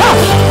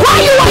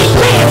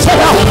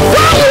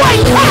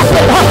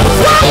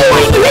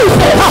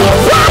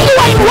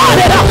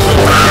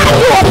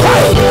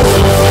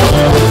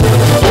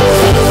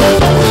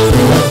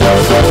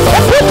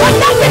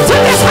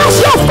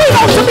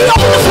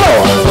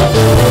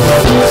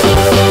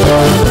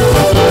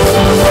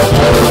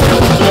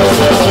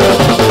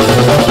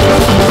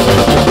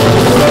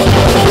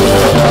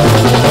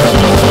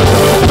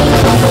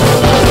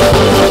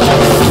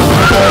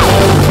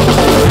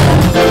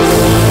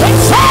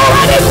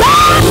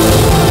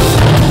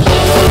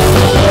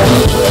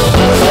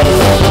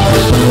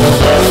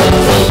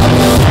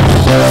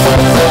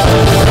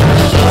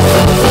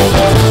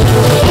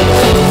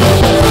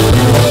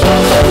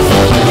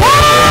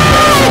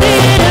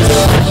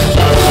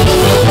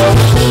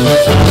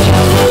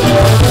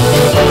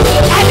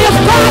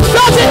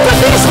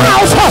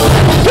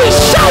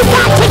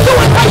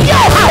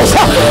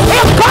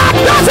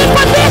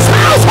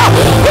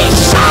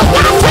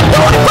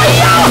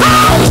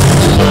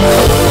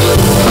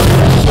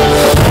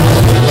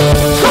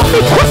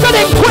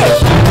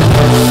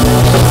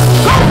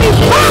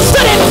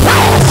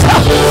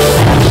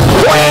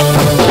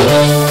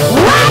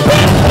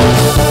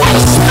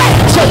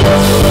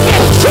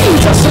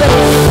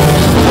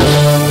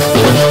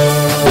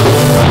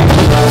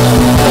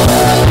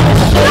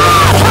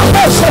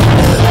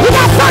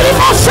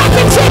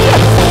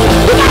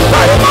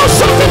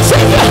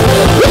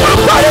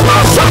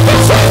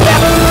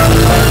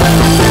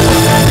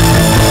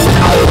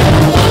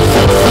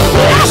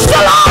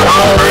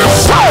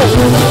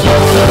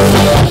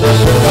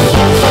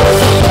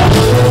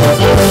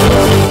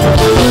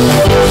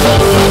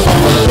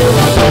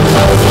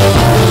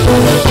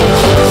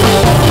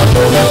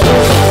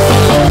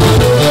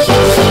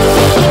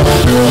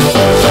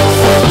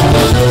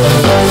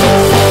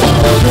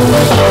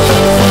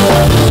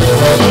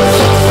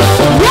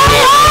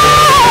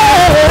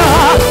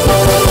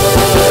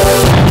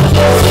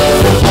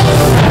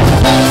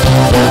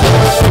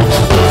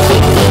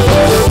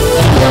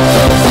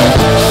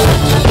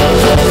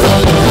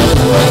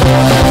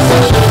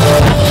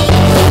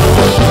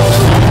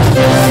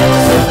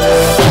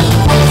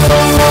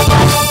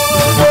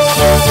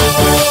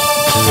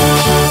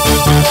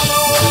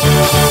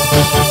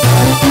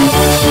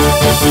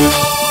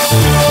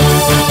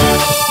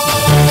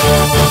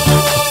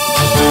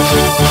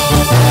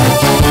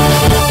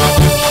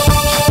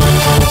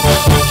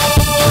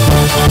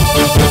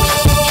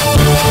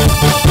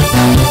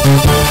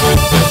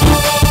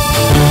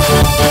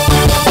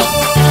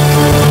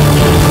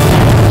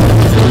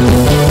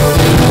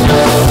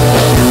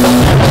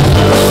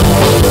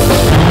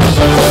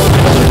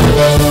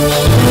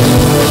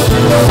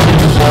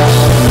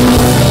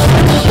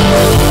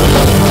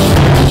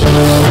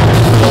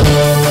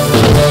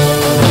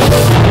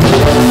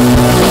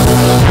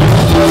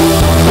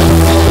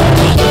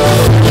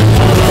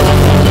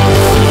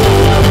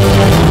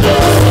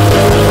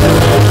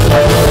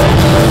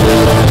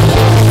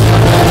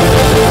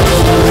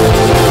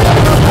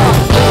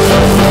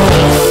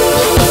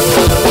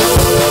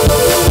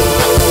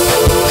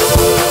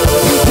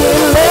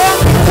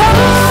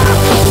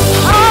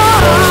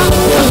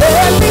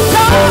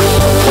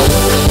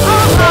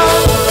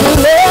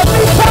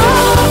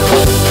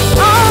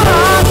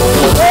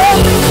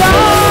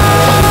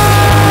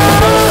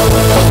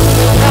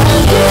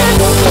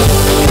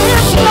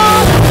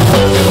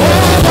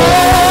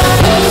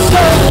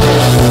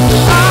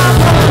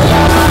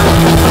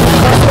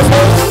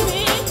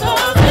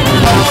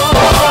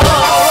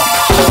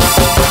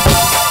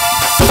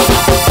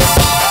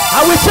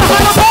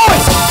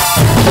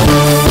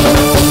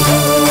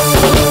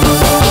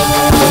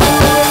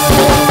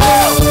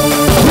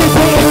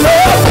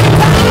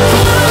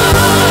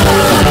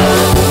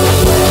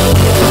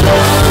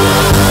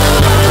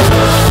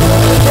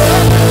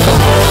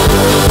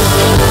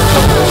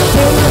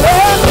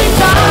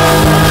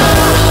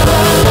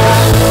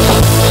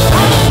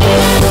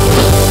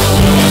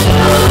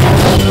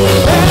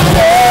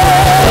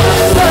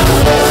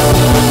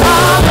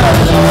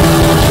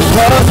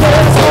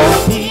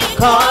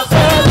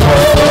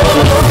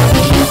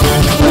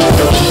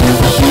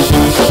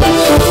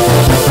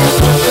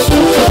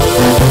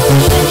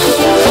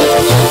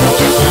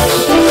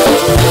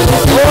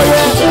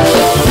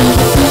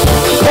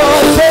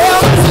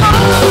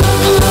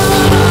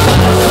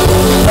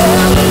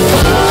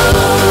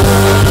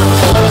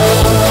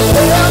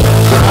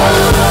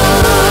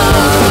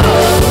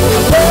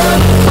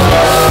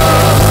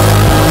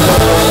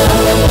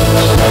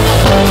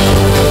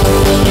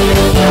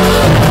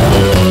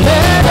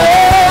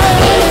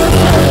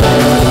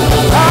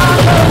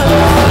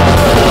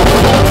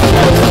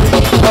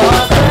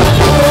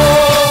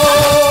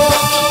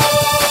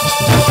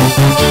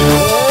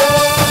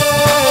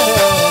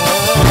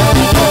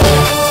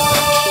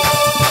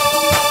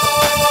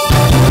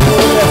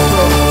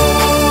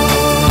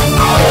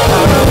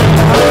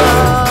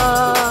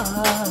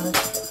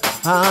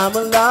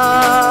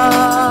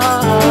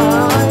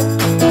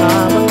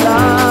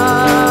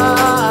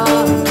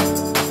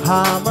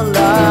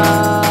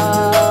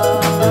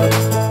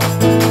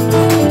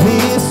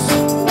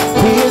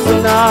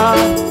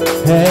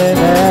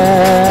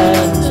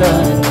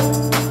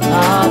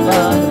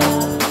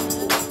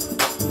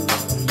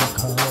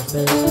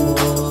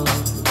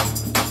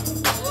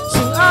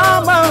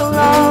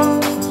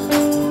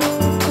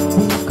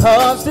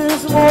 because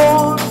there's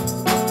more.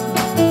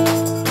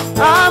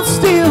 I'm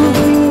still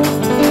here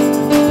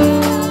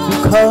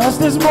because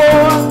there's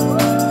more.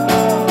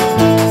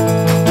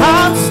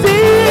 I'm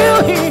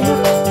still here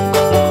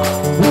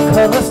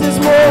because there's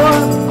more.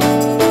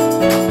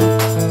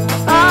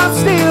 I'm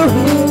still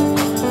here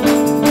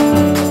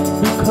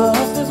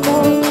because there's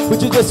more.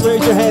 Would you just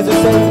raise your hands and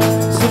say,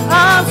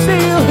 I'm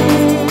still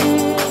here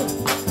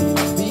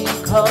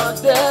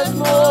because there's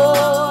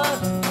more.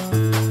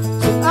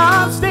 Say,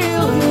 I'm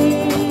still here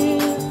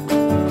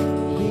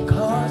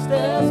because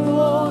there's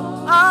more.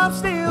 I'm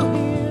still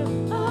here.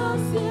 I'm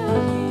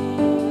still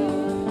here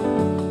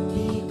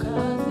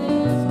because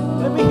there's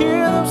more. Let me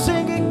hear them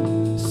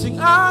singing. Sing,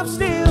 I'm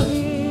still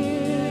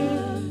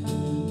here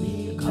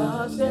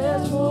because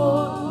there's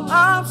more.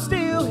 I'm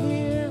still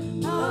here.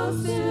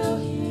 I'm still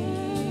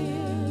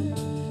here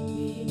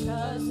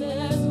because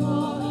there's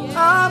more.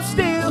 I'm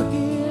still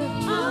here.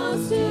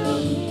 I'm still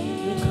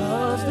here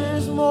because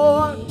there's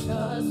more.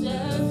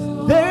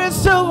 There's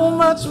so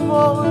much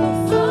more.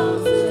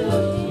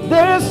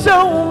 There's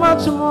so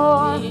much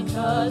more.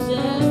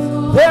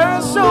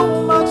 There's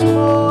so much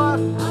more.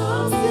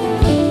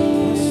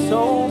 There's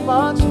so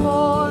much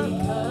more.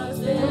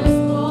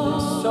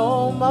 There's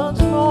so much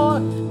more.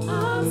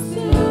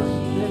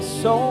 There's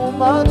so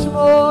much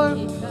more.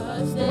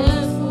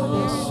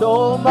 There's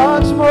so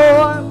much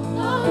more.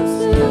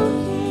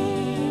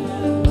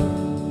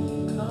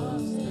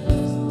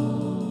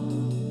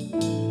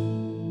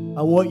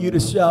 I want you to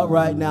shout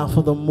right now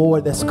for the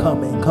more that's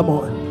coming. Come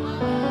on.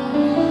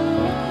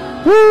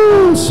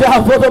 Woo!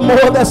 Shout for the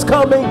more that's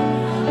coming.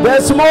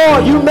 There's more.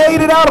 You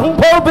made it out on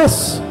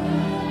purpose.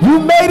 You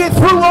made it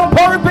through on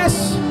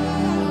purpose.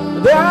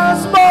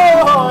 There's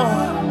more.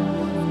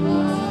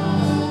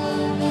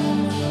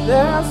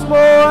 There's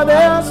more.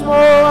 There's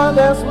more.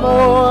 There's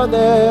more.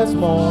 There's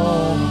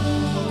more.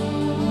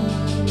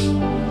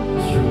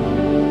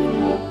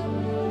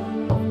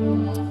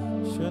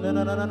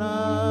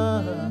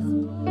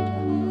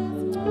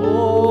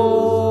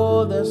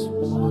 Oh, there's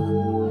more.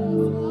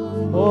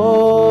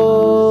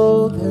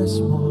 Oh, there's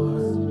more.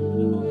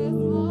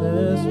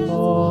 There's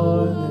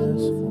more.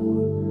 There's more.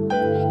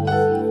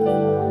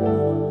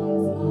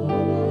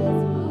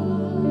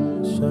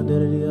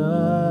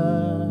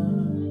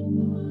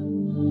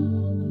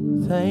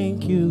 Thank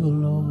you,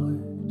 Lord,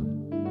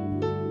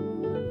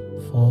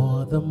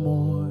 for the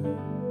more.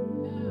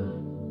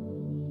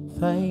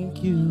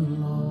 Thank you,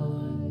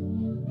 Lord,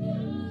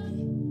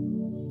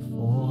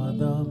 for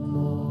the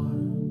more.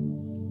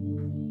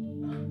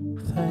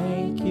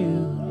 Thank you,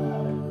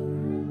 Lord,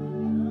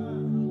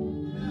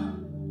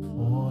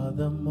 for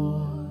the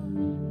more.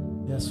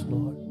 Yes,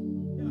 Lord.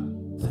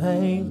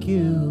 Thank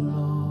you,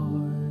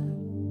 Lord,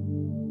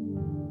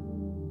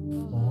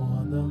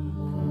 for the more.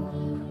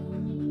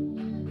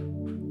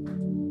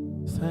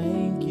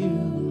 Thank you,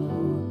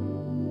 Lord,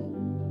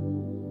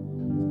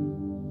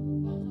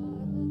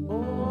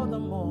 for the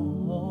more.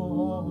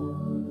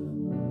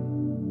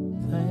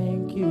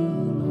 Thank you,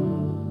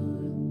 Lord,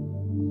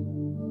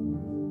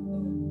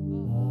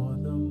 for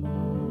the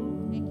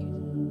more. Thank you,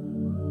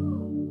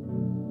 Lord.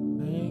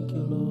 Thank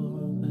you,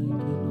 Lord.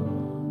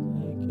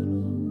 Thank you,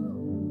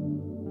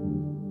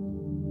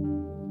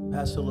 Lord.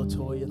 Pastor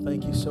Latoya,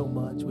 thank you so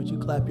much. Would you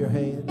clap your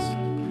hands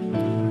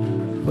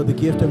for the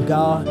gift of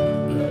God?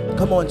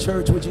 Come on,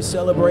 church, would you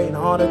celebrate and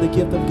honor the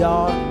gift of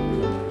God?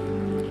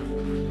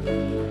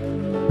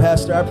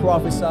 Pastor, I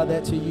prophesy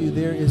that to you.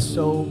 There is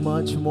so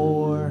much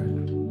more.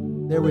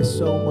 There is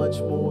so much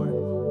more.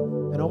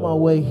 And on my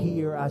way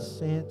here, I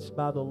sensed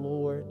by the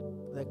Lord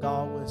that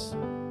God was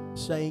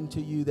saying to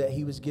you that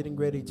he was getting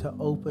ready to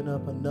open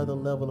up another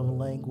level of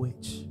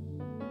language.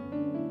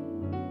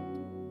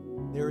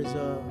 There is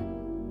a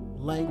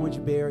language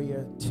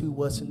barrier to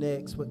what's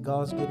next, but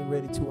God's getting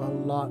ready to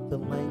unlock the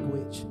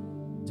language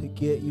to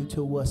get you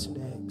to what's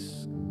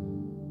next.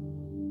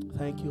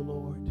 Thank you,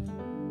 Lord,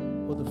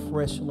 for the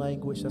fresh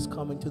language that's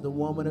coming to the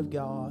woman of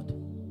God.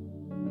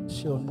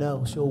 She'll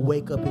know. She'll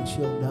wake up and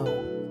she'll know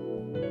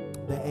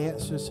the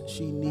answers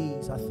she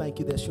needs. I thank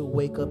you that she'll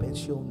wake up and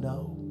she'll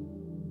know.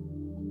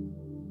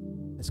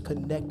 It's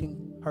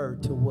connecting her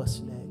to what's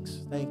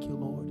next. Thank you,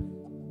 Lord.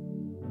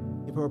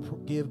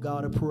 Give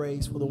God a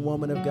praise for the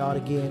woman of God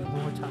again.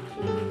 One more time.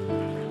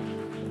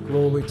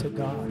 Glory to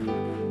God.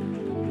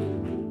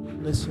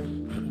 Listen.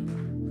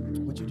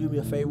 Would you do me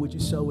a favor? Would you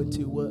sow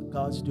into what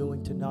God's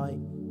doing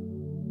tonight?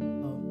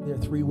 There are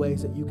 3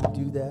 ways that you can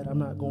do that. I'm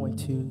not going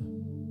to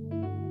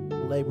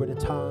belabor the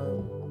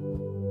time.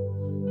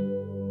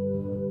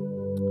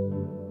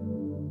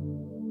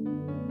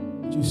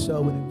 Would you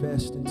sow and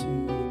invest into the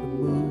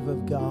move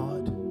of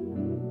God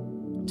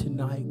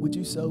tonight? Would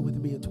you sow with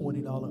me a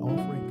 $20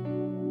 offering?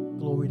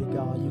 Glory to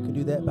God. You can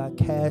do that by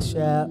Cash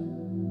App.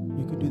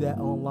 You can do that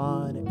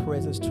online at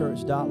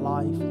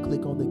presencechurch.life and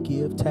click on the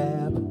Give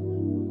tab.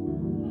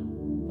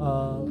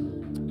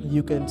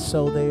 You can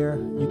sow there.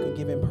 You can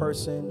give in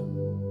person,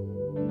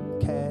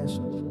 cash.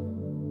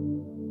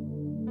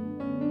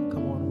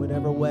 Come on,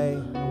 whatever way.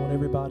 I want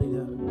everybody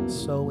to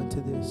sow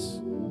into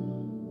this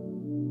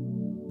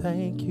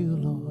Thank you,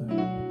 Lord,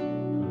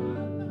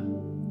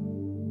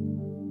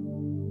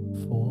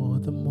 for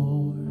the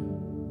more.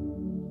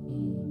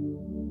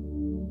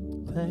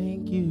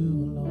 Thank you,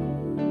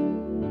 Lord,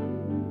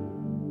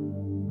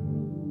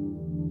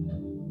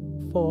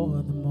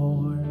 for the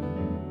more.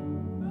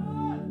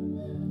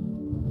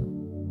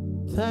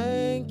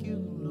 Thank you,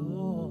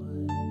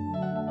 Lord,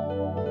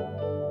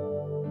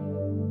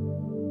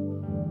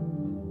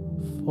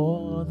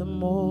 for the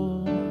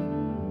more.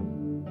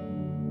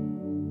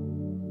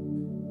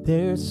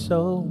 There's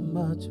so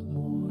much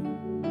more,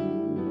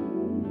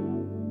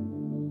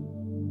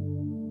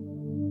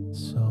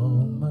 so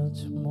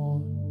much more.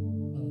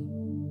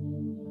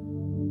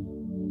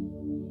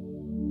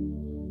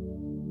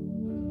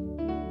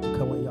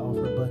 Come on, your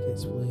offering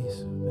buckets,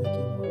 please. Thank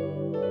you,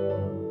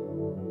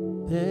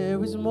 Lord.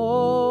 There is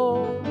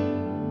more,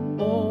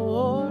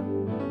 more.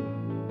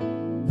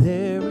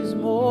 There is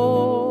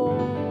more.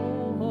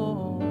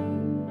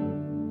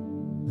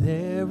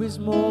 There is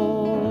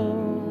more.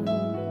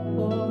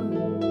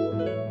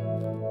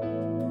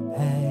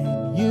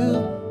 And you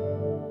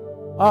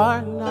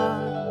are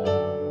not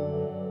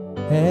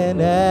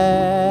an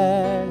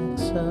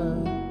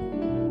answer.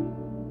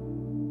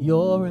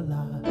 You're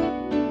alive.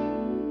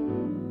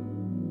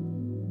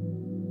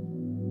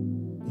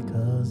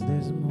 Because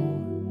there's more.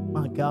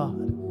 My God.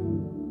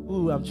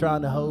 Ooh, I'm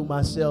trying to hold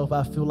myself.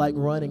 I feel like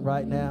running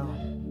right now.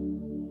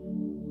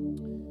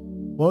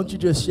 Won't you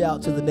just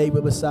shout to the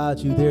neighbor beside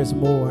you, there's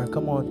more.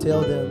 Come on,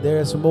 tell them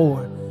there's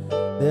more.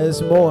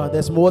 There's more.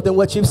 There's more than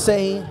what you've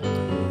seen.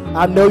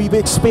 I know you've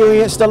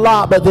experienced a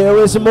lot, but there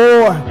is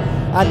more.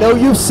 I know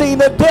you've seen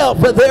the depth,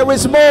 but there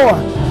is more.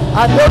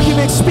 I know you've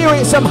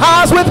experienced some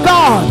highs with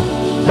God,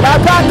 but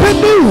I've got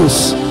good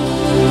news.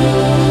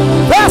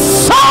 There's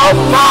so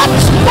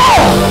much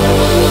more.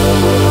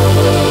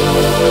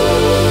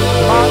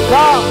 My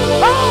God.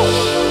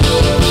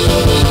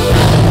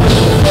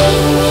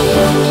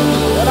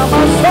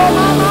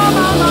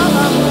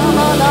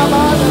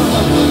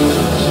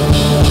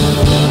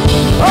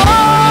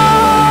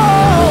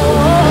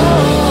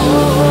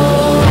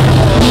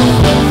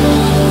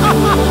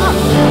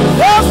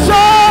 There's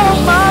so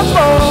much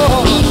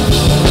more.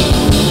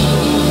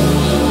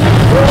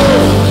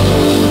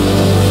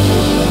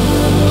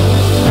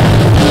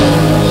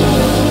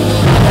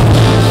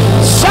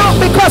 Shout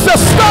because the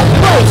stuck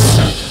place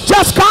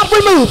just got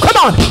removed. Come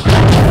on.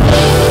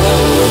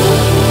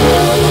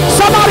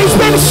 Somebody's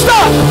been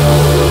stuck,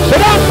 but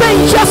that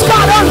thing just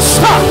got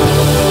unstuck.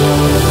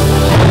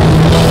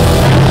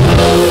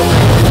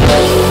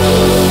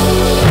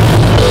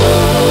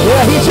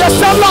 Yeah, he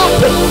just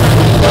unlocked it.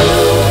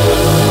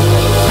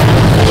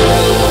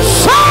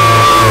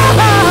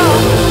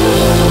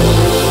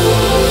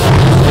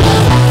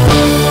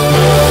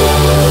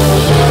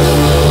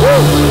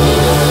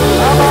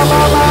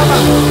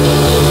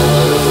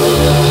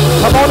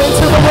 Come on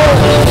into the room.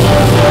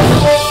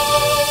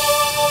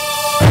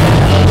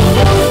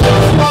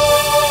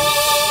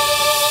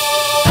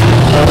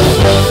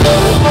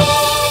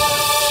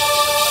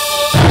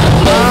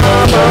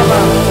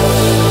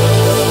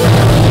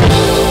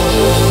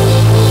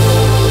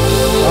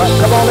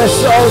 Come on, let's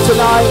sow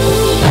tonight.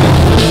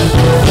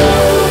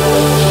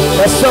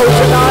 Let's sow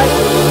tonight.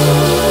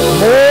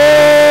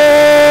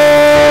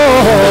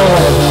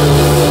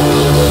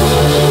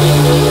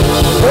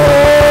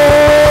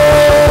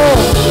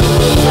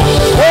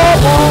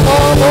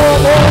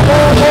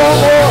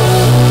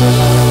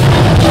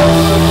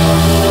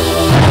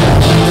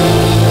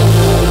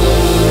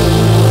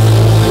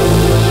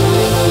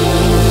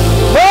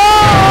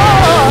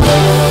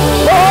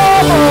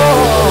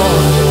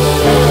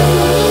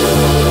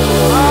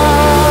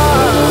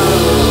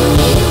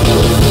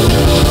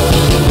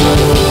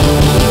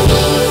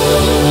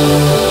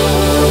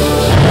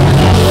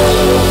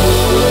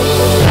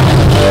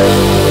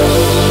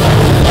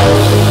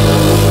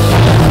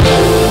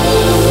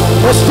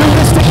 Let's do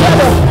this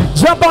together.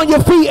 Jump on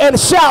your feet and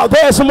shout,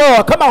 there's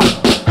more. Come on. Woo!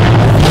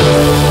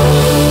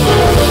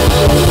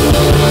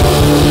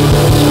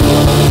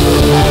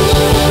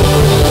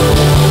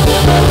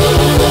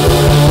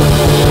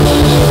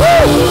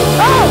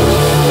 Oh!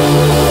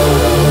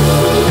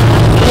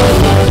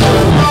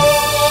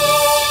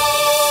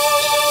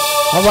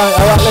 All right,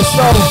 let's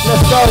sow.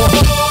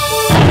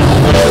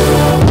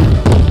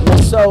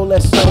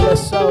 Let's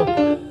sow.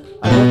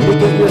 I want you to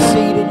get your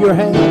seed in your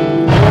hand.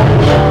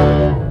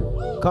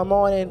 Come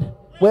on in.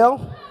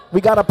 Well, we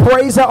got a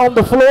praiser on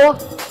the floor.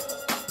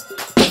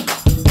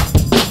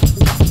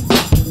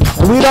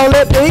 And we don't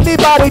let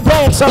anybody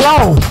dance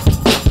alone.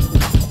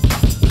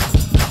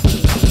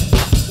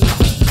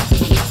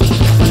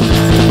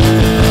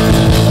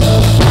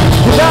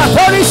 You got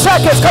 30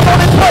 seconds. Come on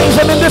and praise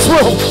him in this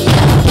room.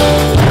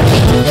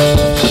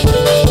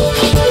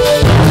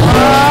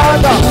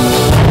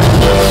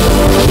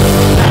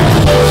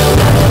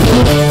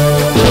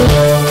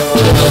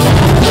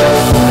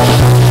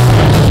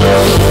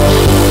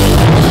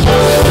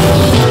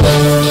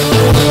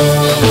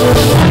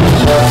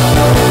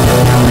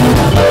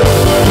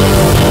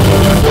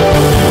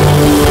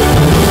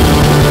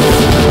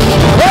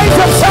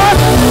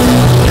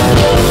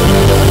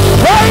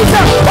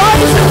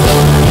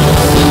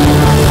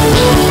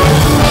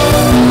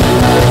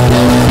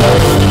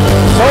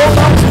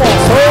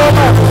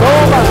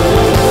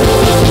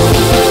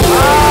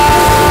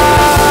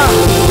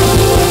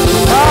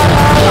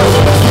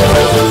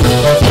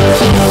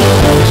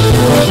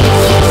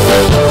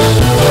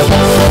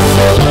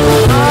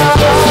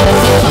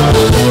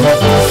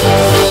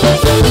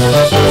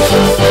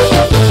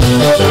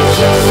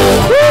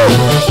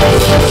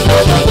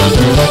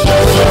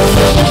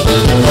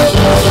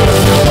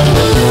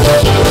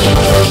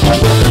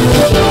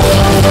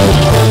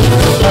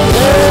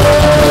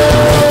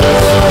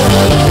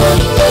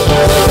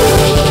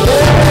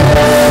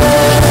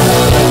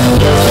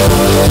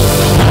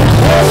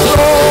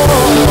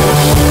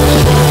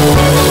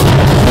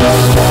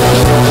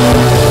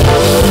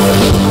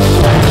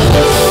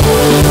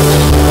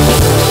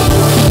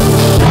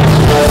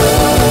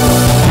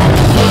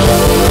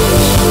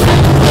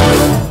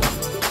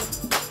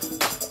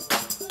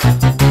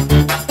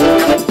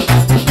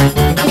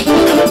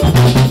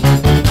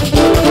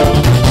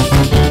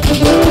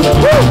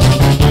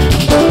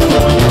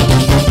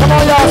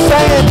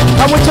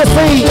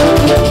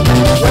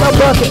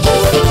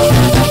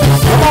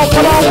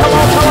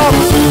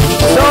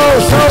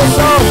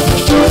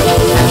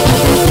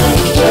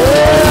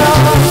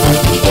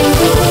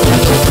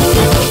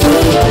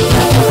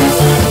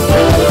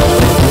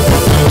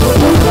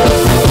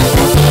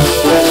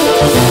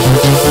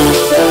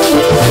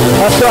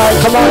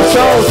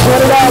 on, $20.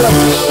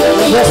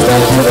 Invest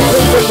that into the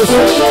kingdom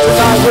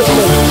tonight with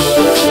me.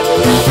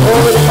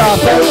 Glory to God.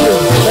 Thank you.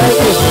 Thank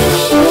you.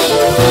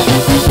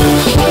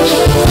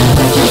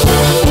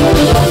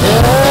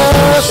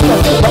 Yes.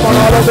 Come on,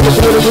 all over the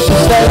building with your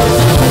stand.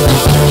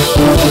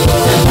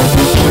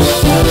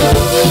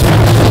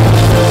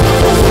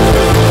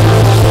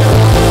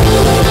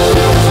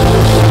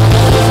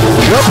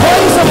 Your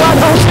praise of my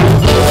house.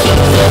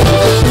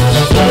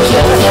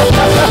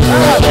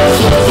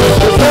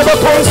 The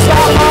devil can't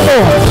stop my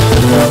Lord.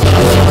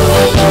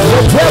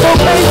 The devil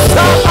can't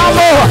stop my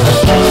Lord.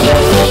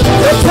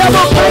 The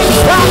devil can't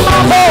stop my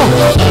Lord.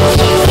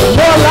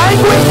 More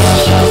language.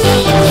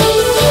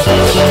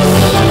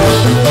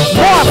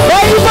 More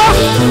favor.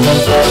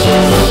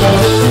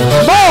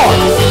 More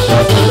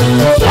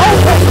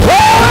open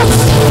doors.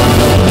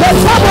 The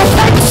devil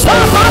can't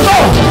stop my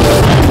Lord.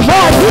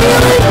 More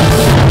healing.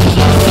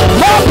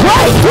 More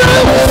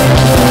breakthrough.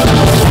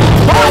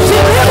 More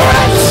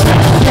deliverance.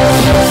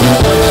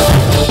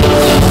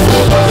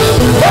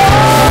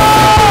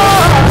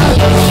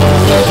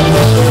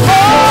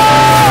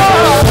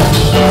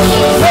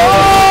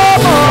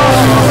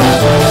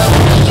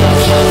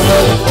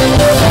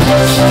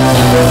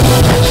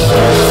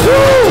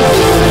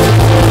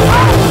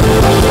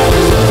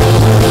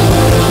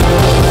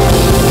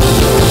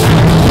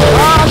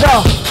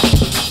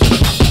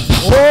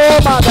 Oh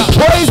my God.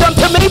 Praise him,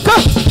 Tamika.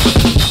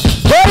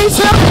 Praise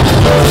him.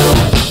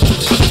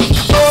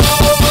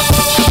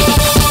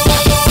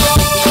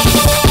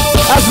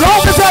 As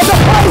long as there's a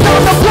praise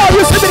on the floor,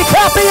 you should be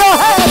clapping your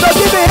hands or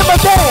giving him a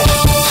dance.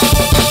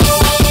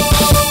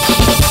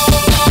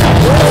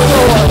 Yes,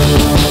 Lord.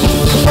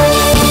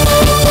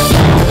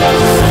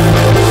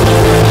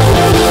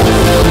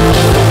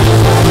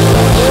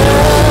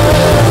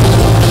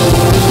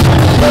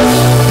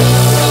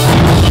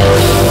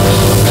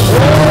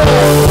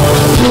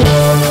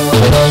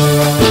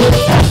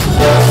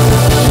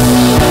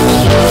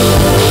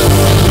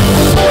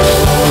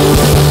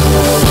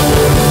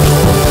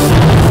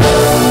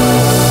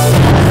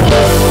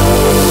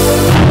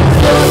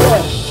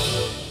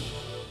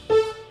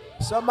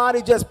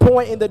 Somebody just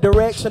point in the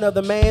direction of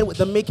the man with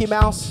the Mickey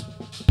Mouse,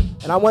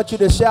 and I want you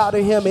to shout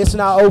to him, it's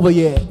not over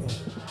yet.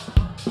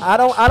 I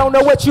don't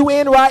know what you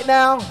in right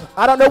now.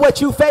 I don't know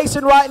what you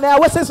facing right now.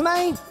 What's his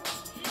name?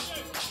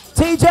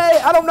 TJ,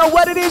 I don't know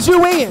what it is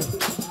you in.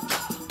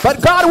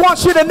 But God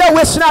wants you to know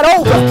it's not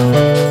over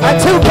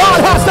until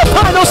God has the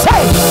final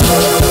say.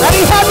 And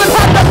he hasn't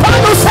had the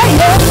final say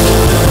yet.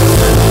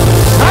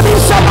 I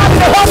need somebody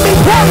to help me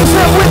praise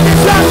him with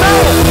this young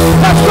man.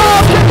 That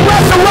God can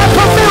resurrect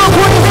a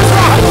miracle in his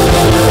life.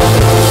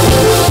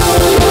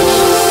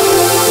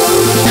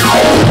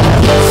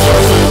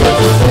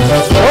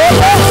 Oh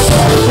yes.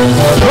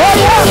 Oh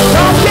yes.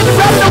 God's getting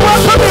ready to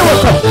work a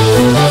miracle.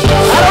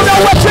 I don't know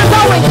what you're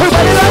going through,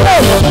 but it ain't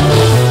over.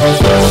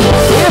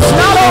 It's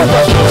not over.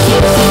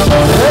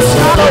 It's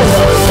not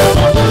over.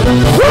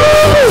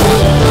 Woo!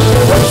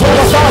 The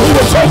devil thought he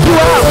would take you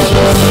out.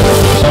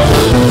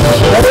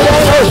 But it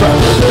ain't over.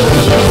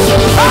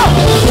 Oh!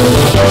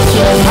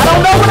 I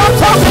don't know what I'm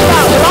talking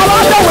about, but all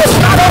I know is it's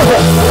not over.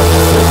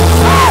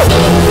 Oh!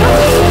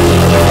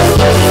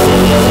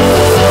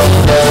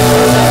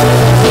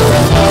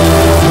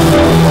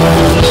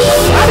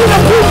 I need a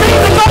few things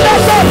to go back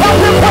there and help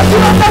him put you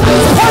up there.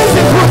 He's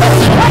praising through, but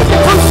he's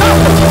praising through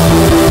something.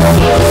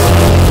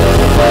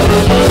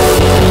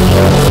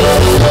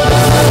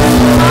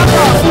 My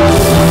God.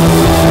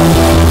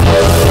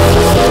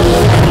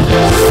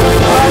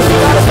 All right, you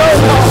gotta go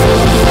now.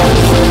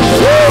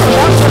 Woo,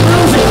 that's the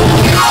music.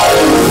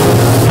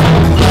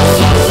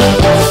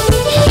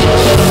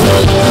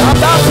 I'm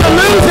about to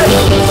lose it.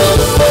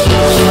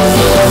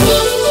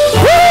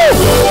 Woo!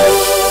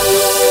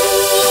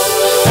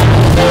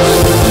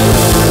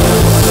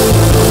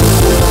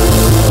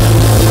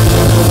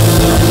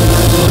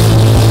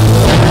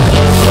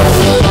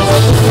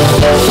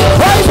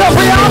 Praise the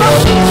Brianna.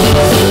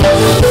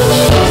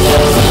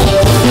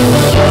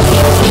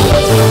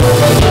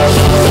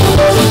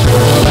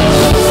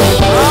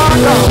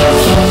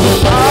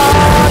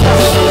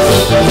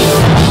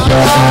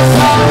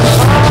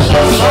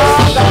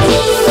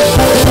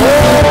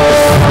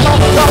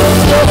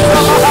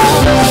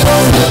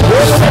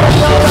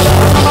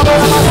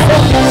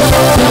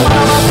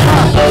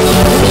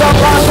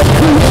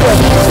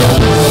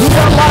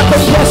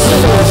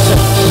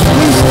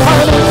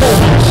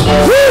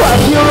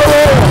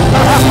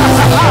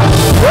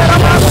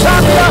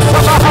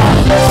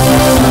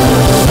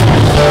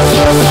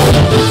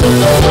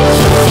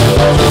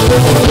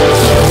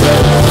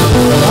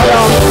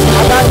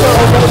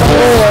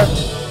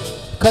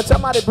 Could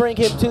somebody bring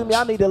him to me?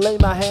 I need to lay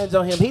my hands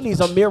on him. He needs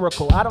a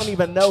miracle. I don't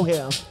even know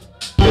him,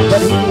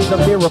 but he needs a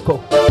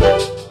miracle.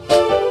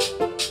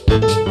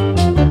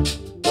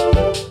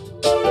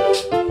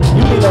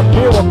 You need a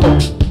miracle.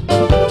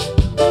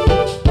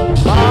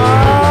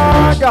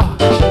 My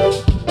God.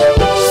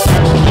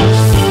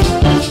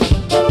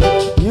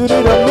 You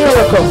need a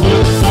miracle.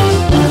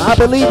 I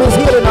believe it's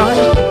here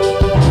tonight.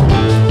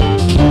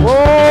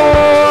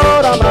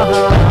 Oh,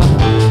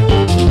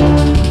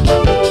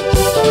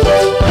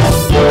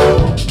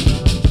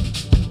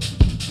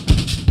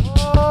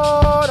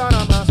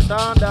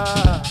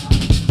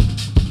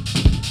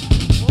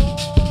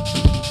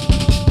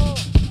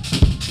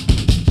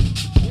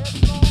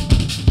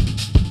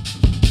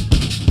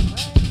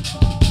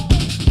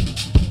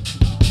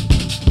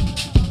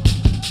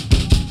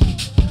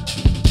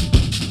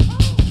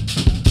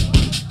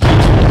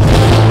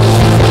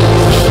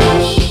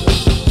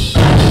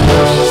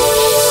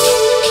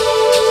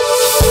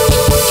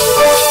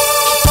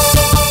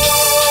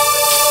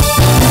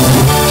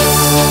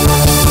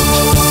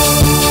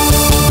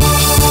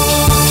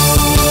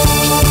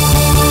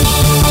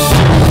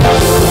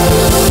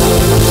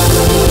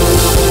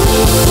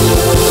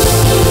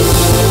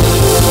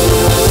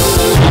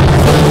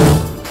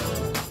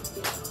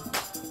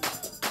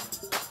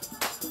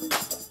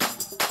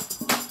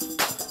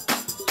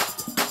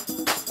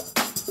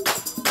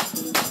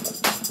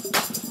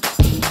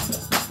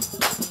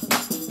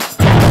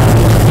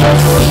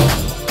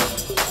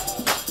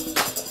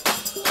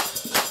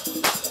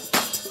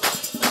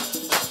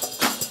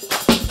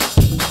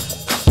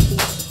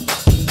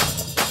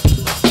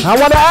 I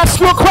want to ask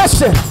you a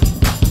question.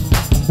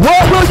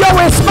 What will your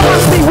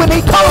response be when he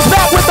comes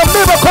back with the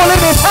miracle in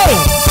his hand?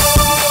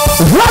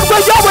 What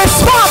will your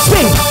response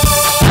be?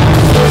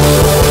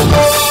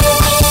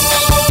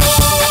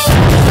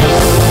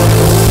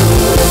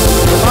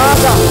 My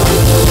God.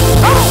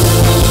 Oh.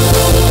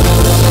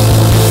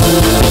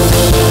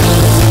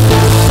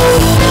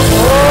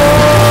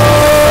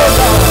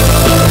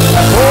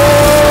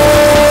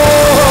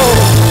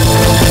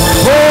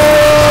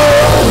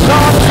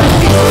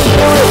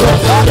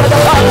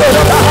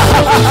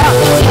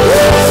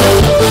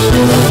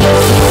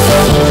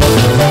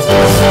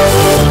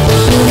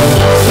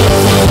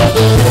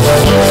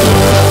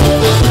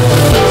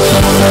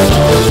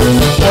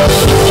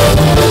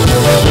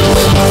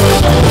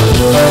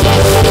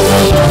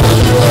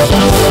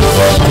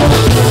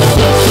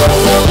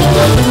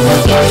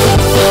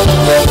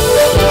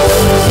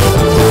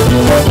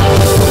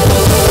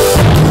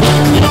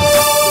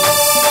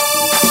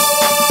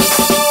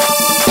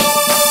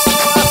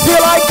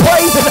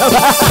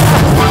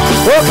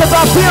 Well, because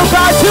I feel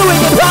God doing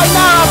it right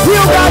now. I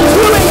feel God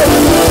doing it.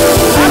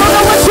 I don't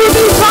know what you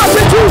need God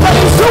to do, but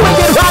he's doing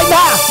it right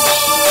now.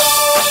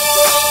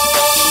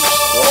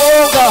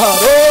 Oh, God.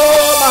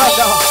 Oh, my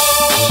God.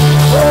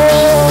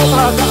 Oh,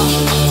 my God.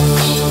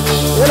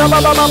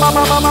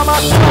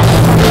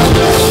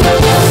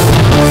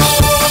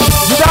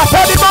 You got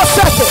 30 more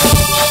seconds.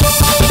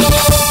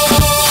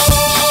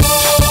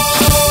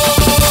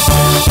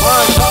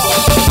 My God.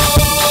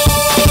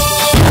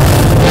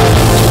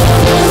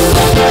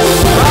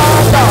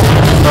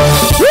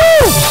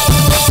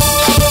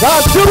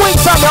 God's doing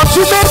something. Don't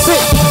you miss it.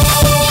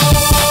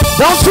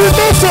 Don't you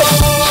miss it.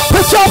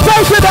 Put your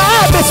faith in the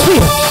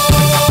atmosphere.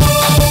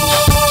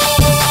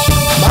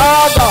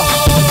 My God.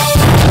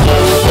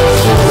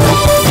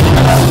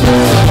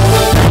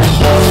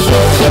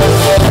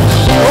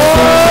 Oh,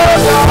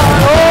 God.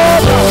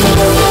 Oh, God.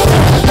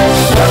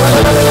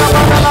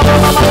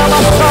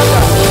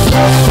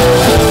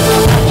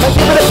 Let's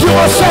give it a few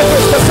more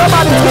seconds because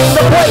somebody's getting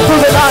the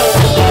breakthrough tonight.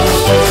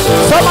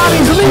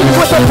 Somebody's leaving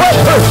with a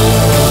breakthrough.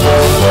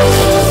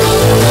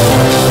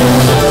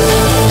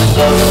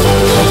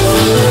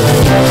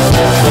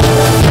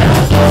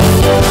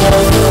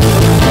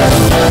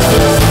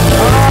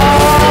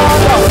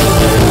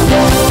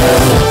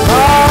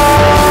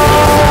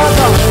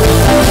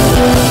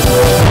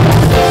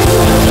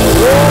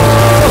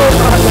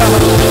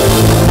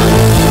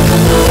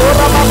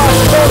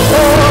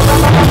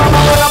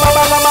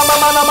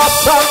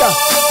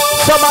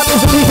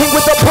 Somebody's leaving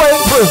with a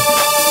breakthrough.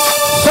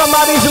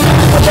 Somebody's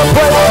leaving with a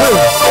breakthrough.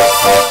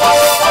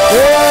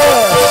 Yes,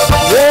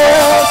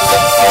 yes,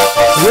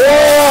 yes,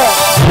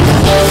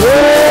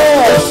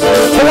 yes.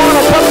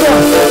 Tawana, come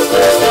here.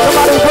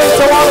 Somebody bring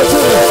Tawana to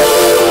me.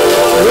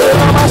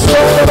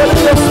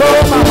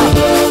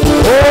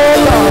 Oh,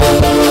 God.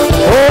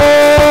 Oh,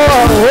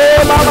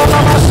 mama,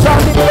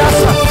 Sunday, yes.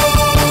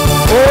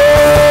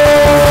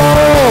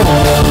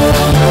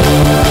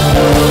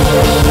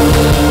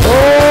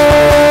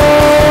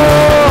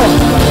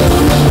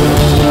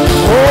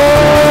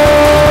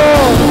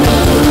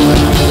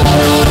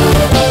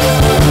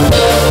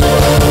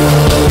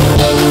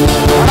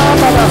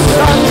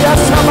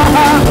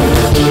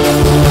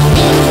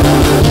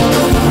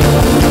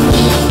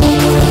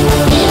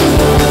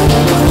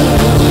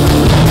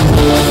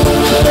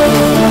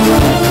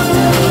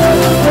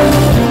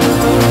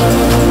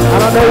 I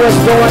don't know what's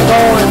going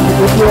on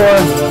with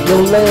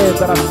your leg,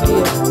 but I see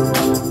it.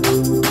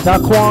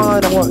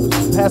 Daquan, I want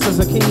Pastor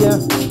Zakiya,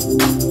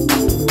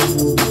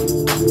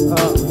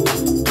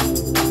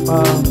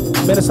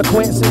 Minister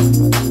Quincy.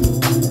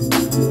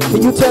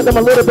 Can you tell them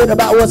a little bit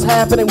about what's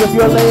happening with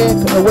your leg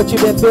or what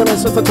you've been feeling,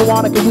 Sister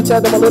Tawana? Can you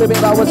tell them a little bit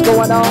about what's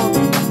going on?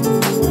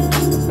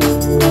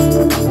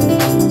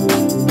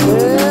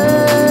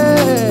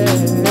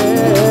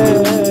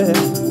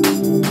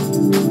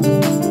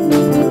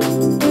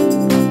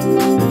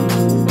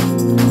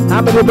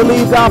 How many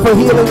believe God for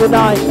healing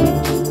tonight?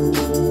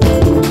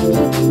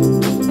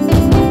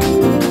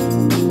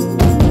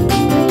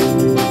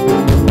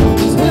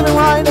 He's healing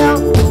right now.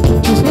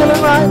 He's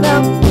healing right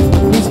now.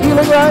 He's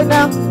healing right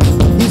now.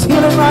 He's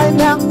healing right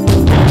now.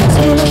 He's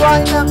healing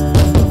right now.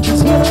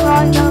 He's healing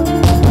right now.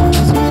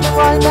 He's healing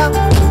right now.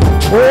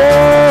 Oh.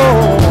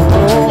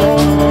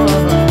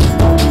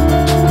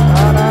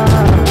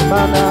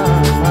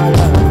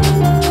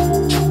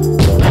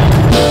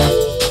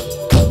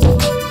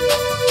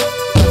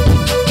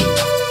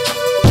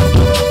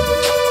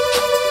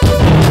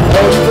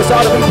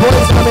 Ought to be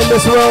praising him in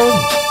this room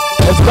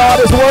as God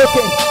is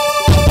working,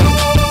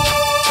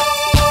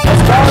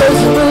 as God is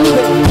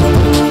moving.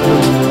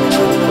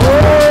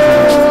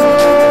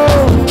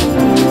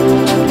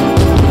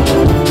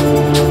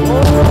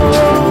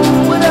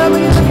 Whatever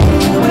you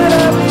need,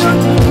 whatever you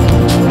need,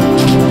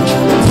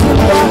 it's in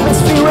the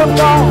atmosphere of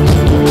God.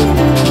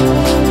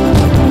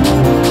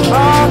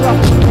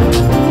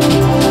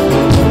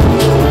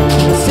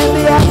 It's in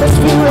the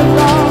atmosphere of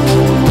God.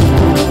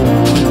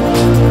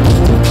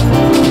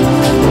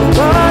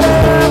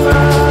 Whatever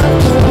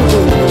you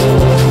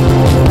do.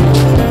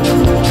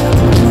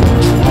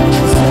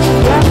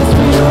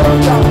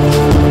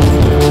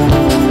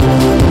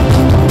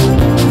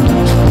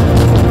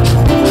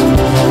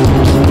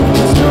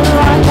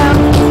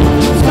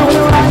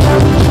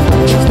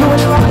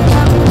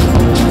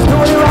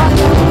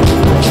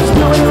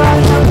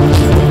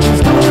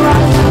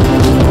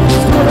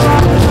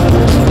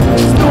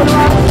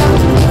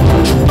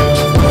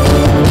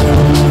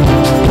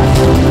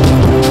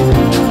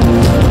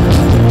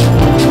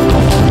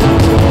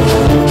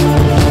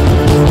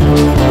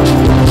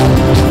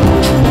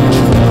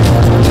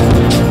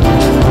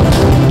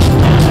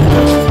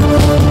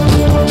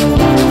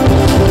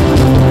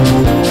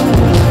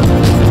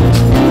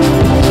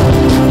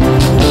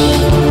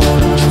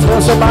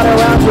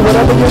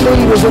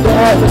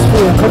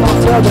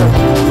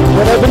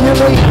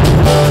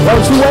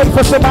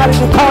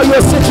 call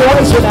your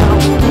situation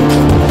out.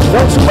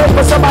 Don't you wait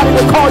for somebody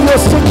to call your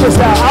sickness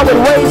out. I would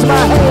raise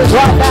my hands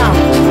right now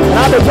and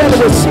I begin to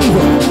receive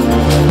it.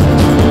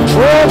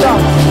 Oh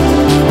God.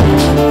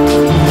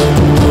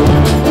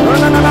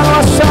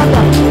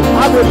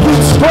 I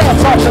rebuke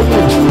stress off of you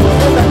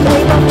in the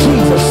name of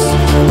Jesus.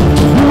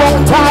 You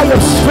won't die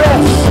of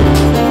stress.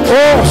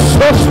 Oh,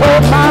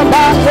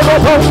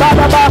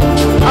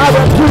 I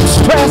rebuke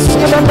stress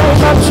in the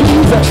name of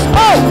Jesus.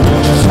 Oh,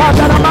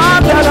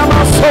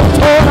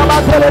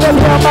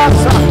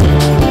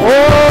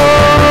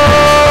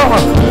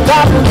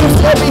 God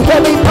lifts every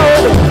heavy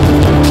burden.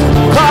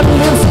 God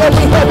lifts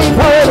every heavy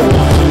burden.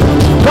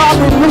 God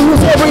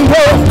removes every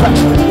yoke.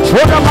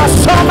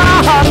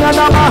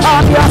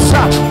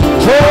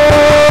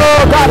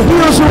 Oh, God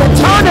heals you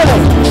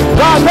eternally.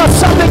 God does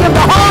something in the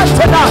heart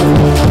tonight.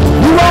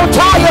 You won't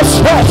die of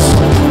stress.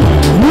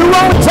 You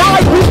won't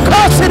die. We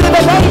curse it in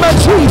the name of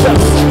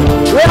Jesus.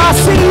 When I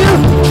see you,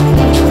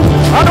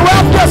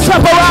 unwrap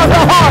yourself around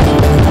the heart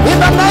in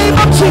the name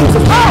of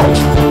Jesus. Oh,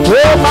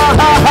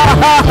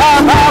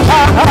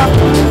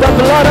 the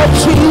blood of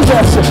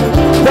Jesus.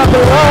 The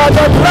blood,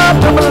 the blood,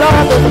 the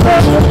blood, the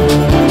blood.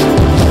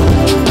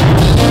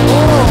 Oh,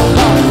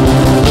 God.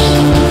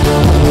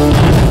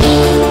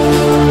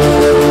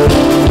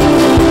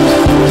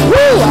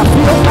 Woo, I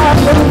feel God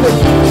moving.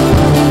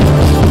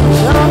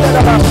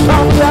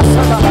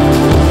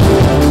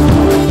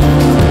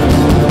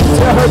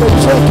 Tell her to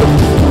check it.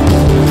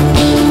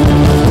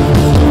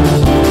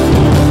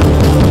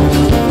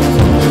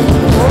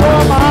 Oh,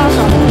 my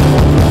God.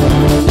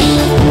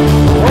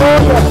 Oh,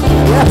 yeah.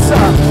 Yes,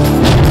 sir.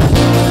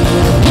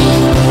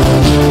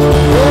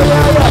 Oh,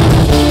 yeah, yeah.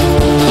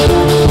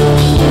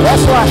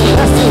 That's right.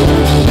 That's it.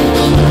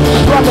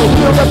 From the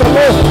heels of the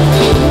Lord.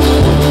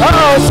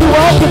 Uh-oh, she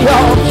walking,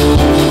 y'all.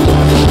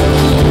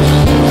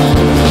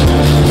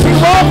 She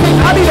walking.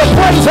 I need to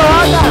praise her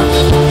right now.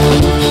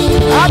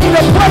 I need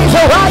to praise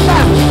her right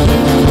now.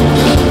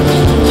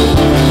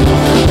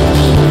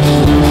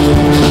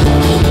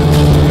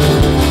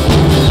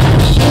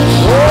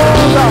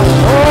 Oh, God.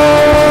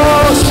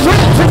 Oh,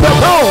 strength to your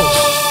bones.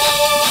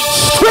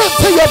 Strength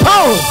to your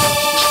bones.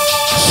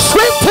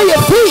 Strength to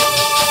your feet.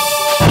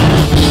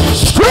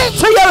 Strength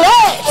to your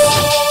legs.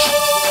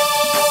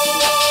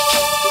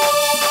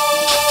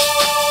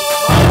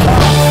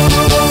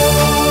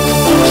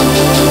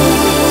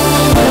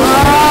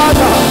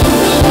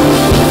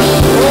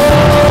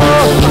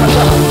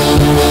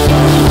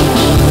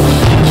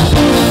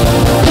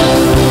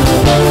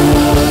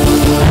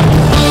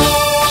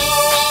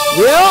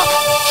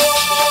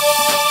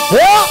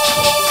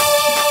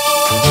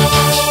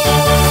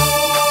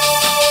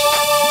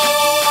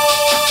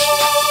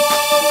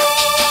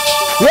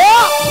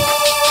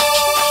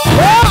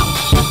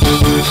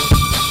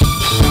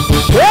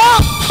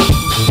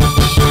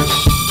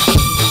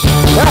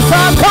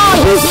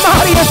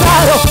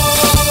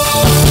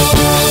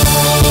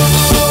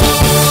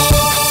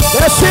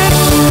 That's it.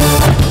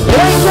 It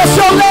ain't just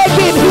your leg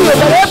in here,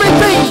 but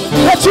everything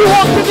that you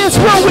walked in this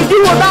room with,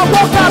 you will not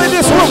walk out of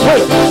this room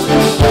with.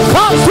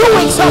 God's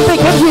doing something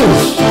in you.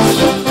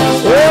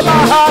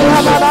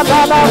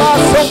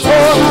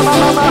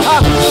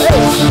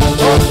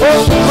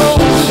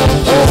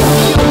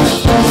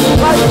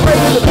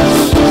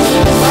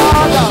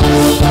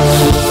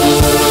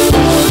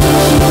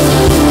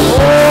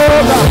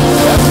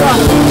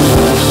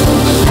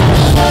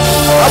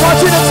 I want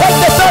you to take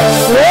the third.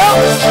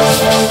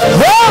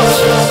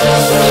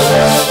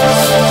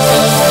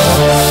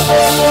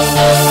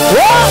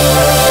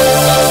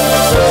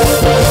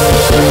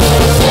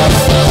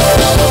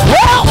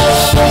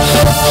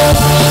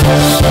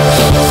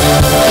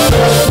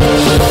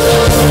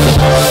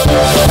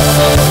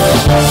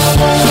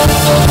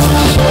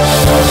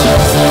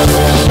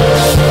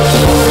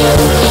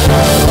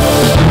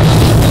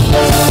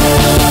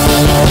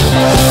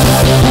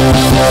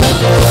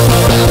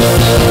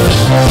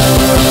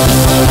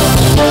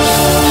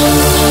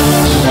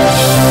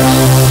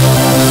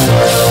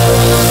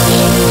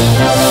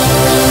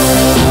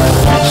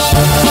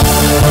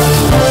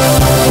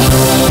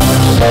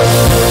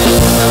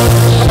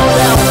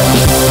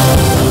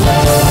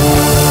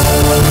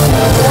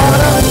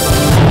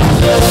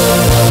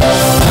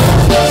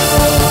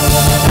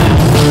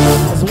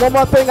 One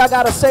more thing I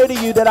gotta say to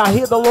you that I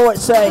hear the Lord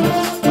say.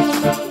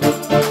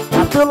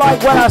 I feel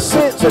like what I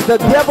sense is the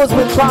devil's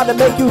been trying to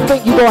make you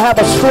think you're gonna have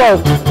a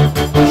stroke.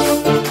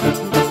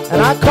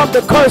 And I come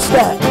to curse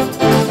that.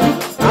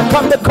 I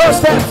come to curse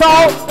that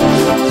thought.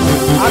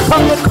 I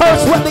come to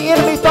curse what the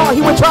enemy thought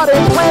he would try to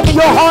implant in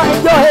your heart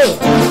and your head.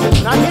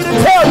 And I'm here to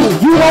tell you,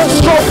 you won't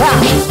stroke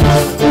out.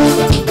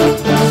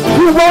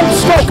 You won't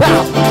stroke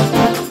out.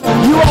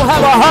 You won't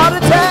have a heart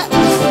attack.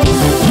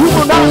 You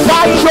will not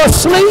die in your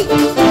sleep.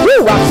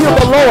 Woo, I feel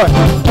the Lord.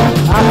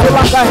 I feel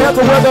like I have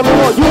the word of the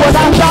Lord. You will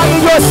not die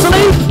in your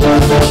sleep.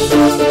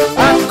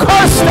 I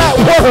curse that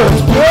word.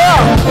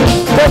 Yeah.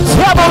 The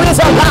devil is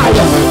a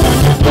liar.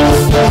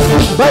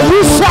 But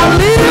you shall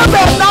live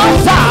and not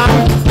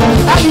die.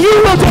 And you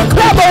will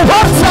declare the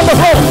works of the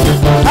Lord.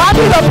 I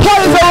need a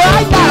praiser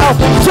right now.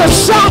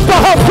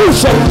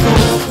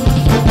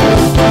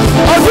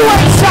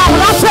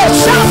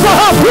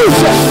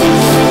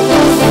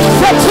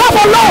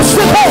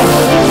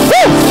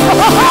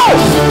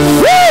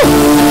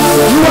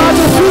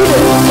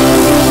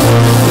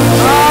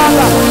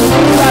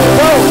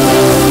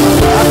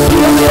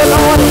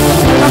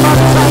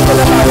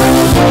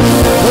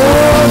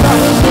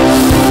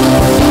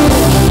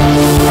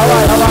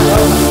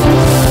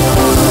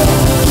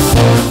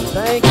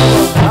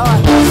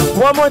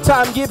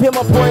 more time, give him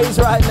a praise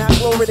right now.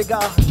 Glory to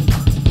God.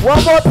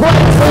 One more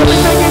praise for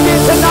everything you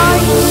did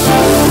tonight.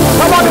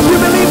 Come on, if you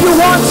believe you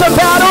won some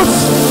battles,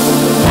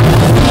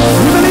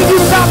 you believe you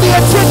got the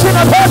attention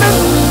of heaven,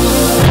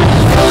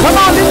 come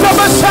on, lift up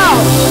a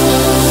shout.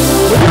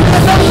 If you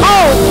get them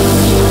home,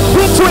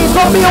 victory's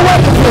going to be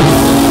awaiting you.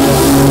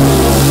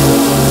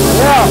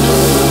 Yeah.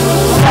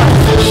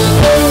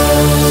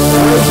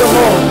 Praise the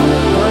Lord.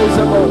 Praise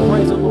the Lord.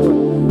 Praise the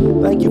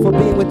Lord. Thank you for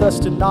being with us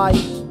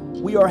tonight.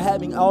 We are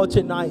having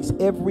altar nights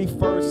every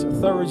first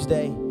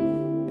Thursday.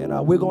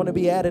 And we're going to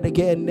be at it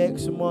again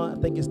next month.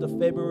 I think it's the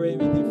February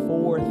the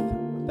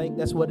 4th. I think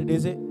that's what it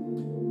is.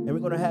 And we're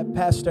going to have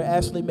Pastor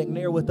Ashley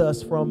McNair with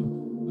us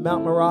from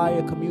Mount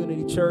Moriah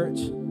Community Church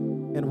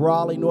in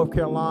Raleigh, North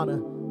Carolina.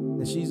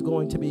 And she's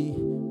going to be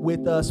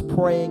with us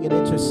praying and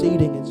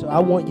interceding. And so I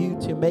want you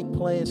to make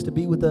plans to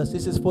be with us.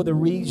 This is for the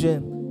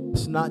region.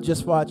 It's not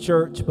just for our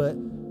church, but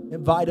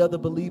invite other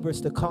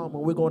believers to come.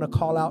 And we're going to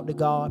call out to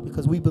God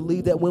because we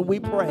believe that when we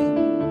pray,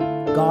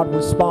 God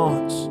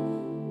responds.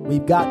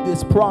 We've got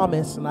this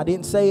promise, and I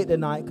didn't say it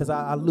tonight because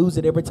I lose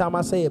it every time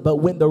I say it, but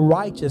when the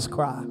righteous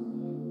cry,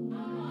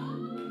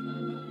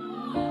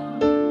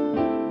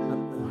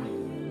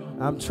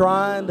 I'm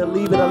trying to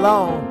leave it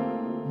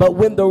alone, but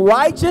when the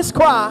righteous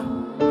cry,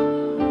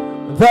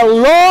 the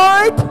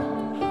Lord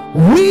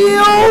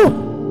will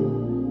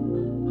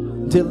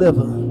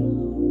deliver.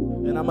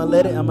 And I'm gonna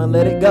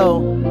let it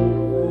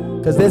go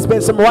because there's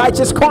been some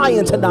righteous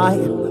crying tonight.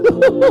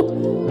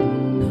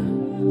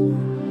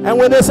 And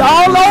when it's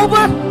all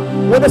over,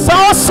 when it's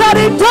all said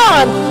and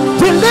done,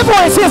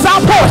 deliverance is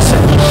our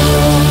portion.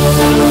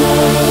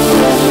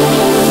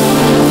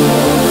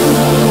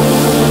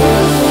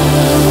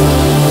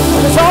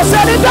 When it's all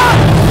said and done.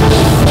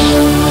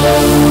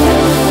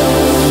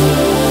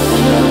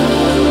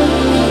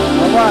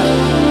 All right.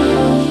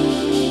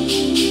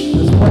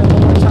 Let's pray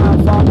one more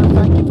time. Father,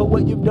 thank you for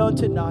what you've done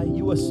tonight.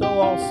 You are so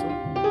awesome.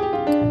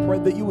 I pray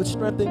that you would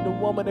strengthen the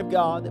woman of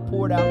God that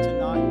poured out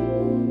tonight.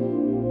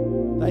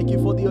 Thank you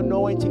for the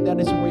anointing that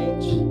is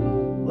rich.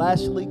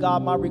 Lastly,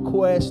 God, my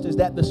request is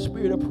that the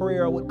spirit of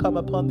prayer would come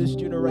upon this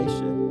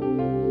generation.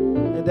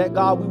 And that,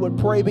 God, we would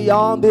pray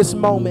beyond this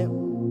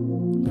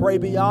moment, pray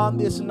beyond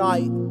this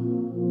night,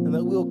 and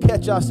that we'll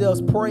catch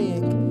ourselves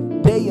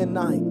praying day and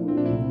night.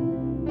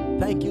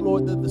 Thank you,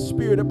 Lord, that the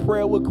spirit of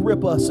prayer will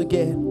grip us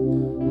again.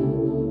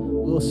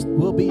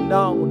 We'll be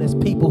known as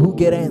people who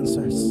get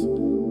answers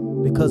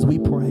because we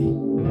pray.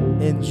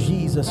 In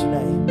Jesus'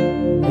 name,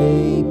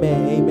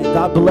 amen, amen.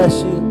 God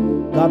bless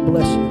you. God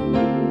bless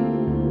you.